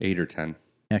 8 or 10.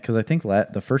 Yeah, because I think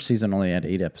the first season only had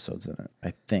 8 episodes in it,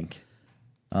 I think.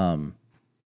 Well,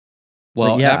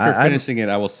 yeah, after finishing it,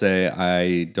 I will say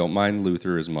I don't mind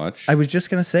Luther as much. I was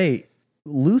just going to say,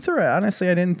 Luther, honestly,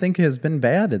 I didn't think has been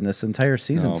bad in this entire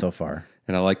season so far.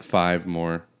 And I like 5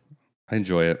 more. I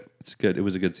enjoy it. It's good. It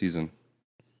was a good season.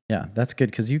 Yeah, that's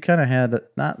good because you kind of had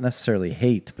not necessarily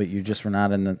hate, but you just were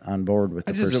not on board with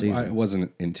the first season. I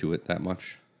wasn't into it that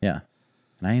much. Yeah,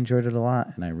 and I enjoyed it a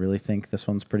lot, and I really think this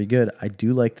one's pretty good. I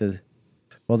do like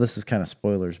well, this is kind of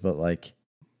spoilers, but like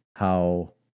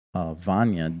how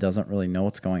Vanya doesn't really know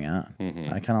what's going on.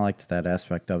 Mm-hmm. I kind of liked that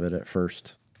aspect of it at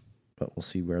first, but we'll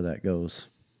see where that goes.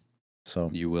 So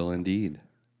you will indeed.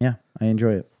 Yeah, I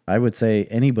enjoy it. I would say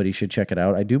anybody should check it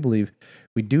out. I do believe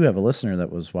we do have a listener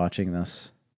that was watching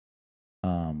this.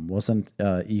 Wasn't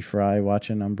E. Fry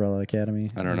watching Umbrella Academy?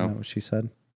 I don't know. That what she said?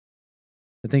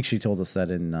 I think she told us that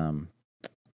in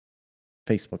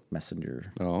Facebook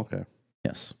Messenger. Oh, okay.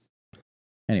 Yes.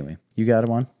 Anyway, you got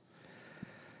one?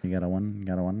 You got a one?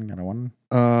 Got a one? Got a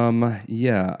one?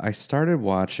 Yeah, I started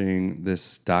watching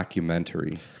this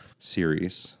documentary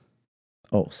series.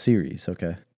 Oh, series,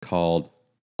 okay. Called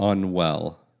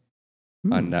Unwell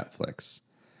on Netflix.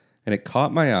 And it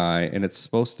caught my eye, and it's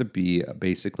supposed to be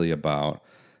basically about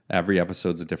every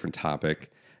episode's a different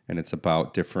topic, and it's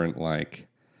about different, like,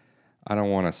 I don't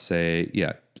want to say,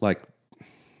 like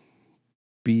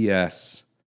BS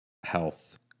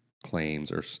health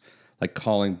claims or like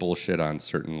calling bullshit on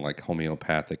certain like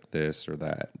homeopathic this or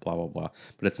that, blah, blah, blah.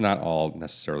 But it's not all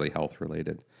necessarily health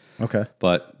related. Okay.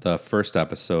 But the first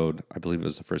episode, I believe it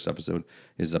was the first episode,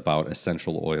 is about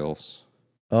essential oils.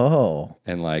 Oh.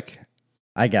 And like...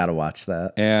 I got to watch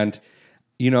that. And,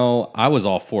 you know, I was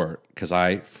all for it because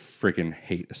I freaking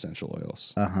hate essential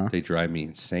oils. Uh-huh. They drive me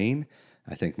insane.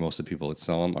 I think most of the people that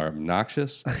sell them are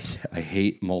obnoxious. Yes. I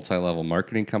hate multi-level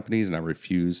marketing companies, and I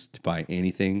refuse to buy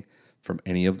anything from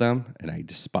any of them, and I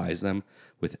despise them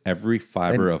with every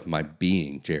fiber of my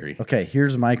being, Jerry. Okay,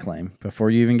 here's my claim before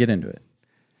you even get into it.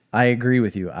 I agree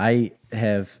with you. I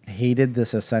have hated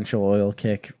this essential oil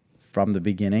kick from the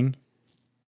beginning.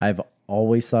 I've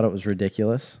always thought it was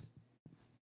ridiculous.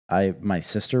 My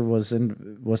sister was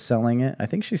selling it. I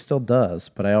think she still does,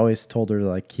 but I always told her to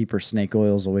like keep her snake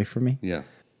oils away from me. Yeah.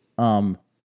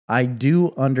 I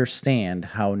do understand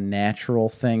how natural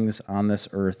things on this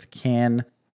earth can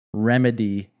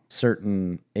remedy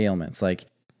certain ailments, like,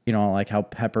 you know, like how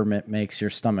peppermint makes your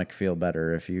stomach feel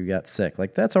better if you got sick.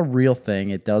 Like that's a real thing.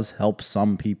 It does help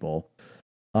some people.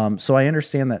 So I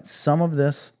understand that some of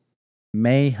this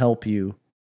may help you,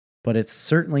 but it's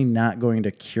certainly not going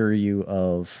to cure you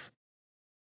of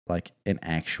like an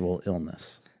actual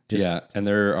illness. Yeah, and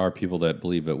there are people that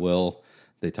believe it will.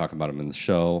 They talk about them in the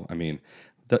show. I mean,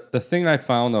 the thing I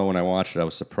found, though, when I watched it, I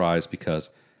was surprised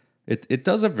because it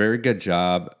does a very good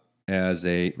job as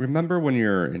a... Remember when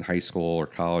you're in high school or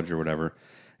college or whatever,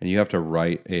 and you have to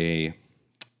write a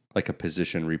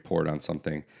position report on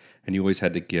something, and you always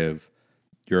had to give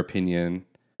your opinion...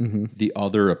 Mm-hmm. The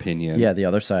other opinion. Yeah, the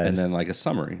other side. And then like a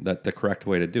summary, that the correct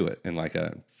way to do it in like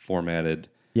a formatted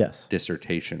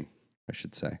dissertation, I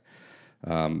should say.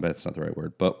 That's not the right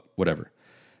word, but whatever.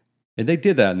 And they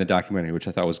did that in the documentary, which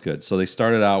I thought was good. So they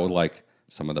started out with like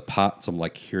some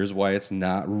like, here's why it's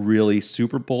not really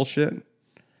super bullshit.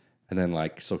 And then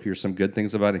like, so here's some good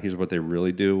things about it. Here's what they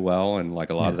really do well. And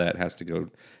like a lot of that has to go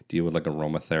deal with like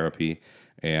aromatherapy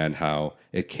and how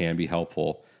it can be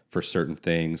helpful for certain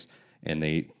things. And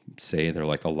they say they're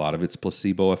like a lot of it's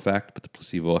placebo effect, but the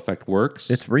placebo effect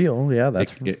works. It's real. Yeah,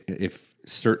 that's... If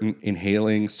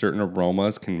inhaling certain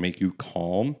aromas can make you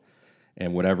calm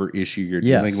and whatever issue you're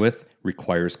dealing with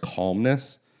requires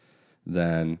calmness,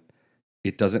 then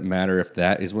it doesn't matter if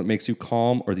that is what makes you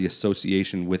calm or the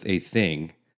association with a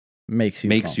thing makes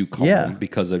you calm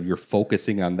because of you're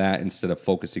focusing on that instead of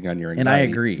focusing on your anxiety. And I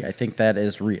agree. I think that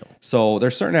is real. So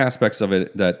there's certain aspects of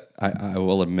it that I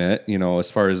will admit, you know, as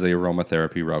far as the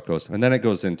aromatherapy route goes. And then it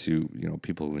goes into, you know,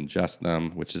 people who ingest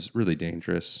them, which is really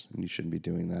dangerous, and you shouldn't be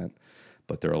doing that.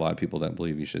 But there are a lot of people that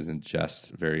believe you should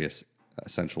ingest various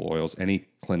essential oils. Any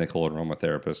clinical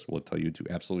aromatherapist will tell you to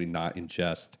absolutely not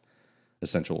ingest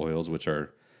essential oils, which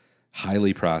are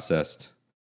highly processed,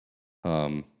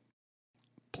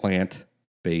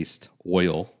 plant-based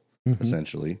oil,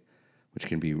 essentially, which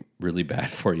can be really bad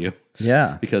for you.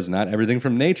 Yeah. Because not everything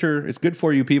from nature is good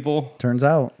for you, people. Turns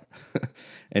out.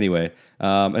 Anyway,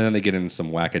 and then they get into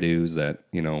some wackadoos that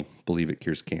believe it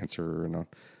cures cancer and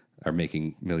are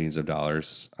making millions of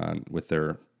dollars with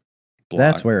their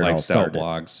That's where it all lifestyle started.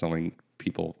 blogs selling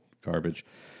people garbage.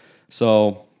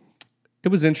 So it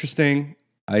was interesting.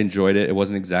 I enjoyed it. It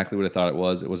wasn't exactly what I thought it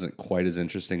was. It wasn't quite as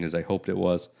interesting as I hoped it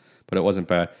was, but it wasn't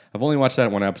bad. I've only watched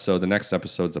that one episode. The next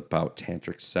episode's about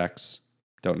tantric sex.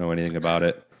 Don't know anything about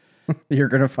it. You're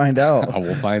gonna find out. I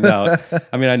will find out.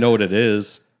 I mean, I know what it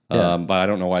is, Yeah. but I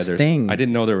don't know why Sting. I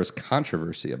didn't know there was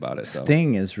controversy about it. Though.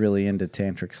 Sting is really into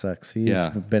tantric sex. He's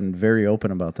been very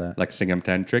open about that. Like Singam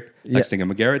Tantric, like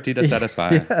Singam Garrett to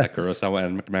satisfy. Like Kurosawa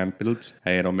and McMahon Phillips.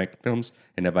 I don't make films.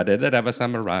 And never did that ever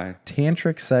samurai.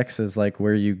 Tantric sex is like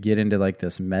where you get into like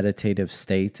this meditative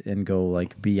state and go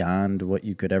like beyond what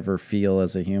you could ever feel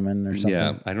as a human or something.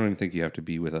 Yeah, I don't even think you have to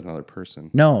be with another person.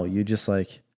 No, you just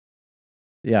like,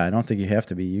 yeah, I don't think you have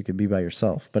to be. You could be by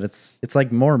yourself, but it's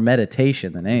like more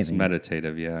meditation than anything. It's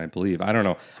meditative, yeah, I believe. I don't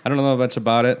know. I don't know much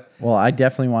about it. Well, I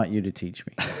definitely want you to teach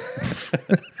me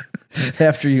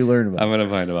after you learn about it. I'm going to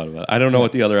find out about it. I don't know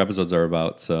what the other episodes are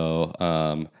about,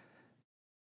 so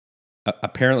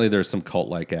apparently there's some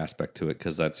cult-like aspect to it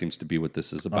because that seems to be what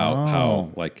this is about. Oh.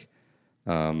 How, like...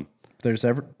 if there's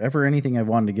ever anything I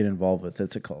wanted to get involved with,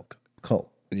 it's a cult.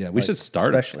 Yeah, we should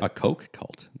start especially. a Coke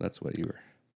cult. That's what you were...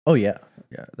 Oh, yeah.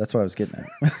 Yeah, that's what I was getting at.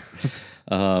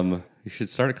 You should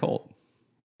start a cult.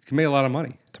 You can make a lot of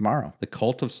money. Tomorrow. The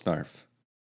Cult of Snarf.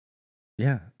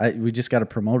 Yeah. We just got to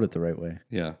promote it the right way,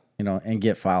 Yeah. And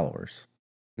get followers.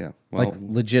 Yeah. Well, Like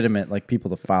legitimate, like people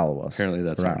to follow us. apparently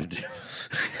that's around. hard to do.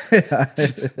 Yeah,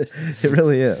 it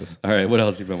really is. All right, what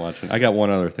else have you been watching? I got one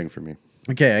other thing for me.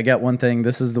 Okay, I got one thing.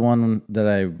 This is the one that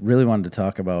I really wanted to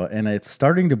talk about, and it's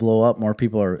starting to blow up. More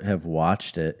people have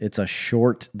watched it. It's a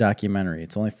short documentary.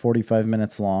 It's only 45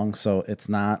 minutes long, so it's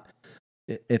not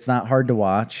hard to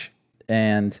watch.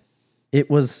 And it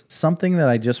was something that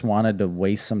I just wanted to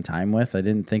waste some time with. I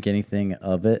didn't think anything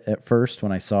of it at first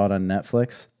when I saw it on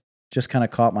Netflix. Just kind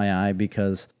of caught my eye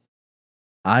because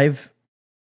I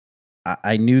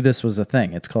knew this was a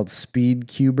thing. It's called Speed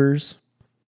Cubers.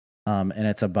 And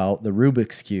it's about the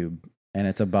Rubik's Cube, and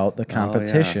it's about the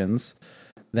competitions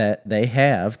that they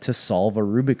have to solve a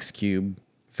Rubik's Cube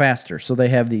faster. So they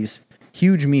have these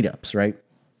huge meetups, right?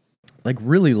 Like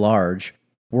really large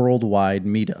worldwide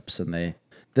meetups. And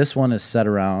this one is set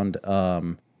around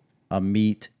a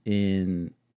meet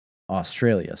in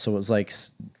Australia. So it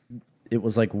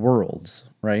was like worlds,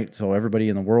 right? So everybody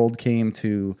in the world came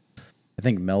to, I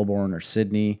think, Melbourne or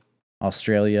Sydney,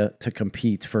 Australia, to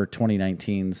compete for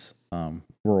 2019's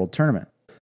world tournament.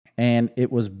 And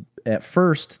it was, at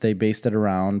first, they based it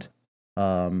around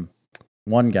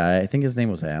one guy, I think his name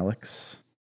was Alex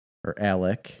or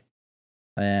Alec,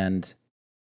 and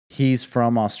he's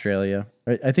from Australia.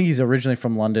 I think he's originally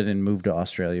from London and moved to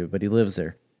Australia, but he lives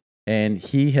there. And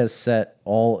he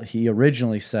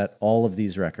originally set all of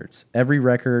these records. Every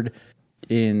record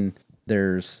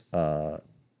there's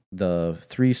the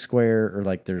 3 square, or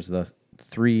like there's the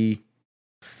 3,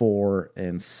 4,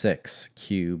 and 6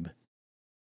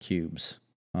 cubes.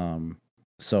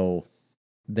 So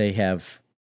they have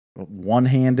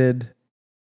one-handed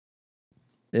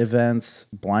events,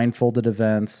 blindfolded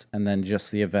events, and then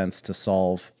just the events to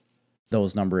solve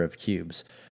those number of cubes.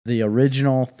 The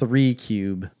original 3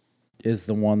 cube is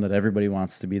the one that everybody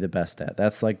wants to be the best at.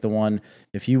 That's like the one,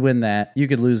 if you win that, you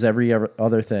could lose every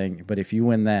other thing, but if you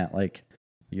win that, like,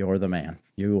 you're the man.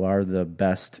 You are the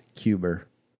best cuber.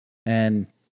 And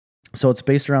so it's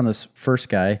based around this first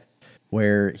guy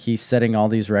where he's setting all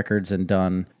these records and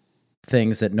done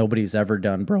things that nobody's ever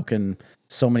done, broken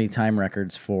so many time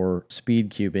records for speed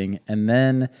cubing. And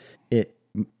then it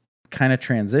kind of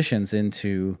transitions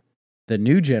into the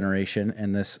new generation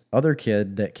and this other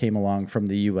kid that came along from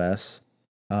the US,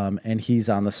 and he's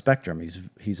on the spectrum.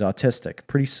 He's autistic,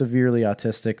 pretty severely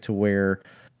autistic, to where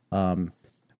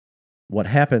what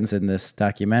happens in this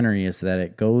documentary is that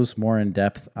it goes more in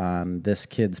depth on this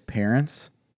kid's parents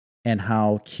and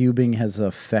how cubing has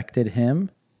affected him,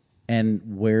 and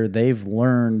where they've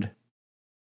learned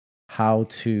how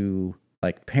to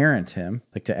like parent him,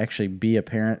 like to actually be a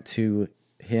parent to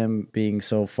him being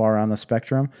so far on the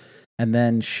spectrum, and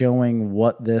then showing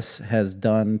what this has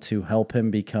done to help him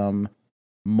become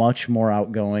much more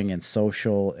outgoing and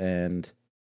social, and,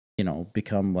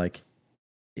 become like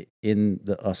in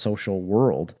a social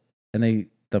world. And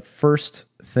the first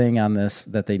thing on this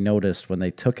that they noticed when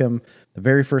they took him, the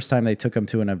very first time they took him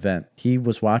to an event, he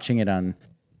was watching it on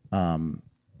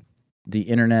the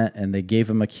internet, and they gave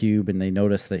him a cube, and they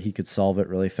noticed that he could solve it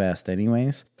really fast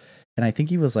anyways. And I think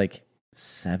he was like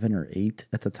 7 or 8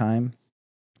 at the time.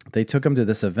 They took him to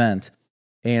this event,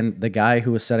 And the guy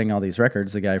who was setting all these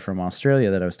records, the guy from Australia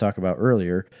that I was talking about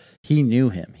earlier, he knew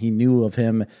him. He knew of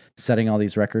him setting all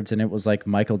these records, and it was like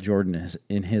Michael Jordan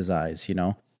in his eyes, you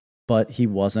know? But he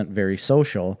wasn't very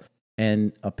social.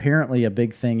 And apparently a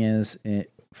big thing is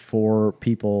for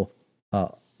people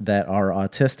that are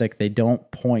autistic, they don't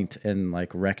point and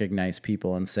like recognize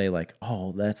people and say like,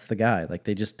 oh, that's the guy. Like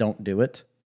they just don't do it.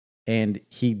 And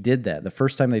he did that. The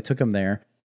first time they took him there,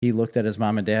 he looked at his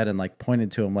mom and dad and like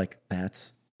pointed to him like,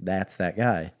 that's that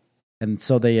guy. And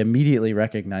so they immediately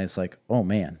recognized like, oh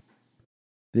man,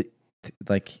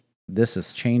 like this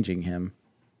is changing him.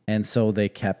 And so they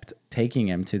kept taking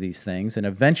him to these things. And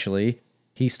eventually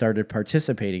he started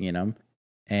participating in them.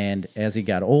 And as he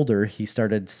got older, he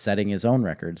started setting his own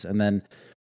records. And then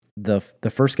the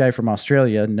first guy from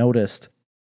Australia noticed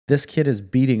this kid is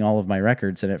beating all of my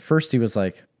records. And at first he was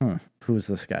like, who's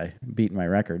this guy beating my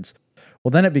records?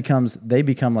 Well, then they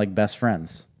become like best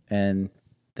friends, and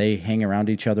they hang around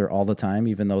each other all the time,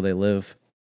 even though they live,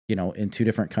 you know, in two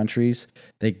different countries.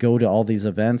 They go to all these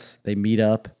events, they meet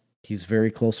up. He's very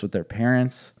close with their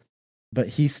parents, but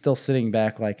he's still sitting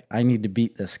back like, I need to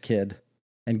beat this kid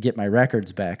and get my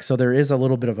records back. So there is a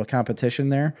little bit of a competition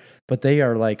there, but they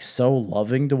are like so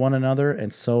loving to one another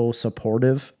and so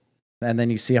supportive. And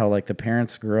then you see how like the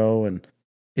parents grow, and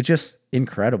it's just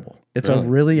incredible. It's a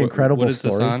really incredible what is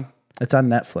story. This on? It's on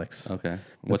Netflix. Okay.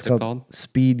 What's it called?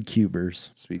 Speed Cubers.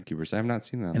 Speed Cubers. I have not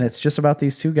seen that. And it's just about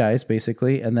these two guys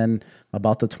basically, and then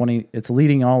about it's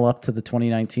leading all up to the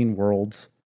 2019 Worlds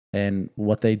and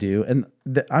what they do. And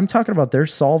I'm talking about they're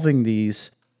solving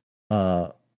these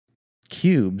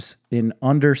cubes in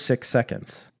under 6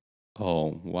 seconds.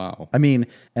 Oh, wow. I mean,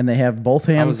 and they have both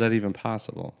hands. How is that even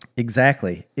possible?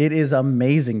 Exactly. It is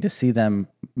amazing to see them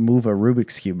move a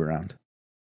Rubik's Cube around.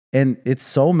 And it's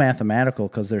so mathematical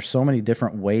because there's so many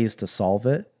different ways to solve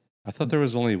it. I thought there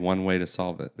was only one way to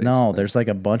solve it. Basically. No, there's like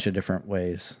a bunch of different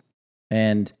ways.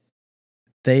 And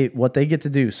what they get to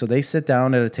do, so they sit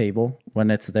down at a table when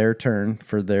it's their turn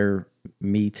for their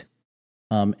meet,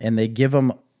 and they give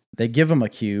them a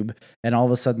cube, and all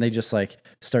of a sudden they just like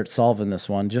start solving this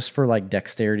one just for like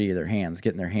dexterity of their hands,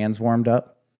 getting their hands warmed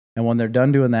up. And when they're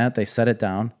done doing that, they set it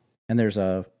down, and there's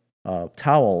a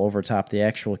towel over top the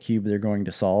actual cube they're going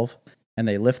to solve. And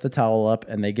they lift the towel up,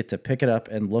 and they get to pick it up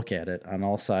and look at it on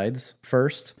all sides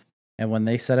first. And when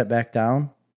they set it back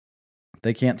down,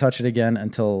 they can't touch it again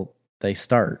until they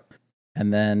start.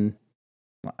 And then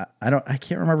I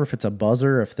can't remember if it's a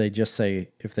buzzer, or if they just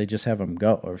have them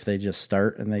go, or if they just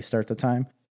start and they start the time.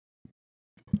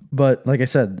 But like I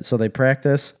said, so they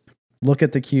practice, look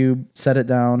at the cube, set it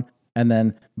down, and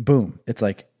then boom, it's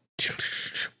like,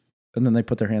 and then they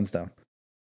put their hands down.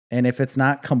 And if it's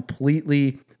not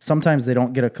completely, sometimes they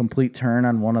don't get a complete turn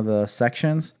on one of the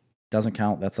sections, doesn't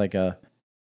count. That's like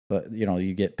but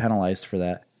you get penalized for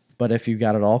that. But if you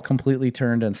got it all completely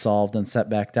turned and solved and set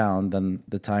back down, then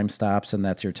the time stops and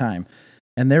that's your time.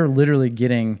 And they're literally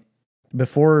getting,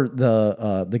 before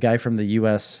the guy from the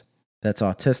US that's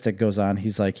autistic goes on,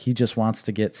 he's like, he just wants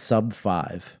to get sub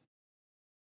 5.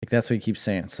 Like that's what he keeps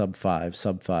saying, sub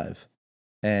 5.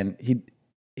 And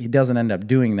he doesn't end up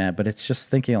doing that, but it's just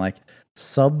thinking like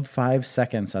sub 5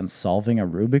 seconds on solving a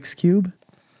Rubik's Cube.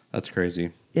 That's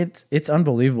crazy. It's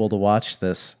unbelievable to watch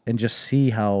this and just see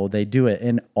how they do it.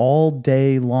 And all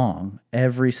day long,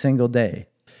 every single day,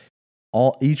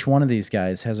 each one of these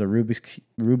guys has a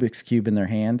Rubik's Cube in their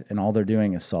hand, and all they're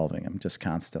doing is solving them, just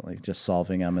constantly, just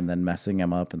solving them and then messing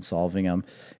them up and solving them.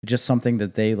 It's just something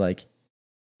that they like,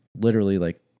 literally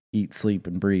like eat, sleep,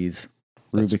 and breathe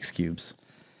Rubik's Cubes.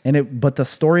 But the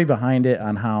story behind it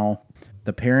on how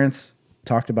the parents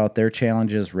talked about their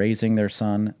challenges raising their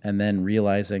son, and then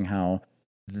realizing how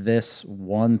this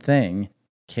one thing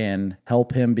can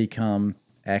help him become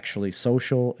actually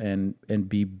social and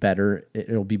be better.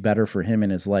 It'll be better for him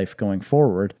in his life going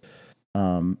forward.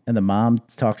 And the mom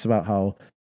talks about how,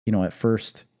 at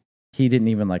first he didn't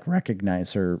even like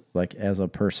recognize her like as a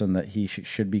person that he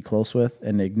should be close with,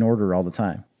 and ignored her all the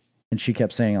time. And she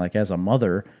kept saying like, as a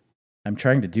mother, I'm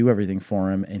trying to do everything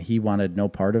for him, and he wanted no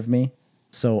part of me.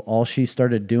 So all she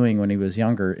started doing when he was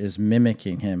younger is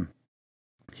mimicking him.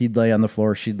 He'd lay on the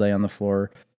floor, she'd lay on the floor.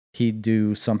 He'd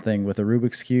do something with a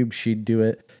Rubik's Cube, she'd do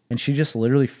it. And she just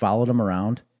literally followed him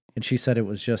around. And she said it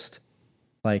was just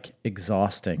like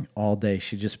exhausting all day.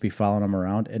 She'd just be following him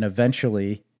around. And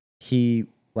eventually he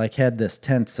like had this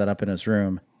tent set up in his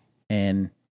room, and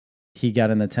he got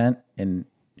in the tent and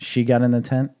she got in the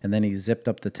tent, and then he zipped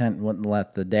up the tent and wouldn't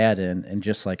let the dad in, and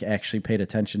just like actually paid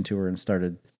attention to her and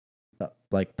started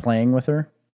like playing with her.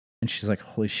 And she's like,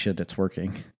 holy shit, it's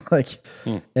working. Like,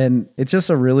 and it's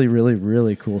just a really, really,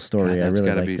 really cool story. God, I really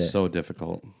gotta liked be it. so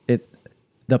difficult.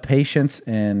 The patience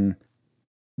and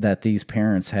that these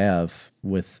parents have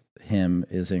with him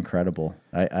is incredible.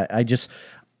 I just,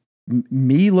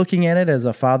 me looking at it as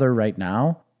a father right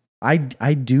now, I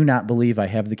do not believe I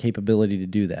have the capability to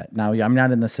do that. Now, I'm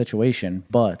not in the situation,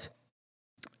 but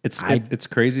it's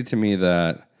crazy to me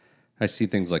that I see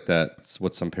things like that. It's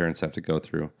what some parents have to go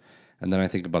through. And then I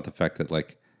think about the fact that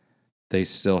like they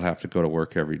still have to go to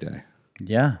work every day.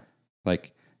 yeah,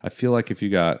 Like I feel like if you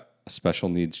got a special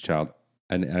needs child,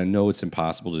 and I know it's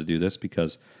impossible to do this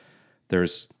because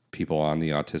there's people on the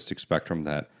autistic spectrum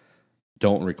that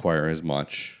don't require as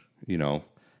much, you know,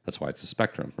 that's why it's a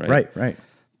spectrum, right? right.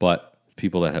 But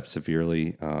people that have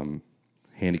severely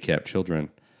handicapped children,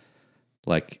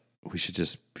 like we should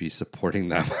just be supporting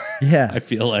them. Yeah. I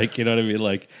feel like, you know what I mean?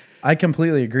 Like, I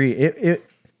completely agree.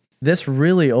 This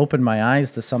really opened my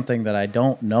eyes to something that I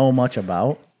don't know much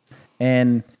about.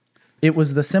 And it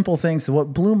was the simple things.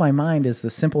 What blew my mind is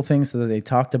the simple things that they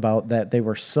talked about that they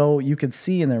were so, you could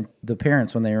see in the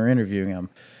parents when they were interviewing him,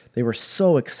 they were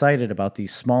so excited about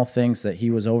these small things that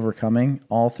he was overcoming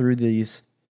all through these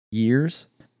years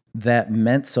that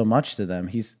meant so much to them.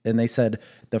 And they said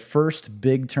the first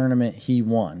big tournament he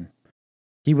won,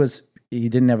 he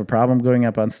didn't have a problem going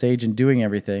up on stage and doing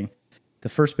everything. The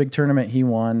first big tournament he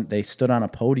won, they stood on a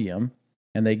podium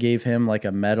and they gave him like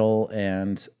a medal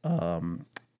and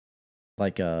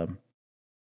like a,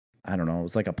 I don't know, it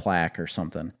was like a plaque or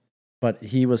something. But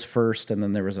he was first, and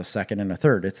then there was a second and a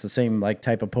third. It's the same like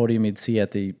type of podium you'd see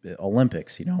at the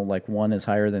Olympics, you know, like one is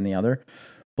higher than the other.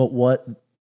 But what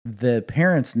the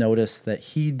parents noticed that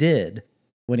he did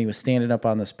when he was standing up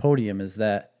on this podium is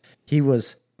that he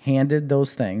was handed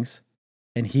those things,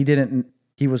 and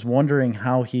he was wondering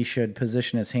how he should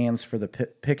position his hands for the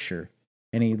picture.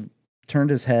 And he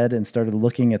turned his head and started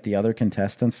looking at the other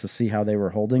contestants to see how they were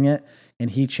holding it.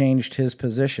 And he changed his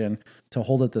position to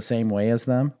hold it the same way as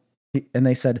them. And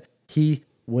they said he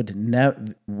would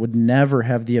never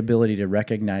have the ability to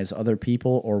recognize other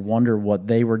people or wonder what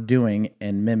they were doing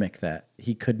and mimic that.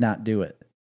 He could not do it.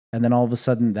 And then all of a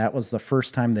sudden, that was the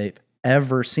first time they've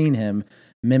ever seen him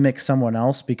mimic someone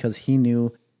else because he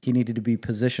knew he needed to be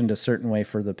positioned a certain way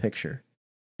for the picture.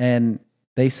 And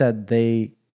they said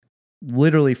they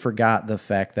literally forgot the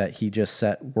fact that he just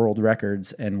set world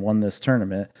records and won this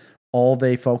tournament. All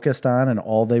they focused on and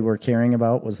all they were caring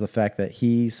about was the fact that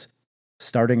he's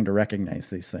starting to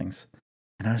recognize these things.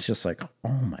 And I was just like,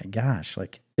 oh my gosh,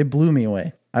 like it blew me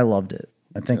away. I loved it.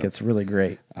 I think it's really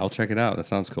great. I'll check it out. That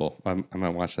sounds cool. I might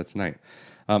watch that tonight.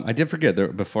 I did forget,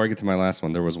 before I get to my last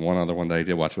one, there was one other one that I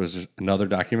did watch. It was another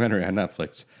documentary on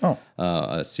Netflix.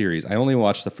 A series. I only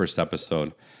watched the first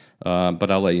episode,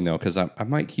 but I'll let you know because I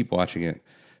might keep watching it.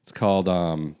 It's called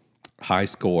High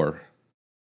Score.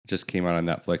 It just came out on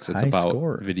Netflix. It's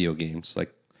about video games.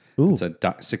 Like it's a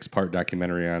 6-part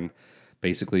documentary on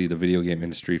basically the video game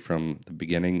industry from the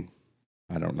beginning.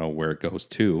 I don't know where it goes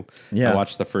to. Yeah. I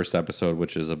watched the first episode,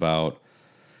 which is about,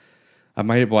 I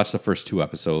might have watched the first 2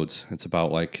 episodes. It's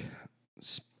about like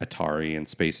Atari and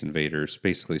Space Invaders.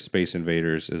 Basically, Space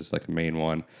Invaders is like the main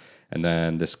one. And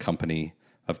then this company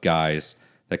of guys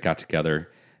that got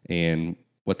together. And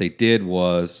what they did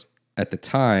was, at the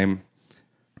time,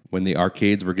 when the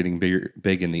arcades were getting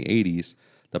big in the 80s,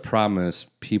 the problem is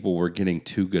people were getting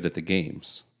too good at the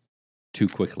games too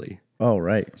quickly. Oh,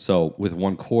 right. So with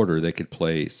 1 quarter, they could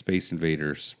play Space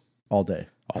Invaders all day.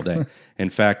 In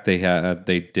fact,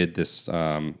 they did this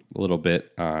little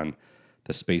bit on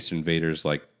the Space Invaders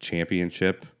like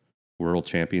championship, world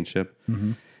championship,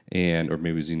 and or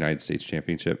maybe it was the United States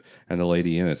championship. And the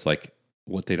lady in it's like,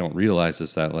 what they don't realize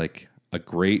is that like a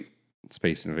great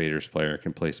Space Invaders player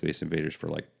can play Space Invaders for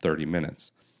like 30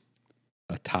 minutes.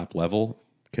 A top level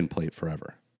can play it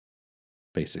forever.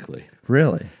 Basically.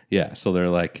 Really? Yeah. So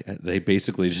they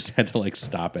basically just had to like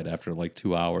stop it after like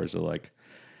 2 hours or like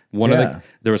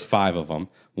there was 5 of them.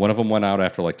 One of them went out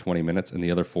after like 20 minutes and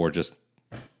the other 4 just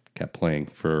kept playing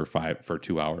for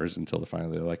 2 hours until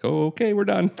finally they're like, oh, okay, we're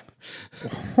done.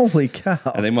 Holy cow.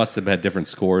 And they must have had different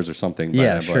scores or something.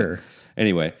 Yeah, sure.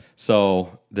 Anyway,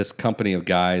 so this company of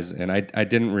guys, and I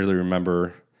didn't really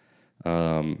remember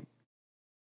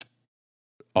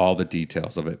all the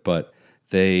details of it, but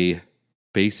they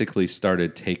basically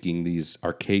started taking these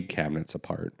arcade cabinets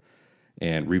apart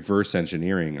and reverse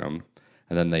engineering them,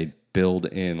 and then they build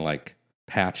in like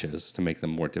patches to make them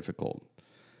more difficult.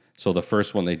 So the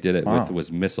first one they did it with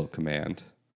was Missile Command.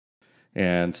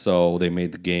 And so they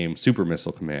made the game Super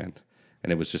Missile Command,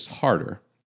 and it was just harder.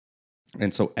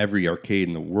 And so every arcade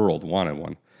in the world wanted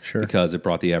one. Sure. because it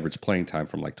brought the average playing time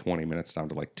from like 20 minutes down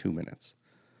to like 2 minutes.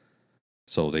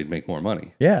 So they'd make more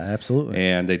money. Yeah, absolutely.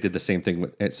 And they did the same thing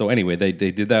with. So anyway, they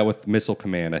did that with Missile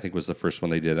Command. I think was the first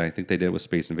one they did. I think they did it with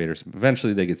Space Invaders.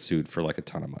 Eventually, they get sued for like a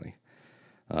ton of money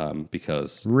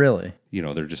because Really?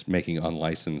 they're just making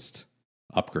unlicensed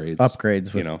upgrades.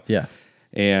 Upgrades, with, yeah.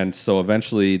 And so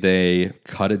eventually they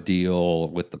cut a deal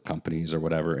with the companies or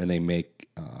whatever, and they make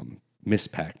Miss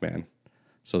Pac-Man.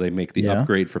 So they make the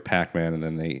upgrade for Pac-Man, and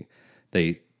then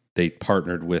they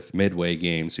partnered with Midway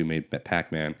Games, who made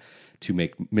Pac-Man, to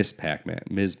make Ms.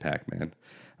 Pac-Man.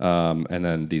 And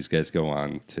then these guys go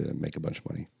on to make a bunch of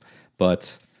money.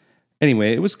 But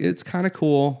anyway, it's kind of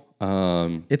cool.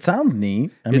 It sounds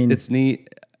neat. I mean, it's neat.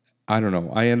 I don't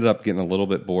know. I ended up getting a little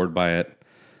bit bored by it.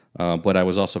 But I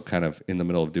was also kind of in the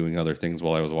middle of doing other things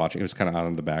while I was watching. It was kind of out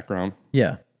in the background.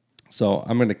 yeah. So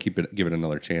I'm going to give it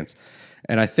another chance.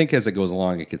 And I think as it goes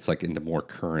along, it gets like into more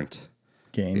current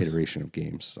Games. iteration of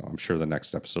games. So I'm sure the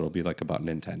next episode will be like about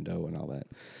Nintendo and all that.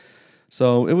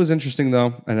 So it was interesting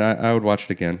though, and I would watch it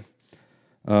again.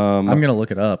 I'm going to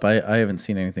look it up. I haven't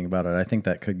seen anything about it. I think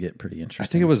that could get pretty interesting. I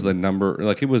think it was the number,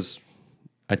 like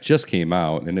it just came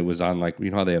out and it was on like,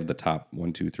 how they have the top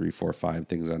 1, 2, 3, 4, 5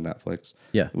 things on Netflix.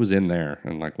 Yeah. It was in there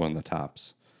and like one of the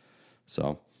tops.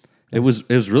 So it was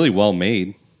really well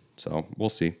made. So we'll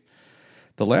see.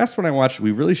 The last one I watched,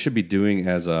 we really should be doing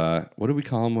as what do we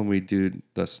call them when we do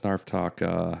the Snarf Talk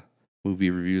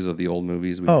movie reviews of the old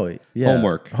movies?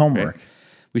 Homework. Homework. Right?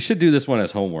 We should do this one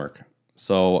as homework.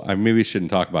 So I maybe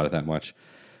shouldn't talk about it that much.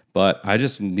 But I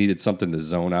just needed something to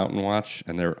zone out and watch,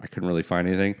 and I couldn't really find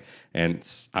anything. And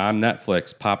on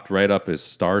Netflix, popped right up as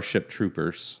Starship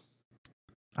Troopers.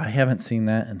 I haven't seen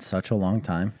that in such a long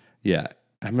time. Yeah,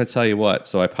 I'm gonna tell you what.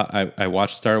 So I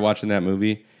started watching that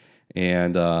movie,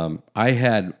 and I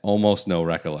had almost no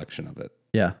recollection of it.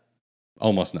 Yeah.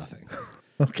 Almost nothing.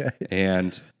 Okay.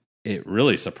 And it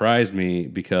really surprised me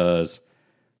because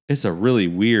it's a really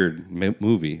weird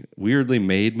movie, weirdly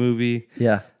made movie.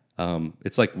 Yeah.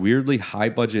 It's like weirdly high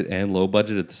budget and low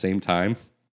budget at the same time.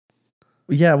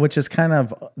 Yeah, which is kind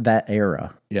of that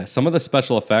era. Yeah, some of the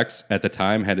special effects at the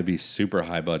time had to be super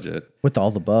high budget. With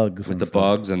all the bugs. With the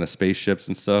bugs and the spaceships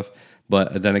and stuff.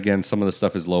 But then again, some of the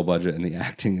stuff is low budget and the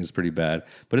acting is pretty bad.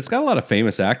 But it's got a lot of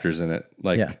famous actors in it.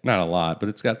 Like, not a lot, but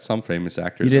it's got some famous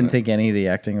actors. You didn't think any of the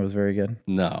acting was very good?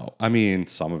 No. I mean,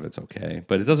 some of it's okay.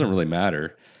 But it doesn't really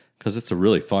matter because it's a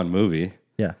really fun movie.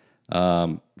 Yeah.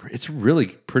 It's really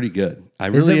pretty good. I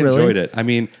really enjoyed it. I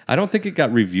mean, I don't think it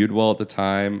got reviewed well at the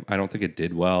time. I don't think it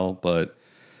did well, but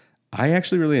I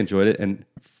actually really enjoyed it. And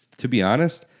to be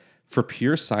honest, for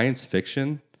pure science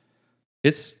fiction,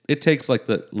 it takes like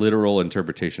the literal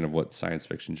interpretation of what science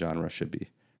fiction genre should be.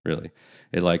 Really,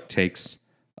 it like takes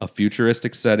a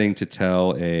futuristic setting to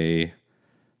tell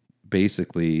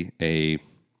basically a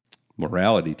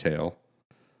morality tale,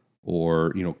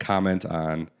 or comment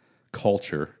on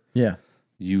culture. Yeah.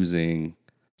 Using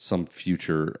some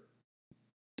future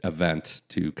event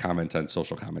to comment on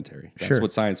social commentary. That's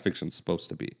what science fiction is supposed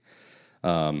to be.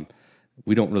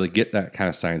 We don't really get that kind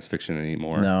of science fiction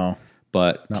anymore. No.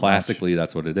 But classically,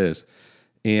 that's what it is.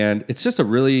 And it's just a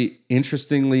really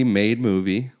interestingly made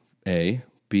movie, A.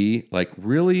 B, like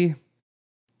really,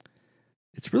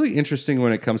 it's really interesting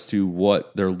when it comes to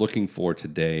what they're looking for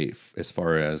today as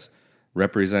far as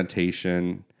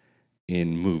representation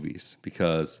in movies,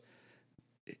 because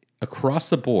across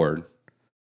the board,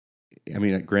 I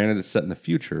mean, granted it's set in the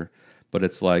future, but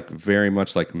it's like very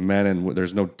much like men and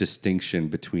there's no distinction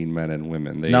between men and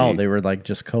women. They were like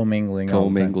just commingling,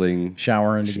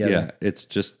 showering together. Yeah, it's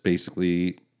just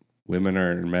basically women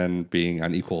and men being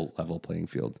on equal level playing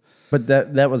field. But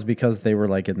that was because they were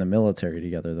like in the military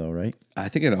together, though, right? I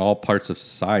think in all parts of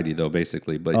society, though,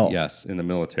 basically. But yes, in the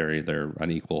military, they're on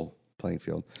equal playing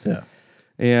field. Yeah.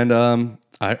 And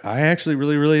I actually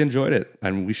really, really enjoyed it.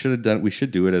 And we should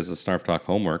do it as a Snarf Talk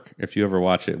homework. If you ever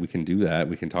watch it, we can do that.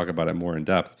 We can talk about it more in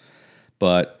depth.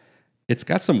 But it's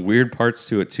got some weird parts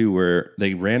to it too, where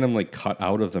they randomly cut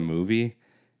out of the movie,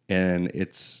 and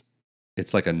it's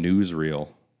like a newsreel.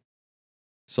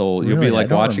 So you'll be like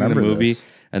watching the movie,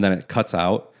 and then it cuts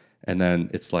out, and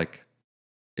then it's like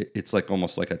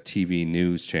almost like a TV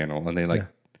news channel, and they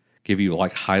give you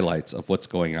like highlights of what's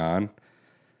going on.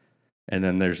 And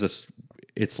then there's this,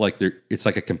 it's like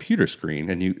a computer screen,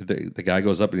 and the guy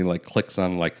goes up and he like clicks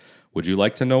on like, would you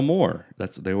like to know more?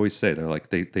 That's what they always say. They're like,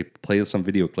 they play some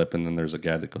video clip, and then there's a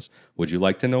guy that goes, would you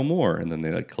like to know more? And then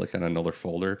they like click on another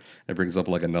folder. It brings up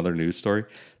like another news story.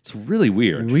 It's really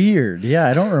weird. Yeah.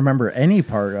 I don't remember any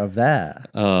part of that.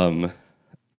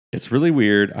 It's really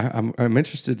weird. I'm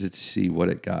interested to see what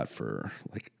it got for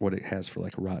what it has for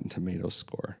Rotten Tomatoes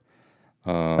score.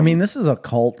 I mean, this is a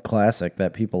cult classic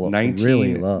that people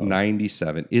really love.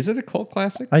 1997. Is it a cult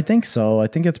classic? I think so. I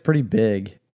think it's pretty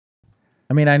big.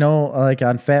 I mean, I know like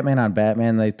on Fat Man on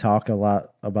Batman, they talk a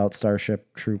lot about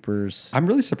Starship Troopers. I'm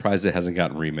really surprised it hasn't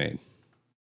gotten remade.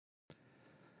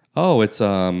 Oh, it's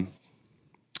your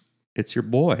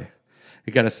boy.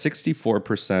 It got a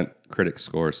 64% critic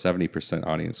score, 70%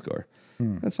 audience score.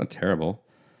 That's not terrible.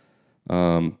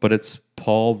 But it's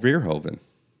Paul Verhoeven,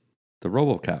 the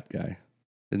RoboCop guy.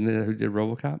 Isn't it who did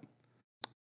RoboCop?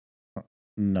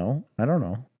 No, I don't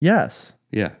know. Yes.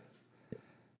 Yeah.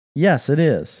 Yes, it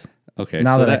is. Okay,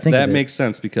 Now so that I think of that it. makes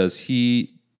sense because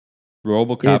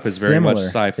RoboCop is very much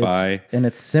sci-fi. And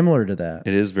it's similar to that.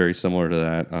 It is very similar to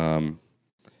that.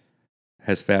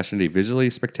 Has fashioned a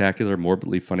visually spectacular,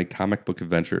 morbidly funny comic book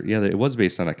adventure. Yeah, it was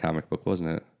based on a comic book,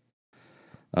 wasn't it?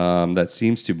 That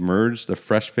seems to merge the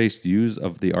fresh-faced views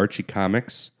of the Archie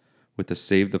comics with the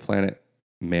Save the Planet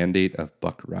mandate of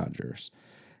Buck Rogers.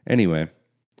 Anyway,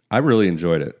 I really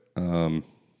enjoyed it.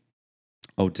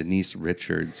 Denise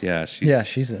Richards. Yeah,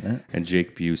 she's in it. And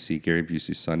Jake Busey, Gary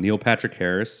Busey's son. Neil Patrick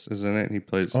Harris is in it. And he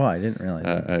plays I didn't realize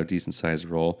that. a decent-sized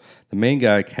role. The main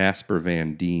guy, Casper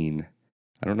Van Dien,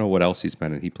 I don't know what else he's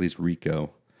been in. He plays Rico.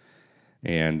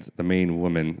 And the main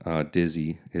woman,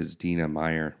 Dizzy, is Dina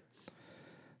Meyer.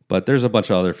 But there's a bunch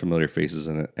of other familiar faces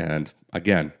in it. And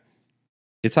again,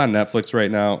 it's on Netflix right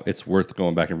now. It's worth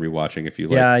going back and rewatching if you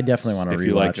like. Yeah, I definitely want to rewatch if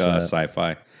you like that.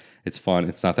 sci-fi. It's fun.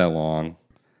 It's not that long.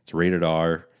 It's rated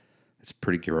R. It's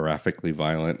pretty graphically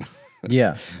violent.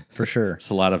 Yeah, for sure.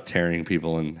 It's a lot of tearing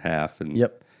people in half and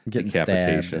getting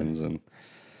decapitations and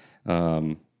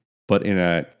but in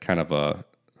a kind of a,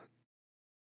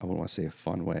 I wouldn't want to say a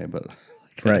fun way, but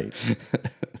right.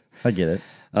 I get it.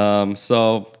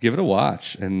 So give it a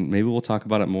watch, and maybe we'll talk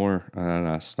about it more on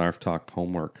Snarf Talk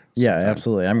homework. Yeah, sometime.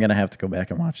 absolutely. I'm gonna have to go back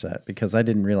and watch that because I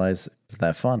didn't realize it was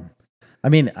that fun. I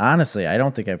mean, honestly, I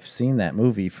don't think I've seen that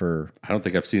movie for. I don't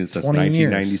think I've seen it since 20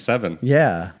 years. 1997.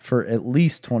 Yeah, for at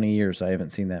least 20 years, I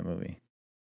haven't seen that movie.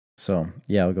 So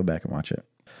yeah, I'll go back and watch it.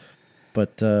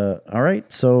 But all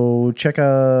right, so check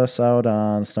us out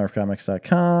on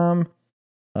snarfcomics.com.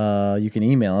 You can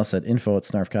email us at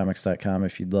info@snarfcomics.com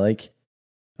if you'd like.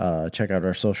 Check out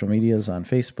our social medias on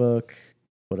Facebook.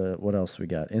 What else we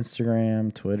got?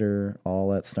 Instagram, Twitter,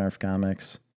 all at Snarf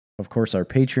Comics. Of course, our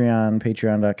Patreon,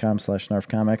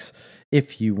 patreon.com/snarfcomics.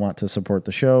 If you want to support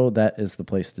the show, that is the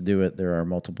place to do it. There are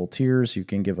multiple tiers. You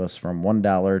can give us from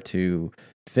 $1 to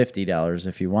 $50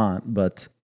 if you want, but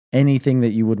anything that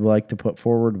you would like to put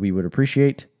forward, we would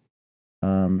appreciate.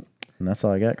 And that's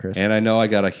all I got, Chris. And I know I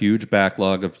got a huge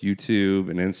backlog of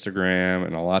YouTube and Instagram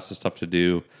and lots of stuff to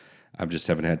do. I just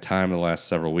haven't had time in the last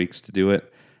several weeks to do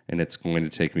it. And it's going to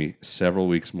take me several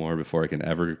weeks more before I can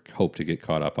ever hope to get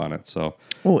caught up on it. So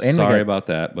sorry about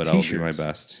that, but I'll do my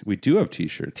best. We do have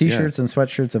T-shirts. T-shirts and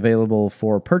sweatshirts available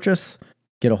for purchase.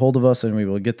 Get a hold of us and we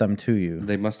will get them to you.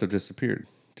 They must have disappeared.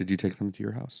 Did you take them to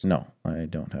your house? No, I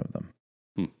don't have them.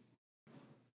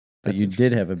 But you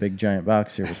did have a big giant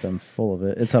box here with them full of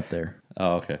it. It's up there.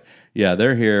 Oh, okay. Yeah,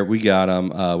 they're here. We got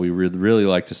them. We really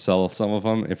like to sell some of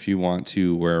them. If you want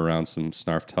to wear around some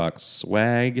Snarf Talk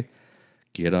swag,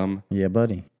 get them. Yeah,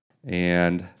 buddy.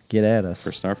 And get at us. For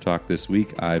Snarf Talk this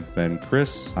week, I've been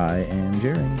Chris. I am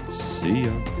Jerry. See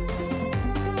ya.